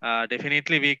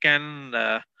 definitely we can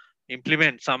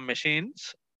implement some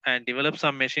machines and develop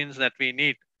some machines that we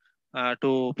need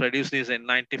to produce these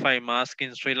N95 mask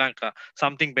in Sri Lanka,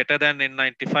 something better than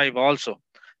N95 also.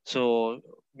 So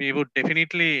we would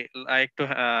definitely like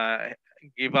to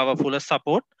give our fullest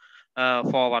support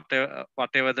for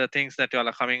whatever the things that you all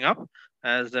are coming up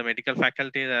as the medical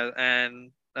faculty,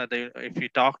 and if we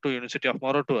talk to University of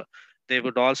Moratuwa, they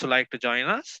would also like to join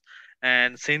us.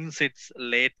 And since it's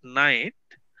late night,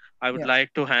 I would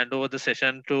like to hand over the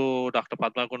session to Dr.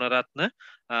 Padma Gunaratne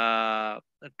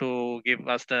to give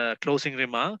us the closing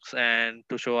remarks and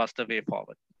to show us the way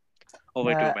forward.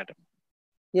 Over to you, madam.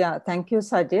 Yeah, thank you,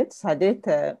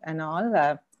 Sajid and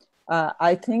all.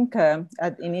 I think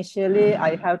initially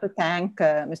I have to thank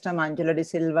Mr. Manjula De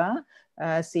Silva,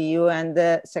 CEO and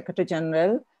the Secretary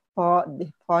General, for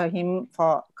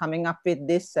coming up with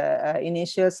this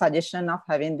initial suggestion of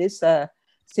having this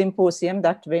symposium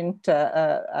that went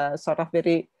sort of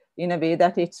in a way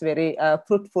that it's very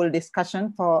fruitful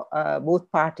discussion for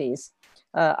both parties.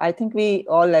 I think we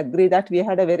all agree that we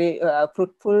had a very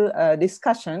fruitful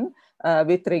discussion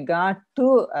with regard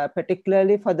to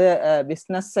particularly for the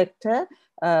business sector,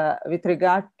 with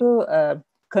regard to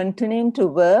continuing to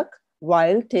work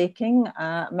while taking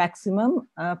maximum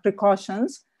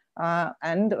precautions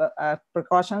and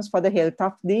precautions for the health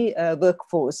of the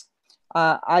workforce.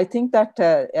 I think that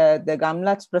the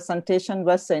Gamlath's presentation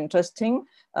was interesting,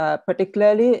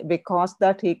 particularly because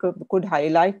that he could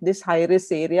highlight these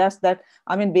high-risk areas that,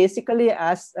 I mean, basically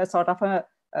as a sort of a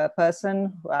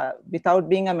person without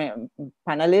being a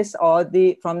panelist or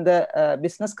from the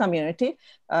business community,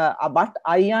 but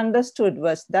I understood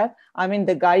was that, I mean,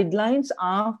 the guidelines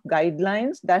are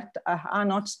guidelines that are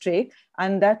not strict,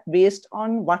 and that based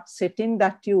on what setting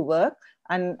that you work,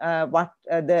 and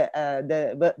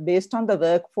based on the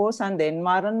workforce and the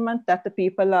environment that the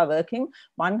people are working,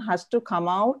 one has to come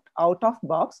out of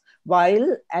box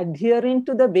while adhering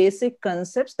to the basic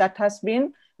concepts that has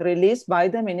been released by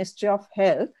the Ministry of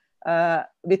Health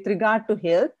with regard to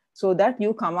health, so that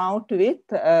you come out with,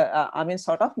 I mean,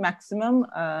 sort of maximum,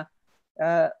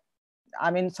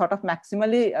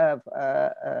 maximally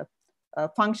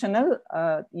functional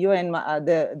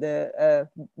the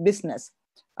business.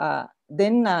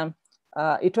 Then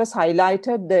it was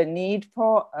highlighted the need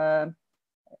for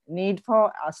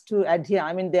us to adhere.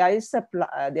 I mean, there is a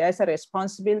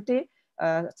responsibility,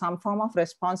 some form of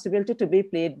responsibility to be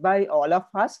played by all of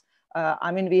us.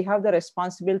 I mean, we have the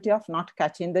responsibility of not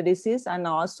catching the disease and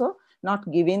also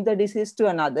not giving the disease to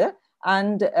another.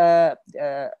 And the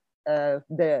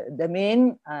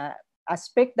main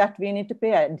aspect that we need to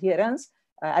pay adherence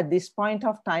at this point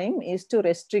of time is to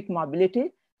restrict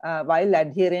mobility while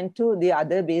adhering to the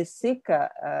other basic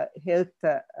health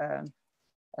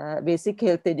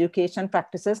education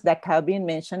practices that have been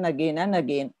mentioned again and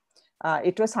again.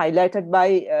 It was highlighted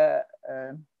by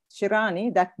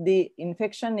Shirani that the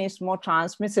infection is more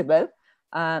transmissible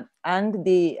and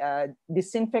the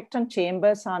disinfectant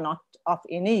chambers are not of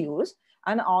any use.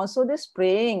 And also the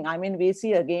spraying, I mean, we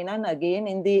see again and again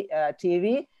in the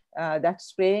TV that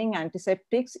spraying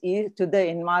antiseptics to the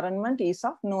environment is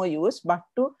of no use, but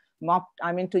to mop,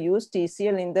 I mean, to use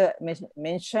TCL in the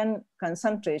mentioned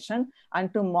concentration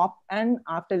and to mop, and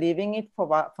after leaving it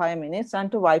for 5 minutes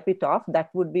and to wipe it off, that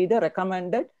would be the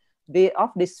recommended way of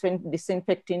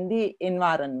disinfecting the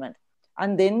environment.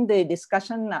 And then the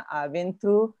discussion went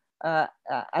through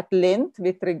at length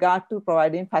with regard to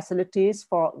providing facilities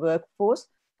for workforce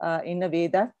in a way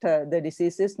that the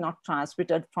disease is not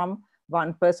transmitted from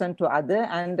one person to other,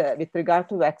 and with regard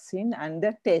to vaccine and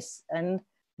the tests and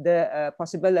the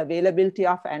possible availability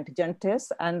of antigen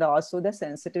tests, and also the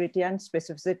sensitivity and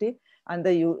specificity and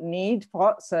the need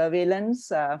for surveillance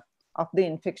of the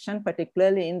infection,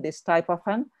 particularly in this type of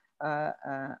an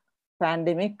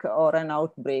pandemic or an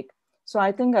outbreak. So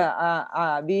I think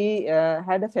we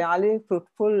had a fairly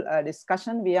fruitful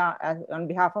discussion. We are on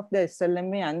behalf of the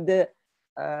SLMA and the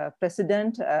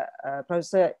President,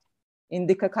 Professor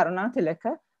Indika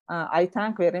Karunathilaka. I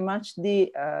thank very much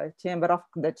the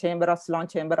Ceylon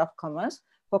Chamber of Commerce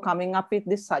for coming up with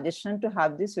this suggestion to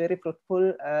have this very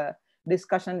fruitful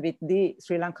discussion with the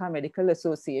Sri Lanka Medical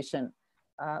Association.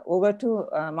 Over to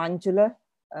Manjula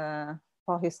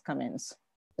for his comments.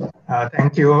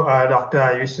 Thank you, Doctor.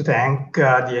 I wish to thank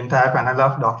the entire panel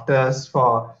of doctors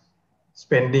for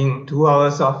spending 2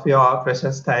 hours of your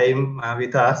precious time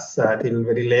with us till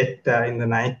very late in the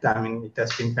night. I mean, it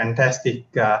has been fantastic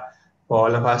for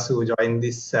all of us who joined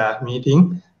this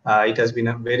meeting. It has been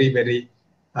a very, very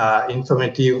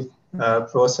informative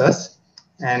process.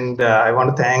 And I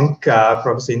want to thank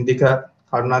Professor Indika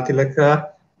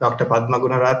Karunathilaka, Dr. Padma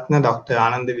Gunaratne, Dr.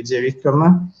 Anada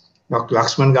Wijewickrama, Dr.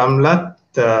 Lakshman Gamlath,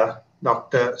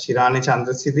 Dr. Shirani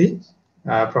Chandrasiri,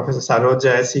 Professor Saroj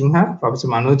Jayasingha, Professor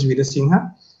Manoj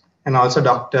Veerasinghe, and also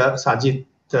Dr. Sajit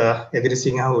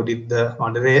Edrisingha, who did the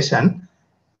moderation,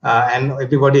 and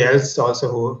everybody else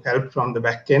also who helped from the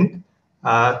back end.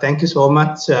 Thank you so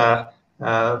much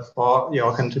for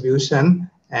your contribution,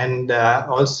 and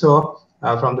also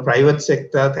from the private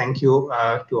sector, thank you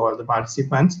to all the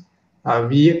participants.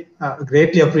 We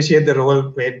greatly appreciate the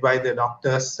role played by the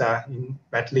doctors in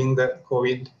battling the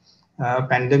COVID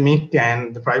pandemic,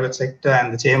 and the private sector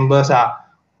and the chambers are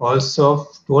also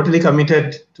totally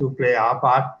committed to play our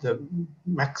part, the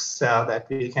max that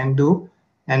we can do.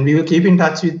 And we will keep in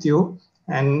touch with you,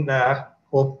 and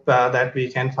hope that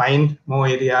we can find more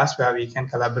areas where we can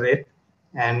collaborate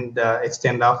and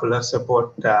extend our fuller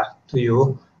support to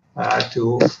you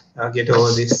to get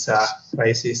over this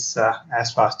crisis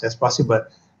as fast as possible.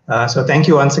 So thank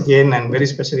you once again, and very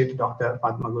especially to Dr.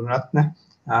 Padma Gunaratne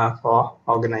for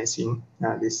organizing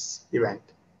this event.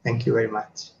 Thank you very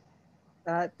much.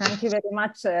 Thank you very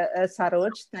much,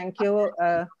 Saroj. Thank you,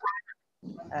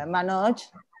 Manoj,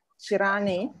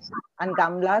 Shirani, and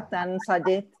Gamlath, and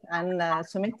Sajit, and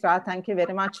Sumitra. Thank you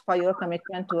very much for your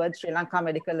commitment towards Sri Lanka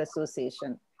Medical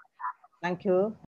Association. Thank you.